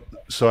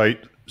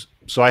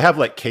 So I have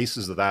like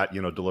cases of that,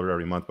 delivered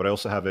every month. But I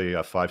also have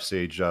a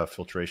 5-stage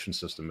filtration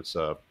system. It's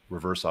a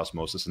reverse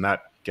osmosis, and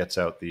that gets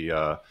out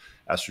the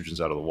estrogens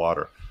out of the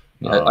water.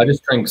 Yeah, I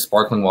just drink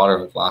sparkling water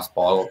with glass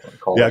bottle.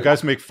 Yeah,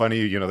 guys make fun of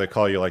you. They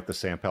call you like the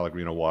San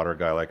Pellegrino water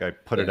guy. Like I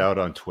put it out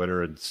on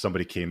Twitter, and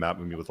somebody came at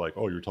me with like,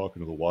 "Oh, you're talking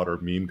to the water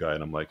meme guy,"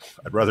 and I'm like,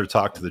 I'd rather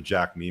talk to the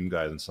Jack meme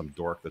guy than some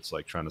dork that's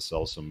like trying to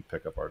sell some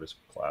pickup artist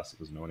class that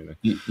doesn't know anything.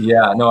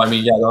 Yeah, no, I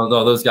mean,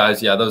 those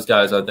guys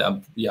are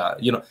them. Yeah,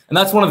 and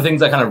that's one of the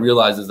things I kind of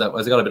realized is that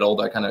as I got a bit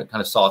older, I kind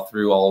of saw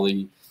through all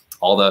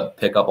the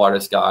pickup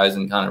artist guys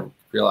and kind of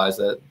realized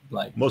that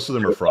like most of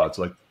them are frauds.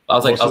 Like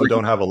most of them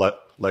don't have a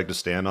leg to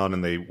stand on,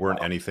 and they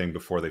weren't anything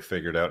before they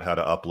figured out how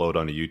to upload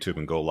onto YouTube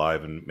and go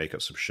live and make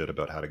up some shit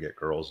about how to get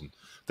girls, and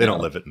they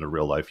don't live it in the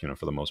real life,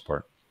 for the most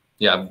part.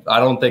 Yeah,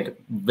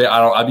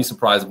 I'd be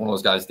surprised if one of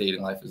those guys'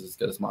 dating life is as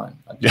good as mine.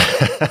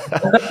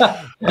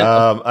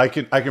 I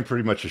can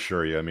pretty much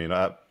assure you. I mean,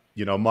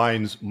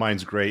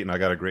 mine's great, and I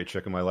got a great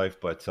chick in my life,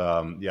 but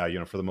for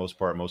the most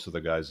part, most of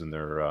the guys in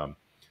there,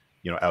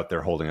 out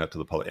there holding out to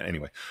the public.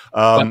 Anyway,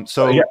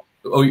 so yeah.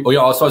 So I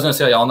was gonna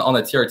say on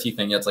the TRT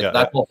thing, it's like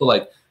that's also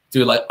like,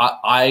 dude, like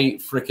I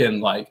freaking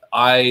like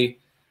I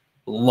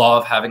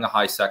love having a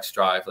high sex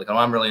drive. Like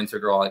I'm really into a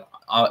girl. Like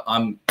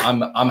I'm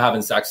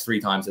having sex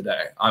 3 times a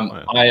day.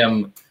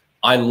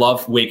 I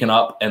love waking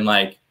up and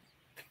like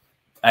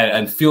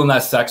and feeling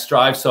that sex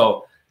drive.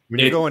 So when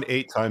you're going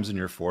 8 times in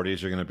your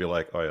 40s, you're gonna be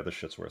like, oh yeah, this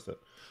shit's worth it.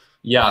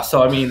 Yeah.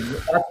 So I mean,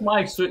 that's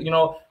my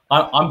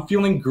I'm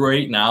feeling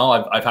great now.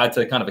 I've had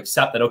to kind of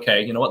accept that.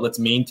 Okay, you know what? Let's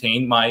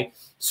maintain my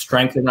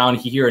strength around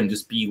here and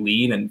just be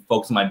lean and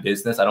focus on my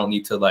business. I don't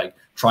need to like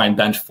try and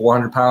bench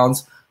 400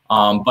 pounds.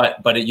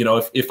 But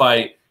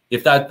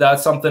if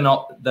that's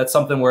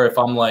something where if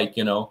I'm like,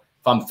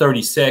 if I'm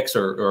 36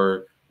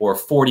 or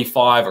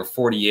 45 or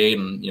 48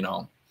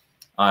 and,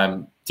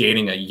 I'm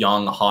dating a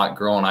young hot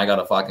girl and I got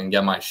to fucking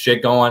get my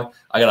shit going,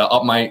 I got to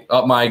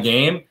up my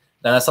game,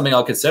 then that's something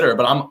I'll consider.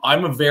 But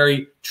I'm a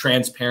very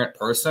transparent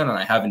person and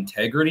I have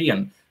integrity.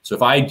 And so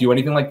if I do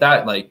anything like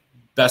that, like,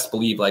 best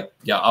believe, like,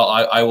 yeah,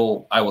 I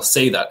will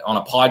say that on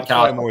a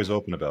podcast. I'm always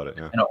open about it.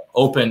 Yeah.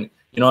 Open,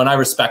 and I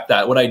respect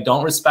that. What I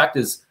don't respect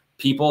is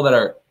people that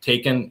are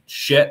taking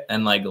shit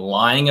and like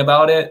lying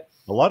about it.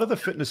 A lot of the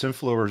fitness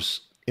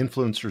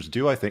influencers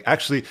do, I think.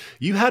 Actually,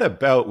 you had a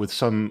bout with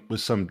some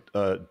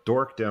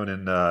dork down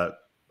in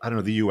I don't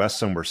know, the US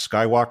somewhere,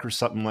 Skywalker,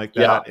 something like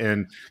that. Yeah.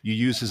 And you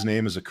use his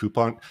name as a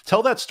coupon.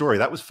 Tell that story.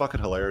 That was fucking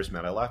hilarious,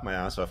 man. I laughed my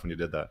ass off when you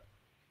did that.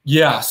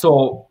 Yeah.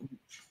 So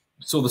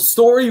the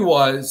story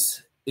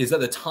is at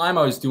the time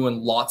I was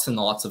doing lots and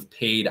lots of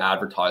paid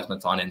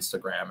advertisements on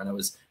Instagram, and it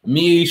was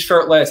me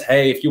shirtless.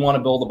 Hey, if you want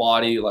to build a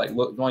body, like,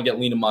 look, you want to get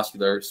lean and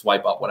muscular,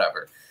 swipe up,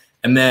 whatever.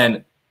 And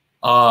then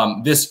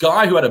this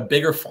guy who had a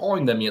bigger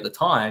following than me at the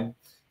time,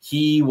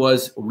 he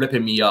was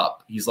ripping me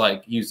up. He's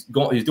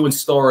doing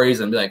stories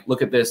and be like,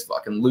 look at this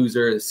fucking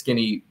loser,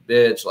 skinny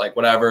bitch, like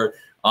whatever,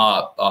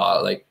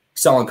 like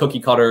selling cookie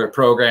cutter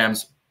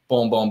programs,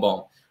 boom, boom,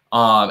 boom,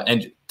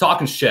 and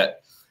talking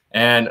shit.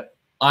 And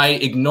I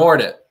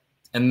ignored it.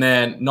 And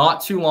then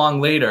not too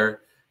long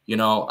later,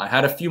 I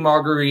had a few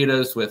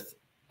margaritas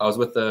I was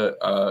with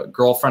a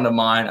girlfriend of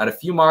mine. I had a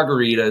few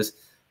margaritas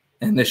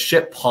and this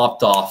shit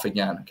popped off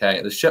again.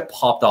 Okay. The shit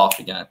popped off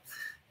again.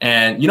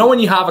 And when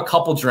you have a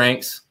couple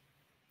drinks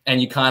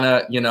and you kind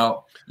of,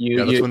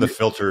 that's when the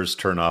filters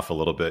turn off a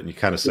little bit and you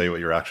kind of say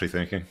what you're actually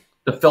thinking.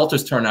 The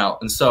filters turn out.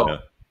 And so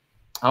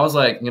I was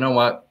like, you know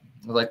what?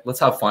 I was like, let's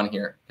have fun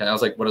here. Okay. I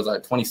was like, what is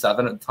that?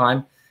 27 at the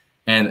time.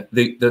 And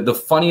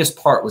the funniest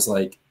part was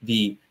like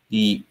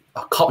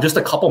just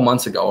a couple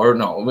months ago, or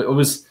no, it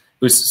was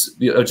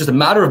just a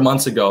matter of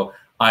months ago.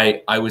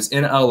 I was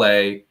in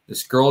LA.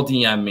 This girl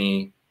DM'd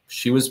me.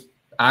 She was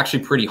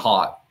actually pretty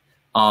hot.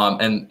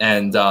 And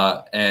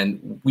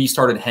we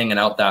started hanging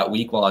out that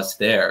week while I was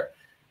there.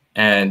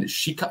 And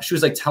she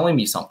was like telling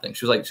me something.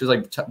 She was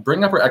like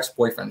bring up her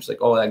ex-boyfriend. She's like,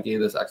 oh, I gave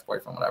this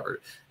ex-boyfriend,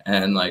 whatever.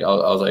 And like, I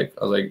was like,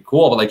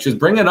 cool. But like, she was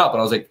bringing it up. And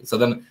I was like, so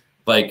then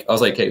like, I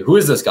was like, hey, who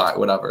is this guy?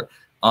 Whatever.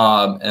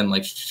 And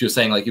like, she was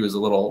saying like, he was a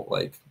little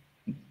like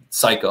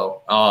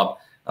psycho. I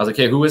was like,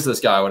 hey, who is this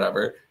guy?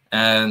 Whatever.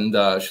 And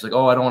she's like,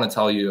 oh, I don't want to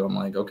tell you. I'm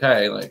like,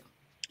 okay. Like,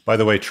 By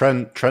the way,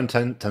 Trent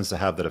tends to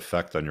have that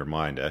effect on your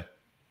mind, eh?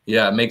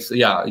 Yeah, it makes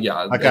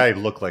That guy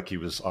looked like he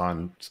was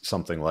on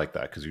something like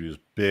that because he was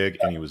big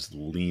and he was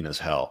lean as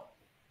hell.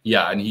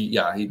 Yeah, and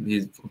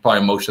his probably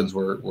emotions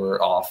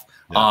were off.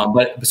 Yeah.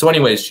 But so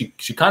anyways,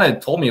 she kind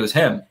of told me it was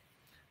him,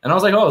 and I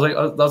was like,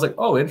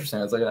 oh, interesting.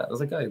 I was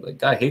like,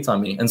 guy hates on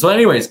me. And so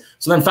anyways,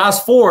 so then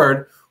fast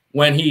forward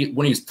when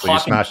he's talking. So you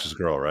smashed his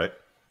girl, right?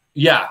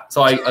 Yeah.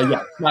 So I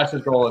smashed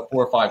his girl like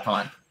 4 or 5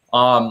 times.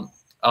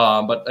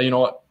 But you know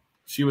what?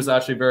 She was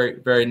actually very,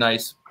 very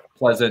nice,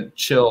 pleasant,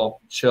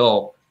 chill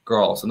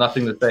girl. So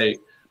nothing to say,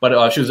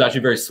 but she was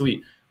actually very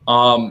sweet.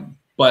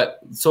 But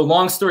so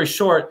long story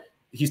short,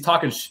 he's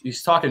talking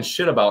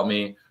shit about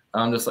me.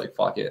 I'm just like,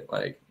 fuck it.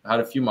 Like, I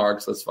had a few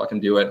marks. Let's fucking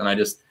do it. And I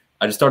just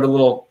started a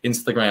little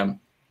Instagram.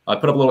 I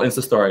put up a little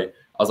Insta story. I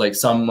was like,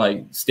 some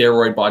like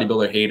steroid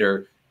bodybuilder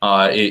hater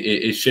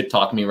is shit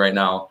talking me right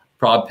now.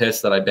 Proud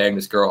pissed that I banged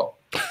this girl.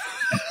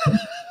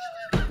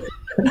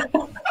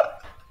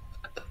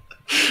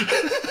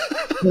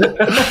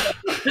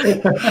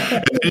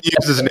 And he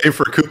used his name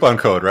for a coupon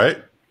code,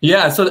 right?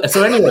 Yeah. So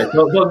anyway,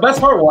 the best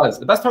part was is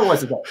that that's how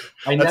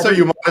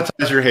you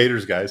monetize your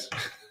haters, guys.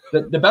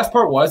 The best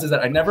part was is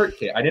that I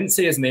didn't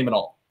say his name at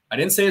all. I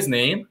didn't say his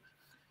name,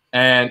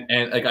 and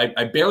like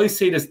I barely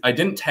say this. I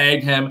didn't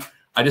tag him.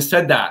 I just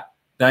said that.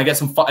 Then I get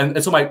some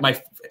and so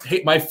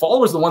my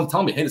followers are the ones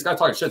telling me, hey, this guy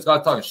talking shit. This guy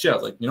talking shit. I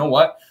was like, you know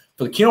what?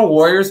 For the Kino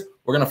Warriors,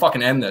 we're gonna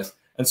fucking end this.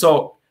 And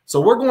so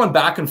we're going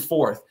back and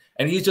forth,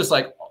 and he's just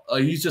like,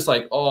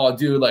 oh,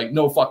 dude, like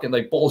no fucking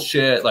like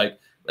bullshit, like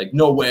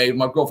no way,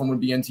 my girlfriend would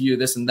be into you,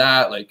 this and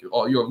that, like,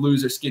 oh, you're a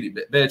loser, skinny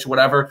bitch,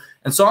 whatever.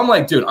 And so I'm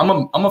like, dude,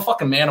 I'm a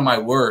fucking man of my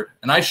word,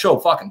 and I show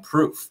fucking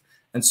proof.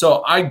 And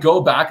so I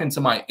go back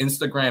into my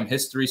Instagram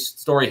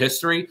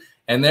history,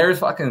 and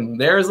there's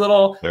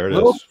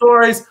little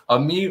stories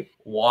of me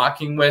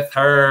walking with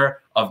her,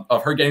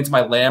 of her getting to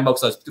my Lambo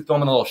because I was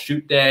filming a little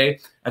shoot day.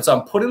 And so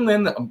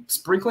I'm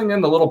sprinkling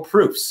in the little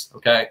proofs,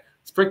 okay?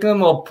 Sprinkling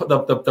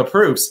the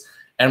proofs.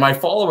 And my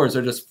followers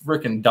are just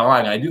freaking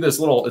dying. I do this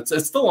little, it's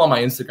still on my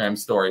Instagram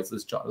story. It's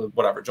this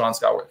John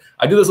Scott.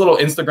 I do this little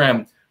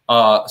Instagram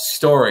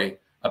story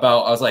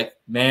about, I was like,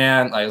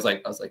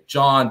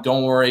 John,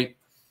 don't worry.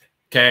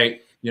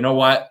 Okay, you know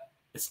what?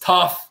 It's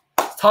tough.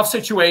 It's a tough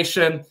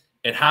situation.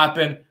 It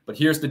happened, but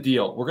here's the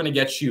deal. We're gonna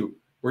get you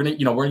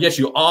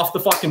off the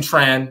fucking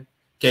trend.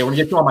 Okay, we're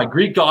gonna get you on my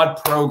Greek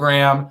God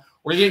program.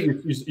 We're gonna get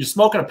you. You're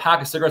smoking a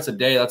pack of cigarettes a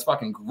day. That's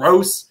fucking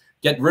gross.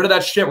 Get rid of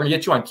that shit. We're gonna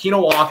get you on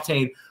Kino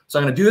Octane. So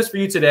I'm gonna do this for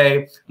you today.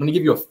 I'm gonna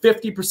give you a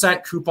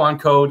 50% coupon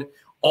code.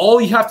 All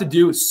you have to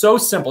do is so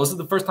simple. This is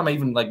the first time I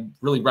even like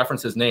really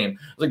reference his name.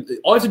 Like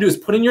all you have to do is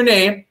put in your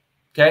name,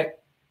 okay,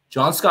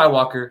 John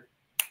Skywalker.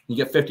 You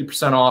get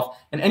 50% off.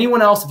 And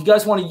anyone else, if you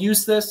guys want to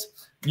use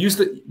this, use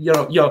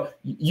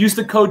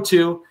the code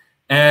too.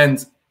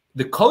 And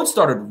the code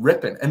started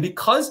ripping. And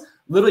because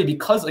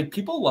like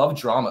people love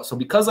drama. So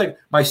because like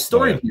my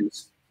story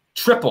views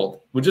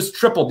would just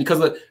triple because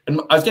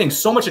and I was getting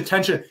so much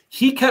attention.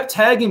 He kept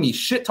tagging me,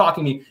 shit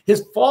talking me.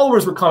 His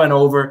followers were coming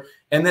over,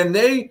 and then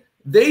they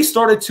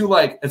started to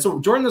like. And so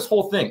during this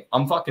whole thing,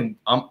 I'm creating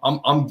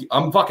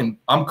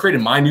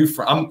my new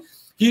friend.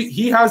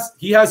 He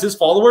has his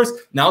followers.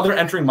 Now they're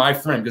entering my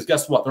frame because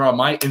guess what? They're on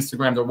my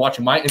Instagram. They're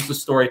watching my Insta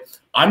story.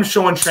 I'm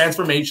showing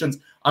transformations.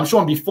 I'm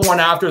showing before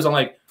and afters. I'm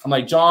like,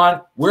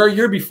 John, where are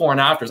your before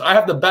and afters? I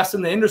have the best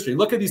in the industry.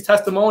 Look at these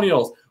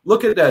testimonials.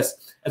 Look at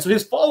this. And so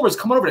his followers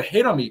come over to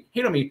hate on me,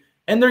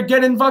 and they're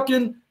getting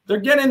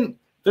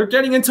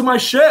into my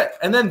shit.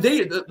 And then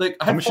they like.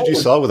 How much did you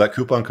sell with that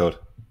coupon code?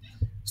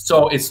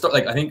 So it's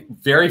like I think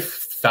very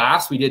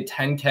fast we did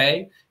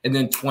 10K and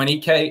then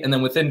 20K, and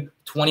then within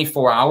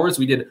 24 hours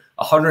we did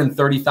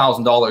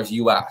 $130,000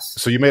 US.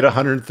 So you made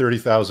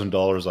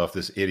 $130,000 off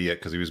this idiot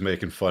because he was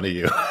making fun of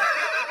you.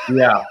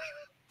 Yeah,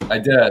 I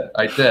did.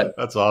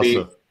 That's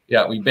awesome.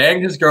 We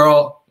banged his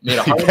girl. You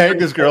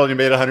banged his girl and you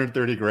made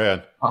 130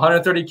 grand.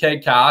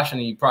 130K cash, and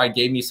he probably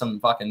gave me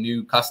some fucking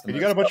new customers. And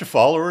you got a bunch of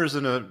followers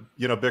and a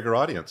bigger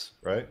audience,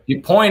 right?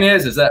 The point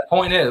is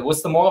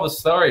what's the moral of the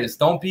story is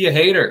don't be a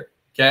hater,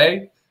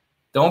 okay?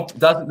 It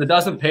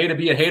doesn't pay to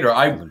be a hater.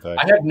 I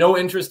had no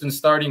interest in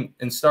starting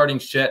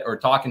shit or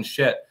talking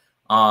shit.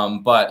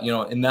 But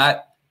in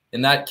that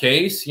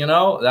case,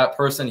 that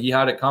person, he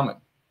had it coming.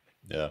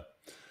 Yeah.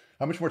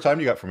 How much more time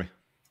do you got for me?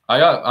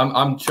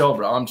 I'm chill,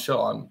 bro. I'm chill.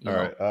 All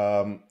right.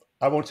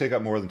 I won't take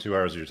up more than 2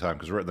 hours of your time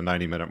because we're at the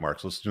 90-minute mark.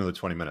 So let's do another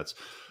 20 minutes.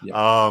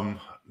 Yeah.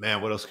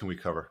 Man, what else can we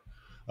cover?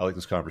 I like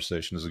this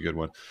conversation. This is a good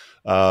one.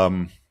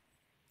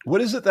 What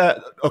is it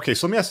okay,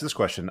 so let me ask you this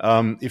question.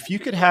 If you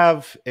could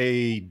have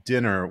a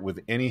dinner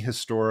with any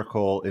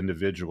historical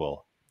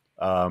individual,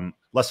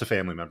 less a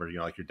family member,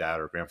 like your dad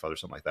or grandfather,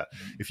 something like that.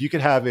 If you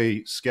could have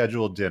a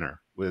scheduled dinner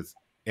with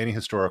any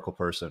historical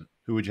person,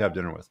 who would you have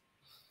dinner with?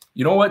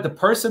 You know what? The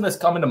person that's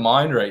coming to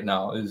mind right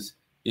now is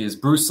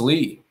Bruce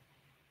Lee.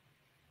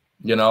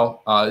 He's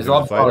not like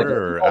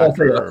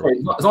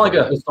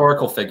a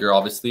historical figure,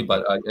 obviously,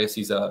 but I guess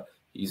he's no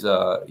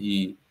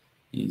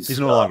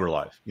longer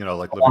alive.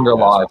 Like longer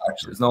alive.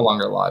 Actually, he's no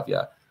longer alive.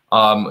 Yeah.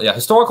 Yeah,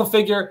 historical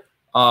figure.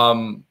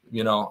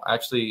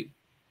 Actually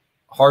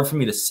hard for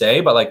me to say,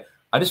 but like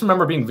I just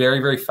remember being very,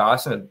 very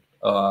fascinated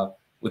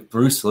with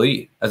Bruce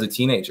Lee as a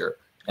teenager.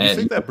 You And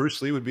think that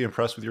Bruce Lee would be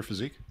impressed with your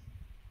physique?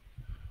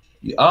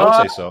 I would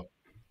uh, say so.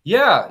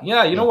 yeah.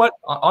 You know Yeah.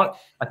 what?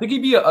 I think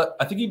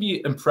he'd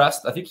be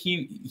impressed. I think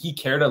he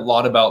cared a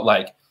lot about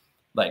like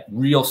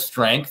real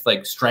strength,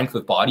 like strength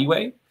with body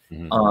weight,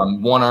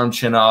 one arm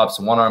chin ups,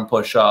 one arm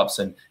push ups,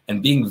 and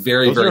being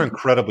very, Those are very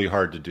incredibly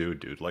hard to do,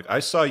 dude. Like I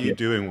saw you yeah.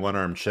 doing one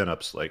arm chin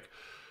ups. Like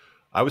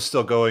I was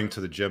still going to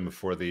the gym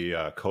before the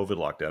COVID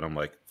lockdown. I'm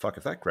like, fuck,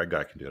 if that Greg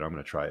guy can do it, I'm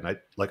going to try it. And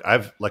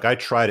I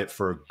tried it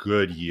for a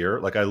good year.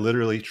 Like I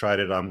literally tried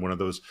it on one of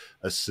those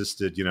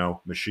assisted,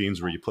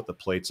 machines where you put the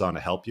plates on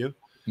to help you.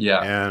 Yeah.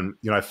 And,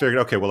 I figured,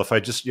 okay, well, if I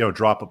just,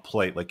 drop a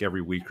plate like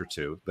every week or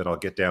two, then I'll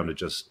get down to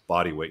just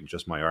body weight and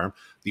just my arm.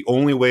 The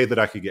only way that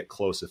I could get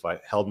close if I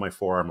held my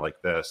forearm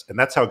like this, and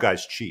that's how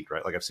guys cheat,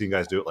 right? Like I've seen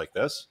guys do it like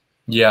this.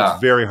 Yeah.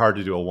 It's very hard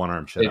to do a one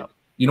arm chin up.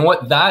 You know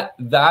what? That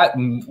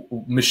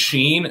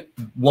machine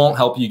won't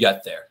help you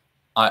get there.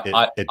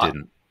 It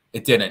didn't.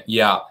 It didn't.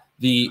 Yeah.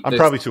 I'm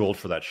probably too old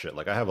for that shit.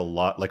 Like I have a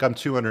lot. Like I'm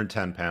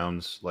 210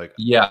 pounds. Like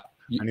yeah,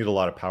 I need a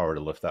lot of power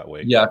to lift that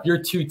weight. Yeah, if you're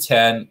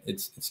 210,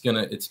 it's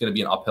gonna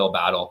be an uphill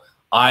battle.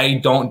 I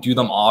don't do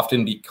them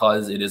often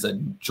because it is a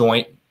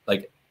joint,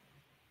 like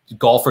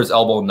golfer's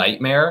elbow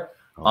nightmare.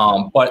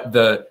 Okay. But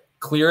the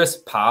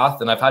clearest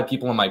path, and I've had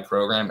people in my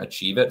program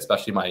achieve it,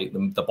 especially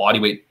the body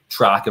weight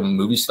track of a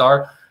movie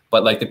star.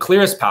 But like the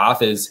clearest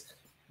path is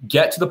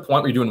get to the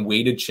point where you're doing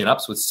weighted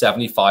chin-ups with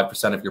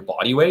 75% of your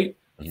body weight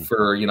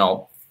for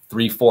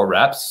 3-4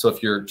 reps. So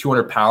if you're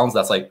 200 pounds,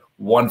 that's like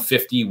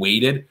 150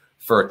 weighted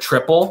for a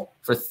triple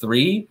for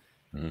 3.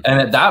 And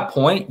at that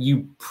point,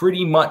 you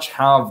pretty much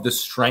have the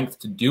strength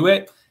to do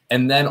it.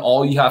 And then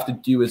all you have to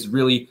do is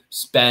really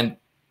spend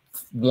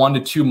 1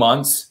 to 2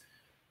 months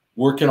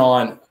working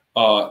on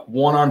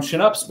one arm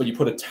chin-ups, but you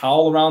put a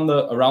towel around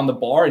the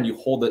bar and you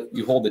hold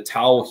the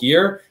towel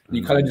here, and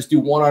you kind of just do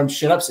one arm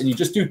chin-ups, and you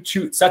just do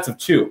 2 sets of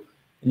 2.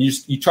 And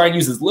you try and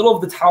use as little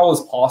of the towel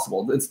as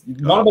possible. It's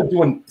not about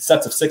doing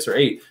sets of 6 or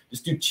 8.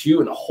 Just do 2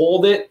 and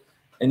hold it.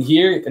 And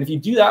if you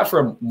do that for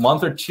a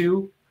month or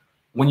 2,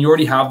 when you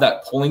already have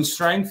that pulling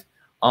strength,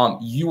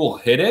 you will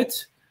hit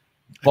it.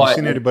 Have you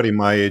seen anybody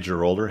my age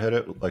or older hit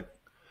it, like,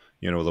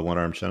 with a one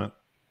arm chin up?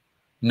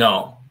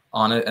 No,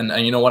 on it.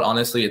 And you know what?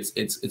 Honestly,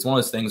 it's one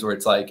of those things where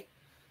it's like,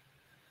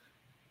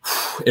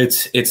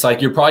 it's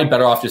like you're probably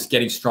better off just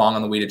getting strong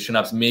on the weighted chin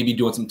ups, maybe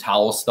doing some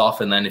towel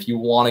stuff, and then if you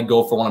want to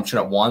go for one arm chin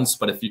up once,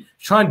 but if you're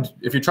trying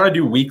to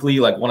do weekly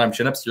like one arm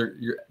chin ups,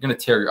 you're gonna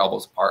tear your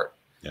elbows apart.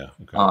 Yeah.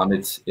 Okay.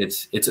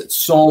 It's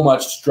so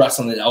much stress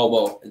on the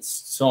elbow. It's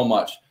so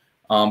much.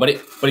 But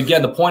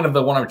again, the point of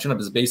the one arm chin up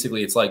is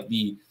basically it's like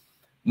the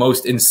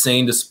most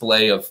insane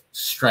display of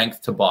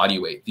strength to body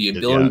weight. The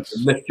ability to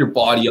lift your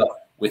body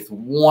up with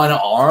one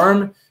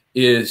arm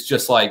is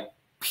just like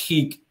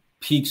peak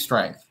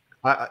strength.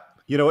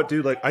 You know what,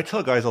 dude? Like I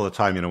tell guys all the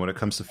time, when it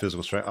comes to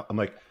physical strength, I'm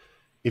like,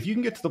 if you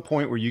can get to the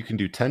point where you can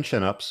do 10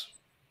 chin-ups,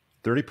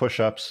 30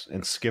 push-ups,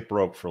 and skip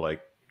rope for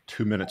like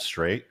 2 minutes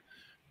straight,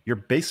 you're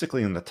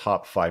basically in the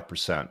top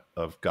 5%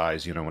 of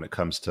guys, when it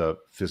comes to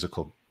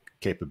physical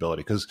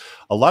capability. Because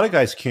a lot of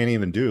guys can't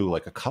even do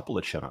like a couple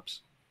of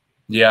chin-ups.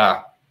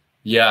 Yeah.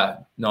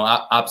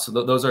 No,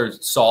 absolutely. Those are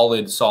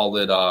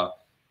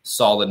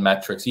solid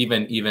metrics.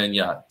 Even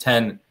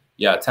 10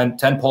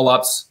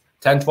 pull-ups,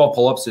 10, 12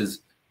 pull-ups is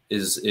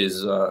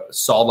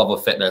solid level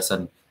of fitness.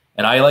 And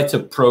I like to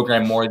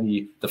program more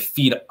the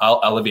feet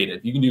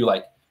elevated. You can do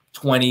like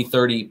 20,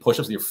 30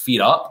 push-ups with your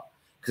feet up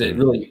because it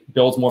really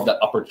builds more of that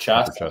upper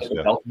chest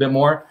a bit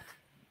more.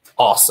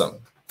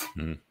 Awesome.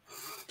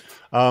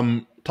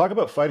 Talk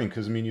about fighting,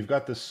 because you've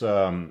got this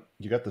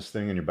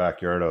thing in your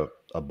backyard,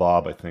 a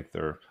bob. I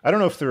don't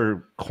know if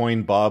they're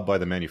coined bob by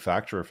the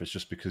manufacturer, if it's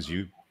just because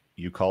you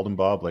called him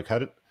Bob. Like how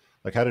did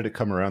it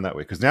come around that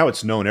way? Because now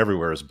it's known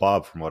everywhere as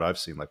Bob, from what I've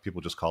seen. Like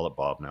people just call it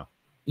Bob now.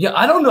 Yeah,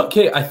 I don't know.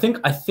 Okay, I think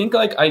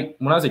like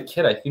when I was a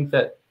kid, I think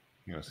that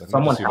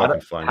someone had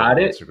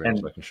it, and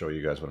so I can show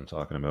you guys what I'm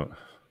talking about.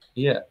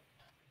 Yeah,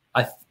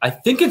 I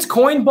think it's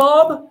coined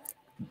Bob,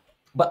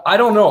 but I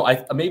don't know.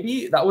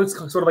 Maybe that was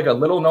sort of like a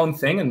little known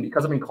thing, and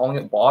because I've been calling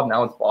it Bob,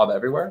 now it's Bob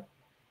everywhere.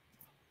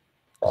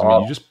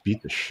 You just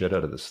beat the shit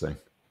out of this thing.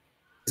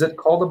 Is it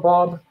called a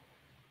Bob?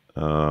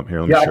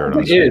 Here, let me share it. I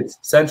think it is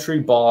Century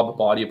Bob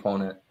Body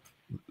Opponent.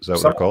 Is that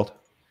what they're called?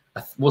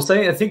 I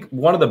think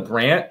one of the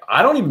brand.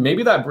 I don't even.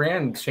 Maybe that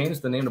brand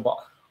changed the name to Bob.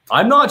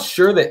 I'm not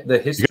sure that the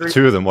history. You got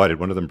 2 of them. Why did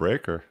one of them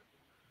break? Or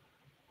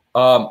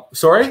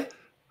sorry.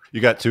 You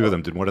got 2 of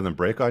them. Did one of them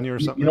break on you or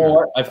something? You know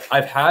what?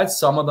 I've had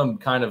some of them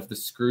kind of the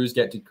screws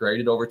get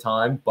degraded over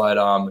time, but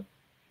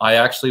I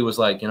actually was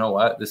like, you know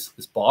what, this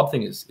Bob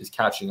thing is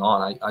catching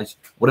on.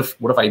 What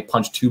if I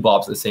punch 2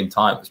 Bobs at the same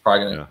time? It's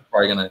probably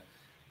gonna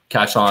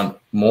catch on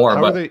more.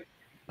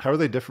 How are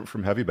they different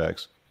from heavy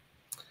bags?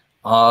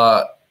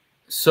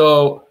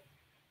 So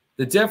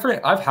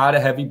I've had a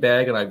heavy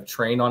bag and I've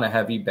trained on a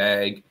heavy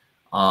bag.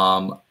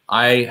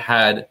 I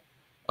had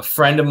a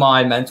friend of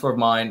mine, mentor of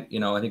mine, you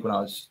know, I think when I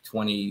was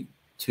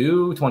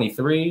 22,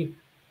 23,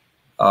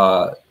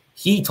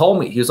 he told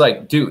me, he was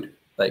like, dude,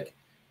 like,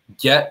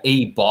 get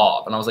a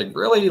bob. And I was like,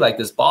 really? Like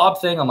this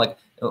bob thing? I'm like,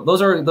 those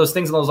are those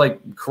things in those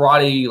like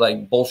karate,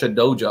 like bullshit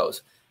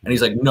dojos. And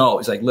he's like, no,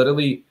 it's like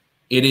literally,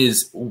 it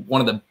is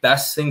one of the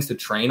best things to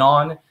train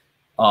on.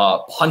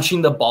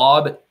 Punching the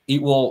bob,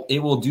 it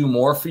will do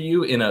more for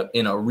you in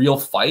a real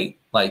fight,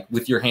 like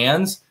with your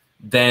hands,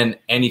 than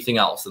anything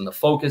else, than the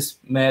focus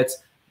mitts,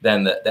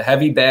 than the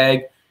heavy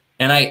bag.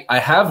 And I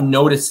have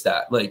noticed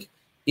that, like,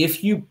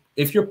 if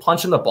you're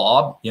punching the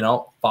bob, you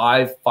know,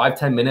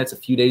 5-10 minutes, a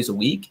few days a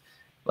week,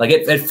 like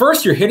at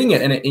first you're hitting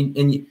it,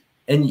 and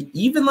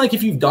even like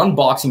if you've done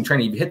boxing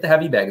training, you hit the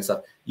heavy bag and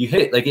stuff, you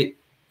hit it, like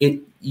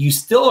you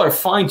still are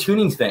fine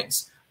tuning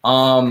things.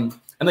 And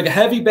like a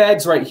heavy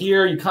bag's right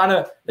here, you kind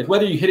of like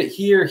whether you hit it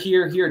here,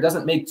 it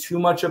doesn't make too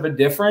much of a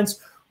difference.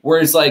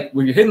 Whereas like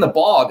when you're hitting the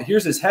bob,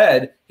 here's his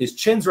head, his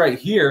chin's right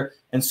here,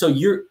 and so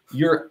your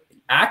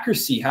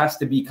accuracy has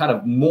to be kind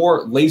of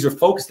more laser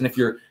focused than if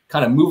you're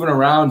kind of moving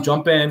around,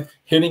 jumping,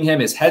 hitting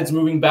him, his head's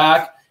moving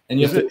back. And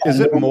is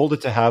it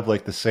molded to have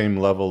like the same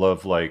level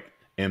of like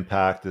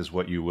impact as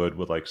what you would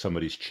with like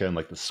somebody's chin,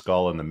 like the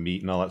skull and the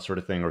meat and all that sort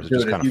of thing, or is it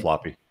just kind of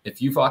floppy?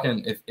 If you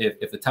fucking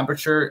if the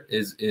temperature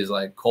is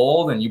like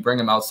cold and you bring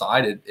him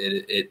outside,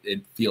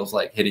 it feels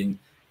like hitting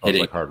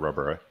like hard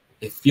rubber, right?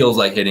 It feels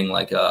like hitting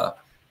like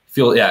if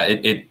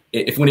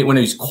when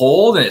it's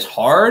cold and it's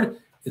hard,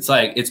 it's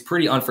like it's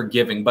pretty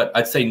unforgiving. But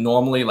I'd say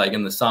normally, like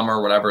in the summer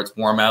or whatever, it's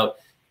warm out.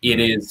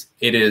 It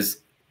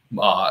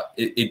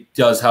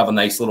does have a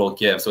nice little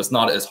give, so it's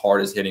not as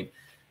hard as hitting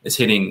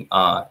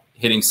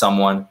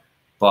someone.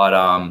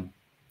 But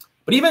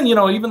even, you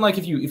know, even like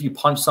if you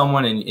punch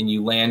someone and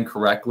you land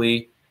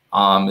correctly,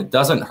 it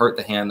doesn't hurt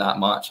the hand that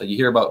much. Like you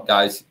hear about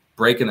guys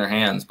breaking their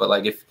hands, but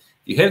like if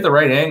you hit the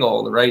right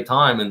angle, the right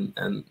time,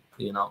 and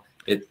you know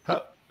it.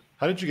 How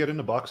did you get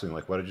into boxing?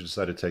 Like, why did you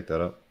decide to take that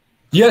up?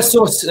 Yeah,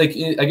 so it's like,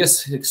 I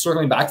guess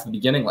circling back to the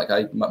beginning,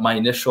 like my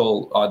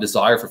initial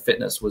desire for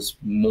fitness was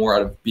more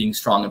out of being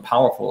strong and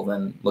powerful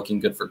than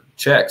looking good for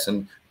chicks.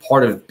 And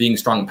part of being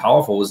strong and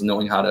powerful was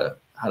knowing how to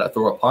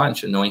throw a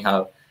punch and knowing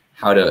how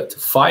to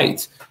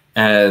fight.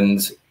 And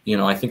you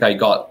know, I think I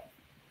got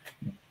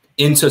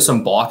into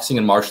some boxing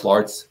and martial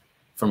arts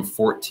from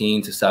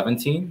 14 to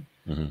 17,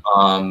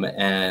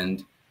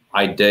 and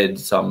I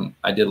did a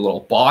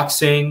little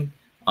boxing.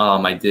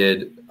 I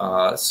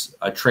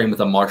trained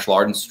with a martial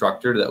art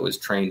instructor that was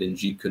trained in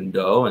Jeet Kune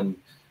Do and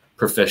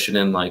proficient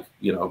in like,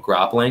 you know,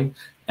 grappling.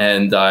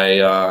 And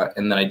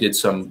then I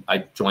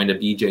joined a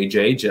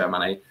BJJ gym,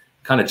 and I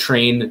kind of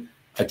trained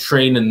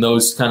in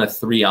those kind of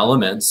three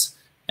elements.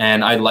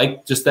 And I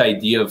like just the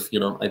idea of, you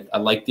know, I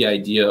like the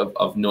idea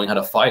of knowing how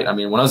to fight. I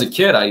mean, when I was a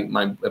kid,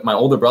 my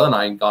older brother and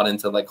I got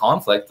into like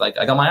conflict, like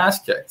I got my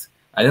ass kicked.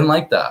 I didn't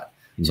like that.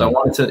 Mm-hmm. So I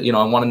wanted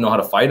to know how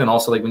to fight. And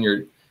also like when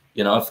you're,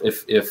 you know,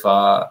 if you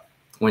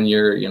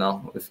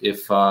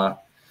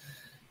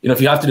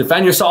have to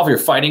defend yourself, you're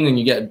fighting and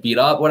you get beat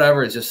up,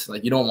 whatever, it's just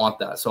like, you don't want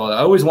that. So I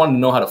always wanted to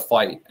know how to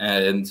fight.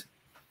 And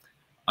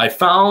I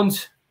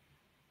found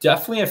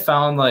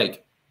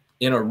like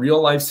in a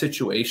real life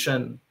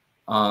situation,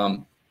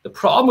 the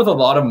problem with a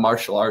lot of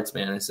martial arts,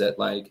 man, is that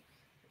like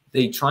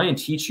they try and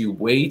teach you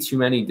way too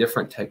many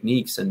different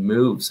techniques and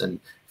moves and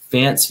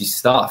fancy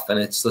stuff. And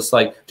it's just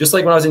like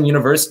when I was in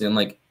university, and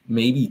like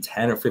maybe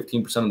 10 or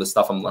 15% of the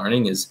stuff I'm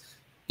learning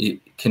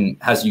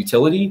has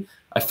utility.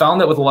 I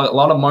found that with a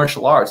lot of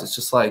martial arts,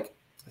 it's like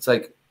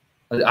I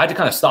had to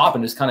kind of stop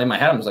and just kind of in my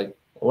head, I was like,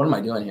 what am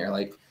I doing here?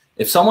 Like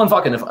if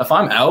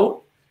I'm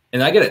out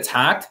and I get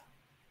attacked,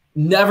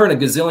 never in a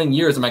gazillion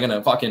years am I going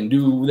to fucking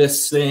do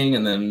this thing.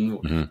 And then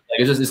like,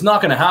 it's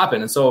not going to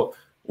happen. And so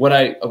what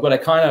I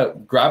kind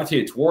of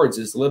gravitated towards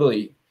is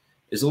literally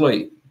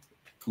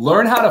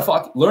learn how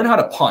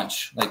to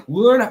punch, like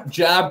learn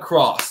jab,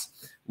 cross,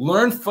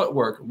 learn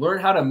footwork, learn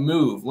how to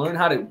move, learn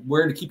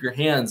where to keep your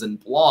hands and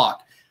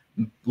block,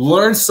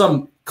 learn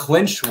some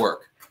clinch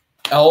work,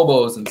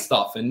 elbows and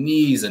stuff, and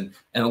knees, and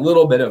a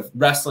little bit of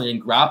wrestling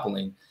and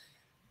grappling,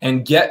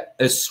 and get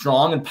as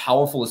strong and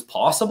powerful as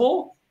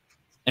possible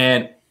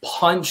and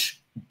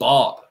punch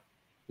Bob,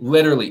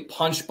 literally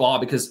punch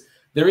Bob, because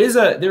there is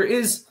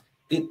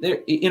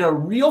in a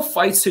real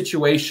fight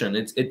situation,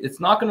 it's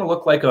not going to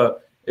look like a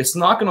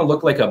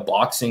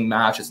boxing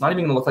match. It's not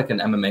even going to look like an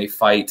MMA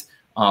fight,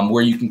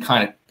 where you can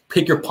kind of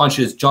pick your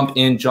punches, jump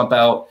in, jump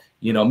out,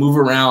 you know, move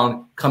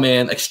around, come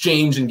in,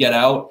 exchange, and get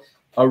out.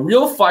 A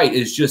real fight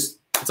is just,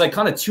 it's like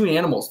kind of two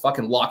animals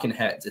fucking locking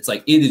heads. It's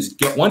like, it is,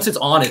 once it's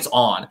on, it's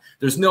on.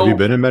 There's no. Have you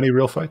been in many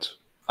real fights?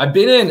 I've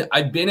been in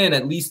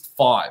at least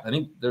 5. I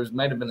think there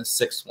might have been a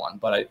 6th one,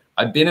 but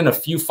I've been in a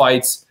few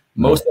fights.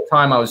 Most of the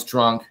time I was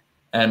drunk,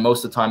 and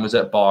most of the time I was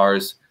at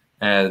bars,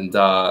 and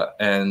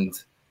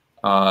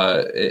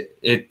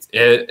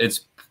it's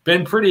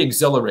been pretty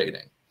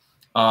exhilarating.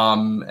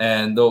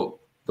 And the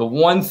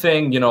one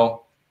thing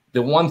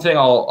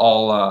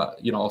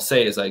I'll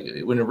say is, like,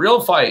 when a real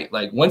fight,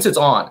 like once it's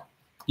on,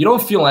 you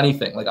don't feel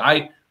anything. Like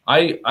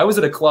I was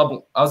at a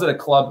club. I was at a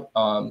club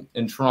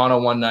in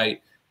Toronto one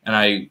night, and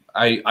I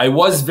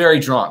was very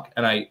drunk,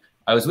 and I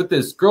was with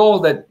this girl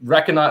that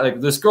recognized,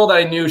 like this girl that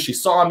I knew. She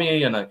saw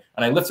me, and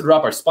I lifted her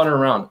up. I spun her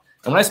around,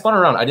 and when I spun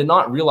her around, I did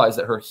not realize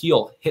that her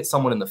heel hit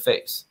someone in the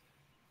face.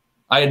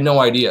 I had no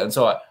idea, and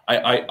so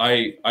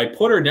I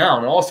put her down,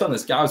 and all of a sudden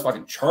this guy was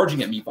fucking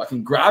charging at me,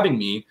 fucking grabbing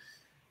me,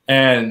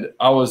 and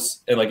I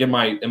was like in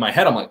my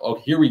head, I'm like, oh,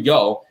 here we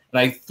go, and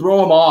I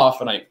throw him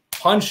off, and I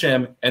punch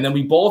him, and then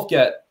we both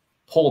get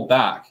pulled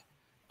back.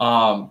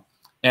 And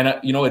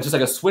it's just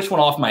like a switch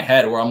went off my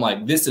head where I'm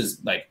like, this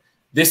is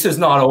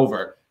not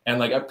over. And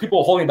like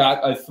people holding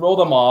back, I throw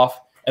them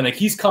off, and like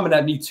he's coming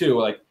at me too.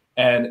 Like,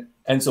 and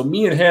so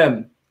me and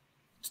him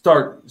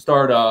start,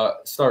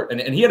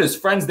 and he had his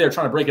friends there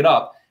trying to break it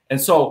up. And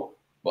so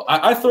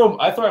I throw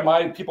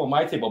my people at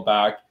my table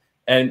back,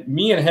 and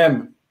me and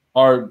him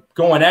are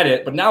going at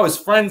it. But now his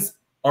friends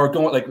are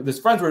going, like his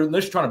friends were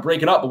initially trying to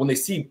break it up, but when they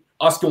see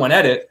us going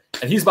at it,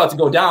 and he's about to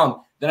go down,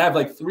 then I have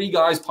like 3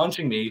 guys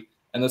punching me,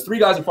 and there's 3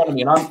 guys in front of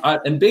me,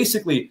 and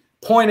basically,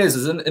 point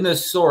is in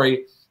this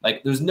story,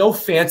 like there's no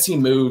fancy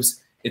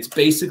moves. It's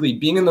basically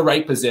being in the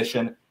right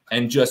position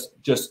and just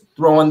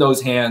throwing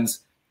those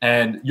hands,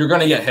 and you're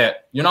gonna get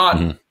hit. You're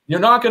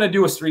not gonna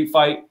do a street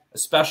fight,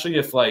 especially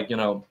if like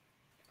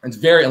it's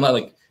very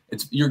like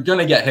you're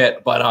gonna get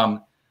hit. But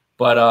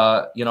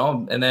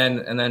and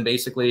then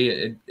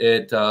basically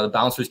the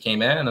bouncers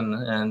came in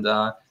and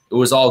it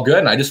was all good.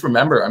 And I just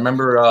remember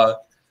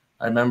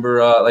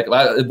like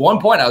at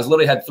one point I was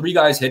literally had 3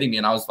 guys hitting me,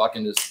 and I was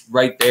fucking just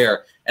right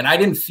there, and I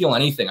didn't feel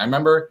anything. I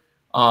remember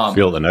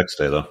feel it the next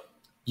day though.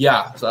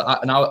 Yeah. So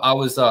I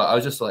was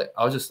like,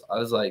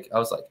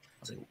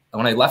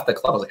 when I left the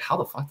club, I was like, how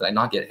the fuck did I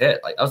not get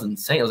hit? Like, I was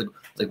insane. I was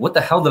like, what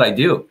the hell did I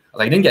do?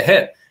 I didn't get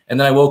hit. And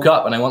then I woke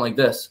up and I went like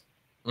this,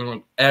 and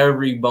like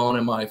every bone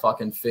in my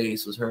fucking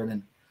face was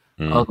hurting.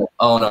 I was like,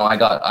 oh no, I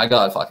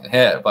got fucking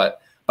hit. But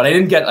I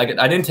didn't get like,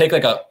 I didn't take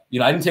like I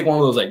didn't take one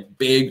of those like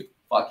big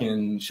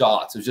fucking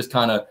shots. It was just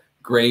kind of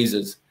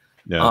grazes.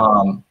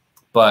 Yeah.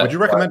 But would you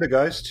recommend to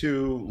guys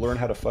to learn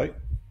how to fight?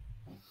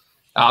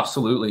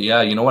 Absolutely.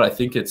 Yeah. You know what? I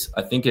think it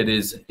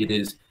is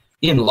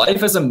in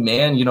life as a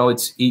man,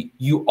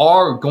 you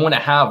are going to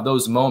have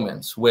those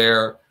moments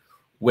where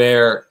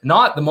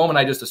not the moment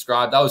I just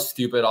described, that was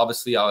stupid.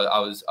 Obviously I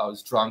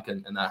was drunk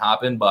and that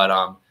happened, but,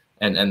 I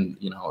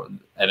didn't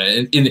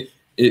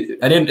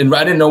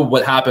know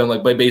what happened.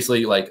 Like, but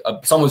basically like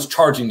someone was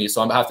charging me,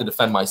 so I have to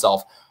defend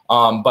myself.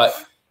 But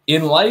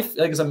in life,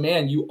 like as a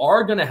man, you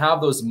are going to have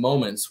those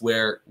moments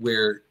where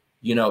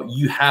you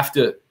have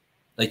to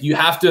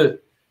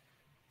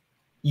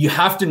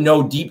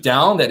know deep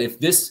down that if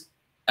this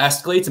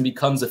escalates and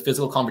becomes a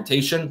physical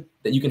confrontation,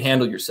 that you can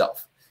handle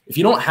yourself. If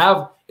you don't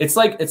have, it's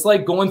like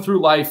going through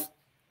life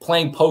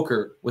playing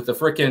poker with a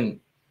freaking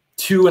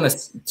 2 and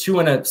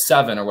a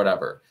 7 or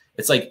whatever.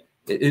 It's like,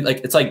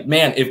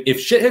 man, if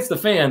shit hits the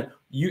fan,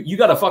 you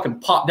got to fucking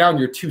pop down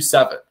your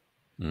 2-7.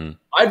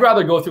 I'd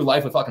rather go through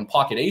life with fucking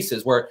pocket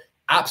aces where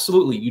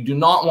absolutely you do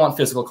not want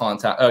physical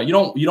contact. You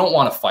don't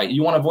want to fight.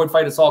 You want to avoid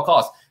fight at all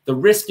costs. The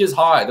risk is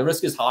high. The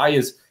risk is high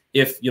is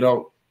if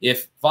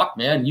fuck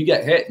man, you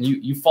get hit and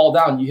you fall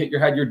down, you hit your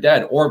head, you're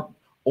dead, or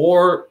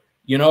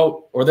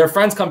their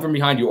friends come from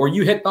behind you, or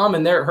you hit them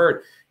and they're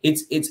hurt.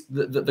 It's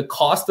the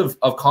cost of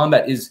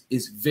combat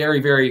is very,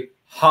 very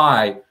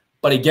high.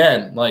 But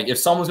again, like if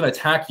someone's going to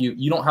attack you,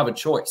 you don't have a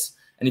choice.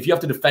 And if you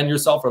have to defend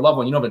yourself or loved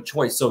one, you don't have a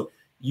choice. So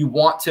you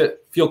want to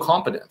feel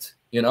competent,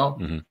 you want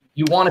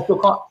to feel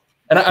confident.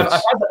 And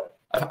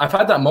I've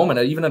had that moment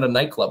even at a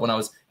nightclub when I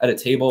was at a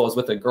table, I was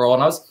with a girl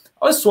and I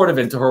was sort of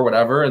into her,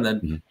 whatever. And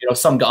then,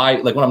 some guy,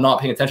 like when I'm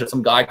not paying attention,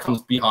 some guy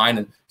comes behind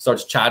and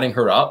starts chatting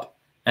her up.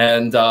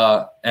 And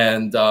I'm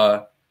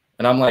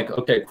like,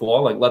 okay,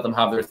 cool. Like let them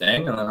have their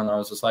thing. And then I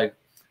was like,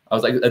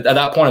 at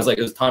that point, I was like,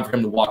 it was time for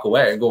him to walk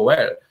away and go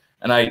away.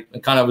 And I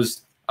kind of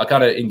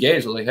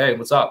engaged. I was like, hey,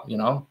 what's up?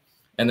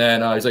 And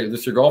then he's like, is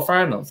this your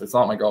girlfriend? I was like, it's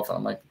not my girlfriend.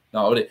 I'm like,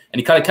 no. And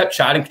he kind of kept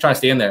chatting, trying to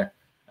stay in there.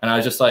 And I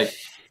was just like,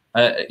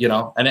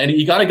 and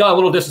he kind of got a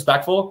little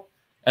disrespectful.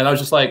 And I was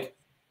just like,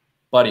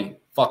 buddy,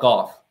 fuck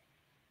off.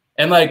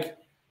 And then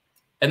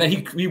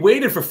we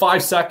waited for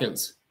 5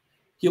 seconds.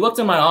 He looked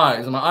in my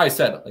eyes and my eyes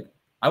said, like,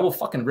 I will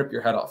fucking rip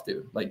your head off,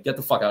 dude. Like, get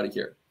the fuck out of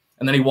here.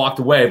 And then he walked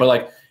away. But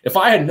like, if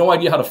I had no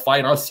idea how to fight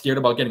and I was scared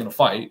about getting in a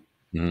fight,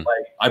 like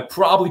I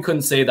probably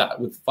couldn't say that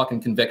with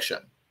fucking conviction.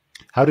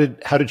 How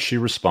did she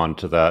respond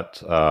to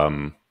that,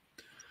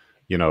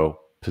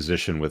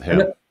 position with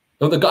him?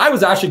 The guy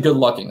was actually good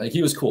looking. Like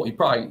he was cool. He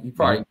probably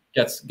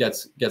gets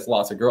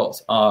lots of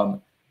girls.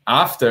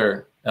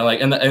 After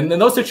and in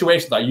those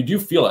situations, like you do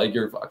feel like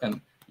your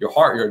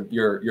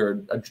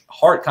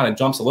heart kind of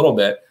jumps a little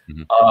bit.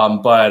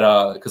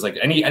 But because like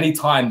any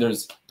time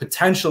there's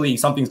potentially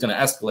something's going to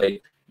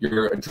escalate,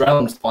 your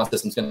adrenaline response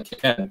system's going to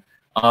kick in.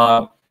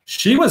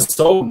 She was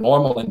so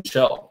normal and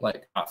chill.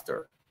 Like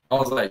after I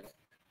asked her,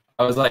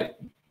 I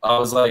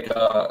was like,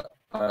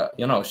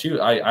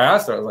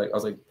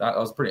 that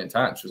was pretty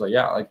intense. She was like,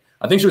 yeah, like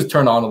I think she was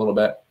turned on a little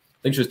bit. I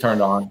think she was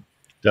turned on.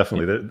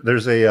 Definitely.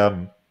 There's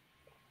a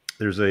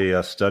There's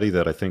a study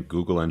that I think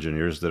Google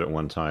engineers did at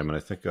one time, and I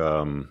think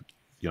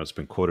it's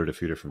been quoted a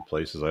few different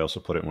places. I also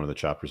put it in one of the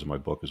chapters of my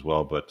book as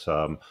well. But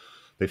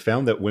they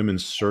found that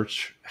women's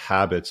search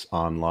habits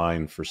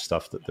online for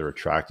stuff that they're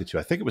attracted to,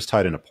 I think it was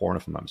tied into porn,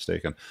 if I'm not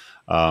mistaken,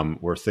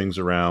 were things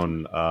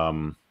around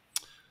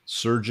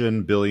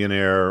surgeon,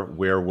 billionaire,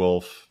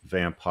 werewolf,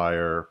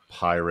 vampire,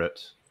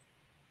 pirate.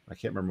 I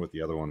can't remember what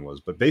the other one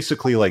was, but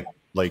basically like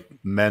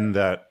men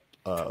that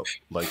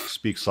like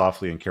speak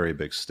softly and carry a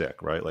big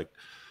stick, right? Like,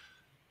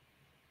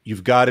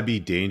 you've got to be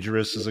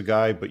dangerous as a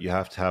guy, but you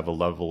have to have a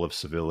level of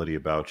civility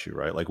about you,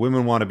 right? Like,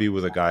 women want to be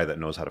with a guy that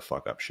knows how to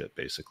fuck up shit,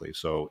 basically.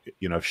 So,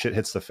 if shit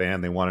hits the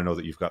fan, they want to know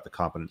that you've got the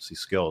competency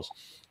skills.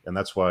 And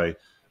that's why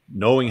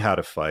knowing how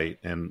to fight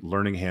and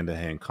learning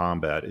hand-to-hand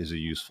combat is a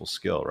useful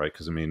skill, right?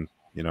 Because, I mean,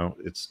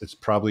 it's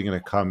probably going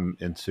to come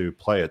into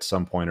play at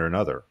some point or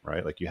another,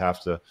 right? Like, you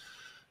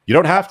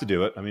don't have to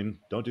do it. I mean,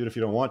 don't do it if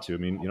you don't want to. I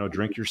mean,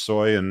 drink your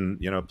soy and,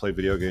 play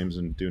video games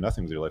and do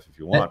nothing with your life if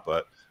you want,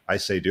 but I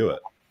say do it.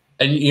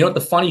 And you know what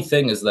the funny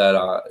thing is that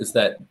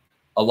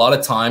a lot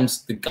of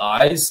times the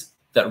guys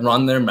that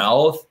run their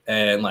mouth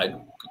and like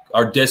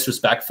are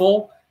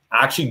disrespectful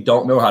actually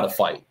don't know how to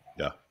fight.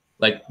 Yeah.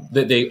 Like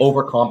they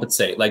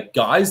overcompensate. Like,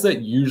 guys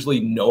that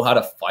usually know how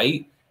to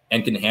fight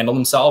and can handle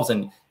themselves,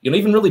 and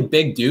even really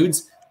big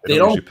dudes, they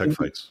don't pick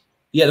fights.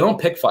 Yeah, they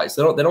don't pick fights.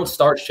 They don't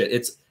start shit.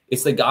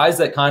 It's the guys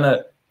that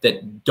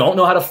that don't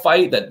know how to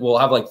fight that will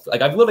have like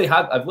I've literally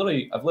had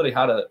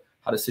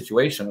a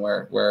situation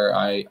where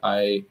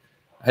I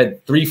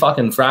had 3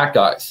 fucking frat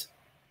guys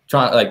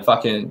trying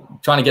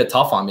to get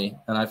tough on me,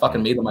 and I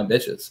fucking made them my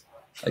bitches.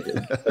 Like,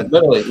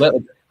 literally,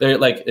 they're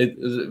like,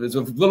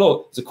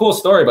 it's a cool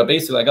story, but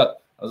basically, when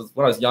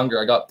I was younger,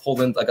 I got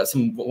pulled in.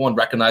 Someone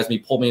recognized me,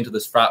 pulled me into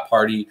this frat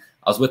party.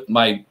 I was with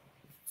a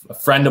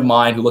friend of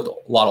mine who looked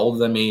a lot older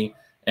than me,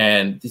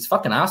 and these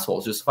fucking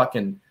assholes just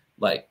fucking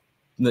like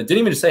didn't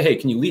even just say, "Hey,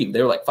 can you leave?"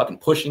 They were like fucking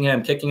pushing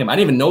him, kicking him. I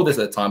didn't even know this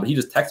at the time, but he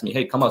just texted me,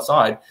 "Hey, come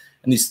outside."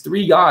 And these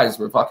 3 guys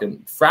were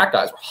fucking frat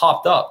guys, were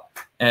hopped up,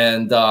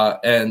 and they're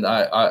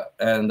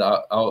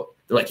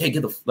like, "Hey,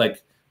 they're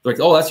like,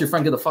 oh, that's your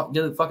friend. Get the fuck out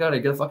of here.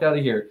 Get the fuck out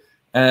of here."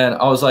 And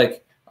I was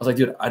like,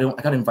 dude, I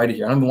got invited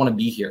here. I don't even want to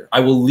be here.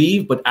 I will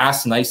leave, but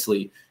ask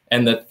nicely.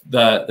 And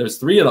there's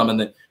 3 of them, and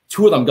then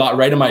 2 of them got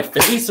right in my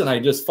face, and I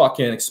just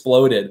fucking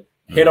exploded.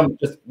 Hit them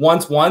just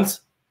once,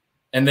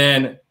 and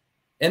then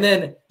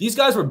these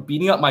guys were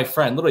beating up my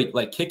friend, literally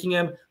like kicking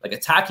him, like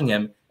attacking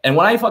him. And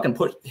when I fucking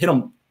hit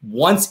him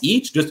once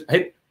each, just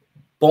hit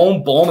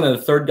boom, and then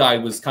the 3rd guy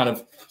was kind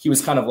of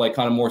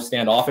more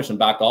standoffish and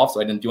backed off, so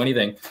I didn't do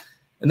anything.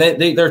 And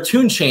their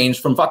tune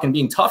changed from fucking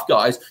being tough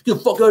guys, get the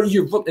fuck out of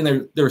here,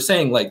 and they were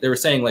saying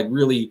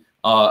really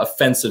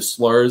offensive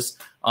slurs,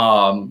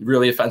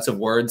 really offensive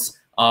words,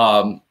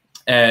 and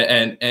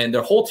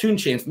their whole tune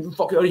changed from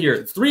fuck out of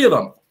here, 3 of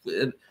them,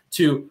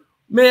 to,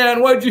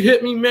 "Man, why'd you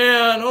hit me,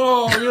 man?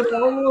 Oh,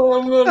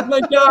 I'm my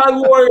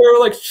God, warrior!"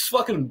 Like,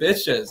 fucking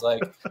bitches,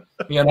 like,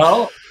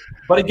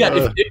 But again,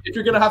 if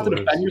you're gonna have to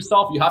defend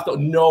yourself, you have to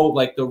know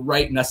like the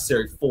right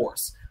necessary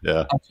force.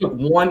 Yeah. I took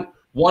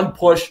one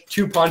push,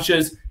 2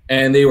 punches,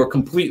 and they were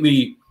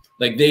completely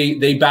like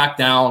they backed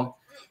down,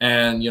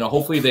 and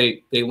hopefully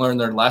they learn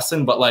their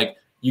lesson. But like,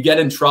 you get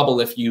in trouble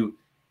if you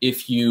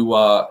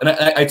and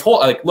I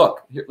told, like,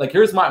 look,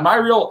 here's my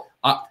real.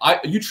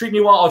 You treat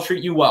me well, I'll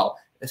treat you well.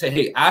 I say,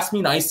 hey, ask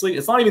me nicely.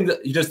 It's not even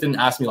that he just didn't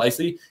ask me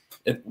nicely.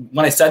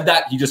 When I said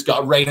that, he just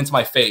got right into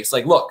my face.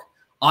 Like, look,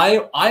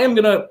 I am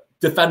gonna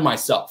defend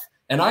myself,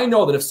 and I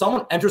know that if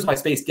someone enters my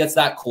space, gets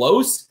that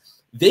close,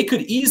 they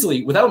could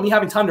easily, without me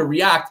having time to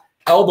react,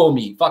 elbow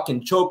me,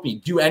 fucking choke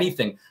me, do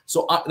anything.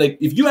 So,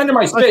 if you enter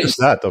my space, not just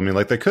that though. I mean,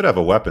 like, they could have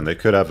a weapon. They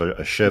could have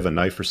a shiv, a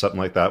knife, or something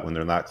like that when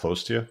they're not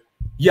close to you.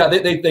 Yeah,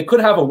 they could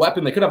have a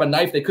weapon. They could have a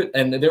knife.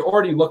 And they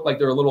already look like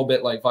they're a little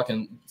bit like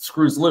fucking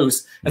screws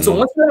loose. And so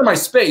once they're in my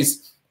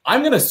space,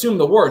 I'm gonna assume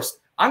the worst.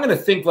 I'm gonna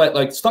think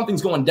like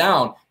something's going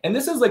down. And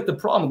this is like the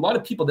problem. A lot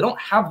of people, they don't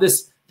have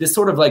this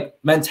sort of like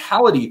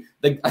mentality.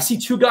 Like, I see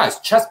 2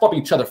 guys chest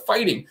bumping each other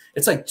fighting.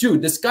 It's like,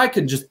 dude, this guy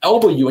could just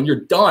elbow you and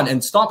you're done,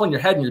 and stomp on your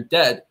head and you're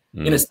dead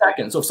in a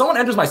second. So if someone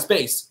enters my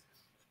space,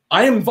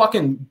 I am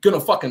fucking gonna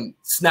fucking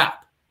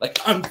snap. Like,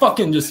 I'm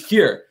fucking just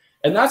here.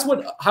 And that's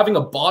what having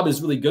a bob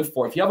is really good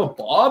for. If you have a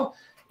bob,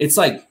 it's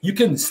like you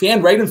can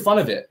stand right in front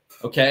of it,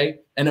 okay?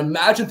 And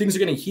imagine things are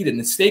getting heated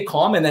and stay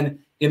calm. And then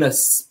in a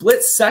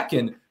split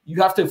second,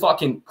 you have to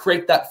fucking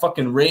create that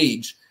fucking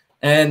rage.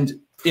 And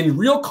in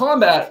real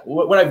combat,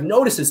 what I've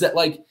noticed is that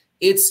like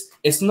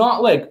it's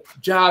not like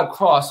jab,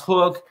 cross,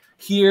 hook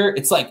here.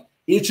 It's like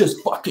it just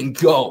fucking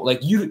go.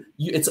 Like you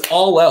it's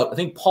all out. I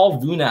think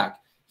Paul Vunak,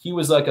 he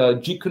was like a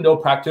Jeet Kune Do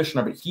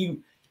practitioner, but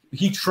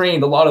he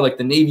trained a lot of like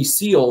the Navy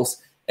SEALs,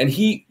 and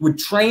he would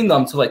train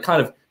them to like kind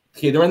of,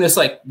 okay, they're in this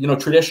like,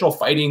 traditional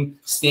fighting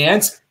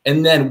stance,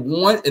 and then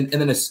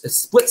then a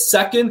split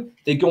second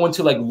they go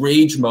into like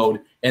rage mode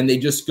and they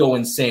just go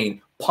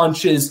insane.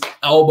 Punches,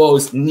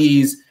 elbows,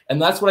 knees.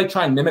 And that's what I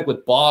try and mimic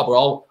with Bob, where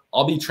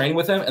I'll be training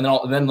with him, and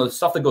then the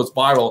stuff that goes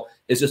viral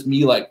is just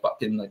me like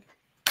fucking like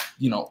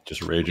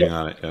just raging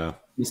on it. Yeah.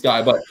 this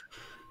guy. But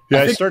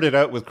Yeah, I started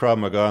out with Krav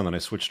Maga and then I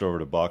switched over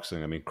to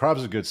boxing. I mean,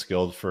 Krav's a good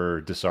skill for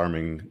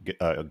disarming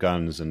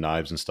guns and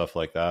knives and stuff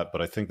like that,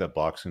 but I think that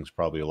boxing is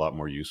probably a lot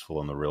more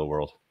useful in the real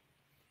world.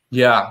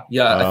 Yeah,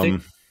 I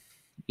think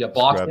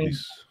boxing.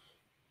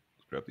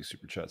 Grab these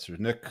super chats here.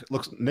 Nick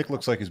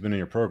looks like he's been in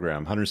your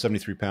program.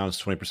 173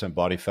 pounds, 20%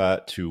 body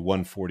fat to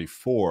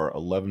 144,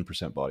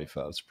 11% body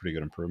fat. That's a pretty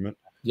good improvement.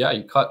 Yeah,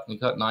 you cut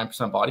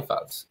 9% body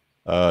fats.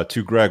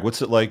 To Greg,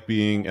 what's it like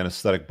being an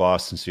aesthetic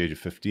boss since the age of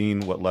 15?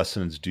 What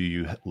lessons do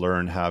you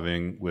learn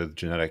having the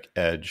genetic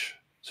edge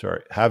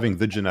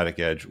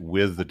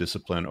with the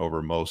discipline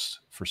over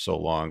most for so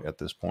long at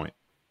this point?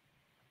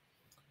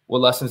 What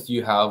lessons do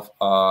you have?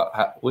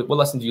 What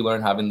lessons do you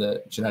learn having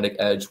the genetic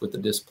edge with the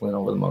discipline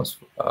over the most?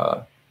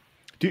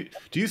 Do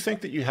you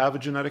think that you have a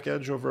genetic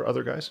edge over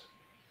other guys?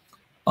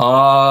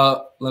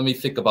 Let me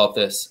think about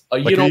this. Are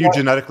you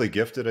genetically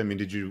gifted? I mean,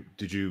 did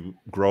you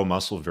grow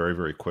muscle very,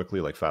 very quickly,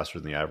 like faster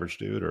than the average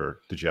dude, or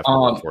did you have to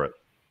work for it?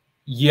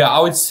 Yeah, I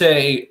would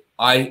say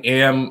I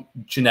am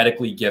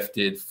genetically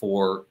gifted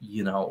for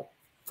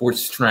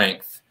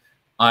strength.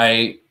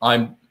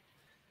 I'm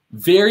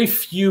very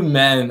few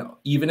men,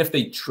 even if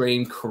they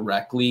train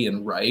correctly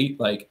and right,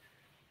 like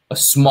a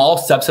small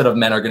subset of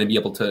men are going to be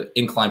able to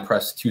incline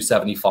press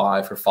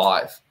 275 for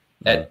 5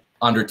 at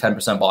under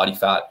 10% body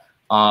fat.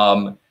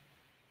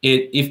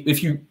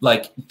 If you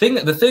like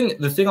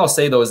the thing I'll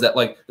say though is that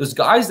like there's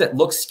guys that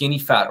look skinny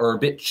fat or a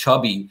bit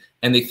chubby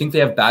and they think they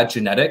have bad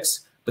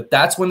genetics, but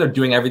that's when they're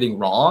doing everything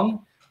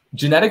wrong.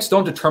 Genetics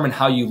don't determine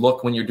how you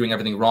look when you're doing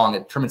everything wrong.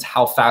 It determines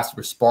how fast you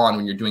respond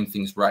when you're doing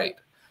things right.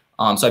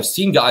 So I've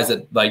seen guys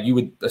that like you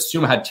would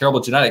assume had terrible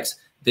genetics.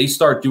 They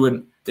start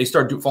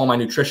following my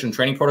nutrition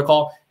training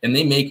protocol and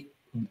they make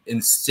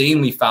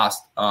insanely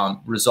fast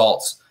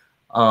results.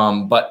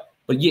 But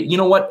you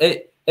know what?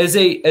 As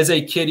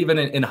a kid, even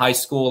in high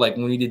school, like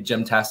when we did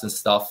gym tests and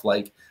stuff,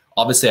 like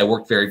obviously I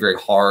worked very, very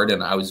hard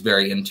and I was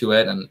very into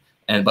it.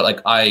 But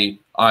like I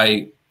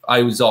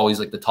was always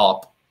like the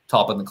top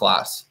in the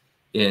class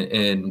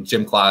in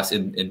gym class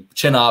in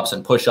chin ups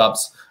and push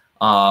ups.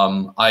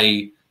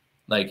 I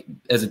like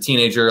as a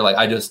teenager, like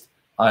I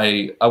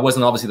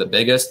wasn't obviously the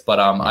biggest, but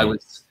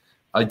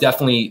I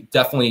definitely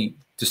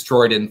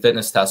destroyed it in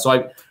fitness tests.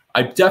 So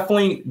I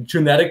definitely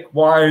genetic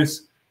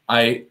wise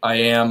I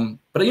am.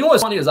 But you know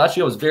what's funny is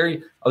actually I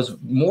was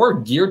more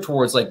geared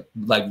towards like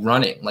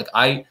running. Like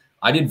I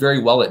did very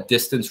well at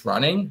distance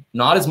running,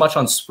 not as much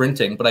on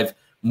sprinting, but I've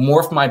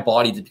morphed my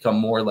body to become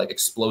more like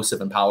explosive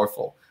and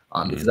powerful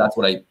because that's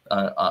what I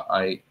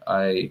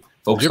focus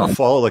on. Did you ever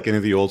follow like any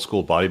of the old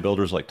school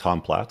bodybuilders like Tom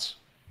Platz?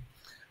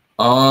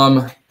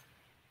 I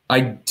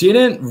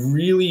didn't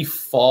really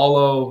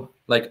follow.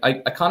 Like I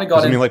kind of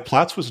got. I mean, like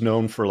Platz was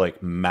known for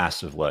like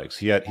massive legs.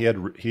 He had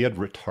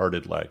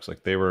retarded legs.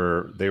 Like they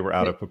were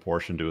out of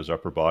proportion to his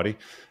upper body.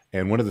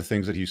 And one of the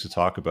things that he used to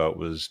talk about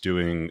was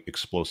doing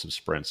explosive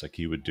sprints. Like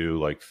he would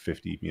do like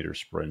 50-meter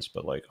sprints,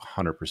 but like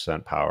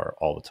 100% power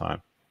all the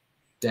time.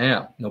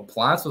 Damn, no,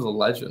 Platz was a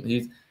legend.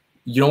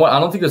 You know what? I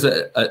don't think there's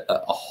a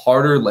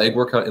harder leg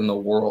workout in the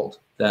world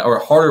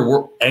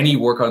any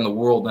workout in the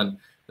world than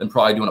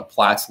probably doing a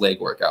Platz leg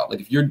workout. Like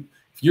if you're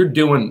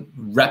doing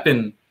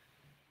repping.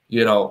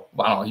 I don't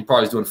know, he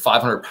probably was doing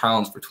 500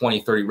 pounds for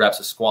 20, 30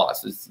 reps of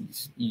squats. It's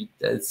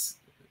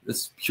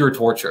pure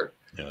torture.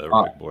 Yeah, they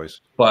were big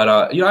boys. But,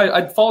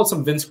 I followed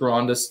some Vince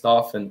Gironda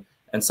stuff and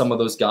some of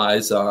those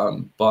guys.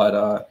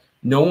 But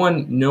no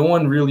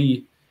one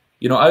really,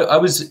 I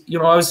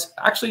was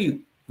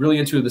actually really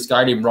into this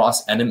guy named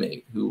Ross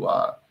Enemy,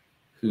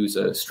 who's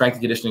a strength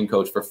and conditioning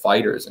coach for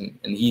fighters. And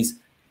he's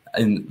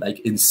in like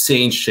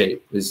insane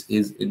shape, is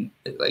in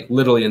like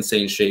literally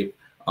insane shape.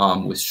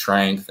 With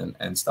strength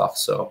and stuff.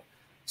 So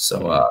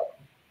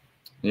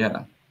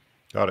yeah.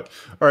 Got it.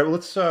 All right. Well,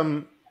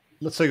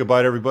 let's say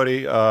goodbye to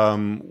everybody.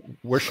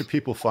 Where should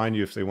people find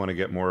you if they want to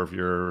get more of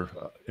your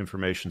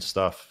information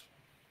stuff,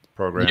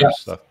 programs,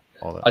 stuff,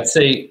 all that? I'd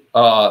say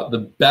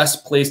the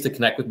best place to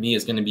connect with me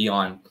is going to be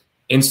on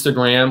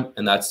Instagram,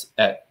 and that's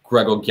at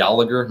Grego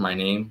Gallagher, my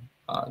name,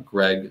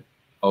 Greg,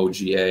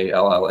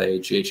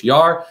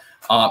 OGALLAGHER.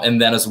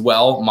 And then as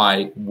well,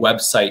 my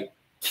website,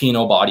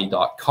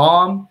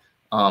 Kinobody.com.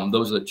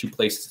 Those are the two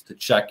places to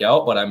check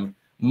out, but I'm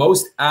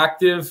most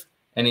active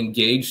and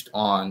engaged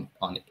on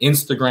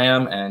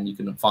Instagram, and you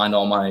can find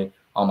all my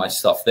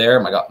stuff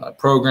there. I got my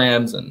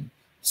programs and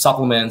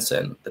supplements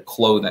and the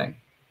clothing.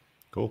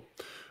 Cool.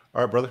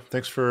 All right, brother.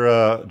 Thanks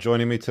for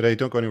joining me today.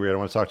 Don't go anywhere. I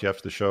want to talk to you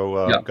after the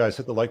show. Guys,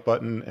 hit the like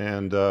button,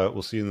 and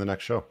we'll see you in the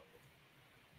next show.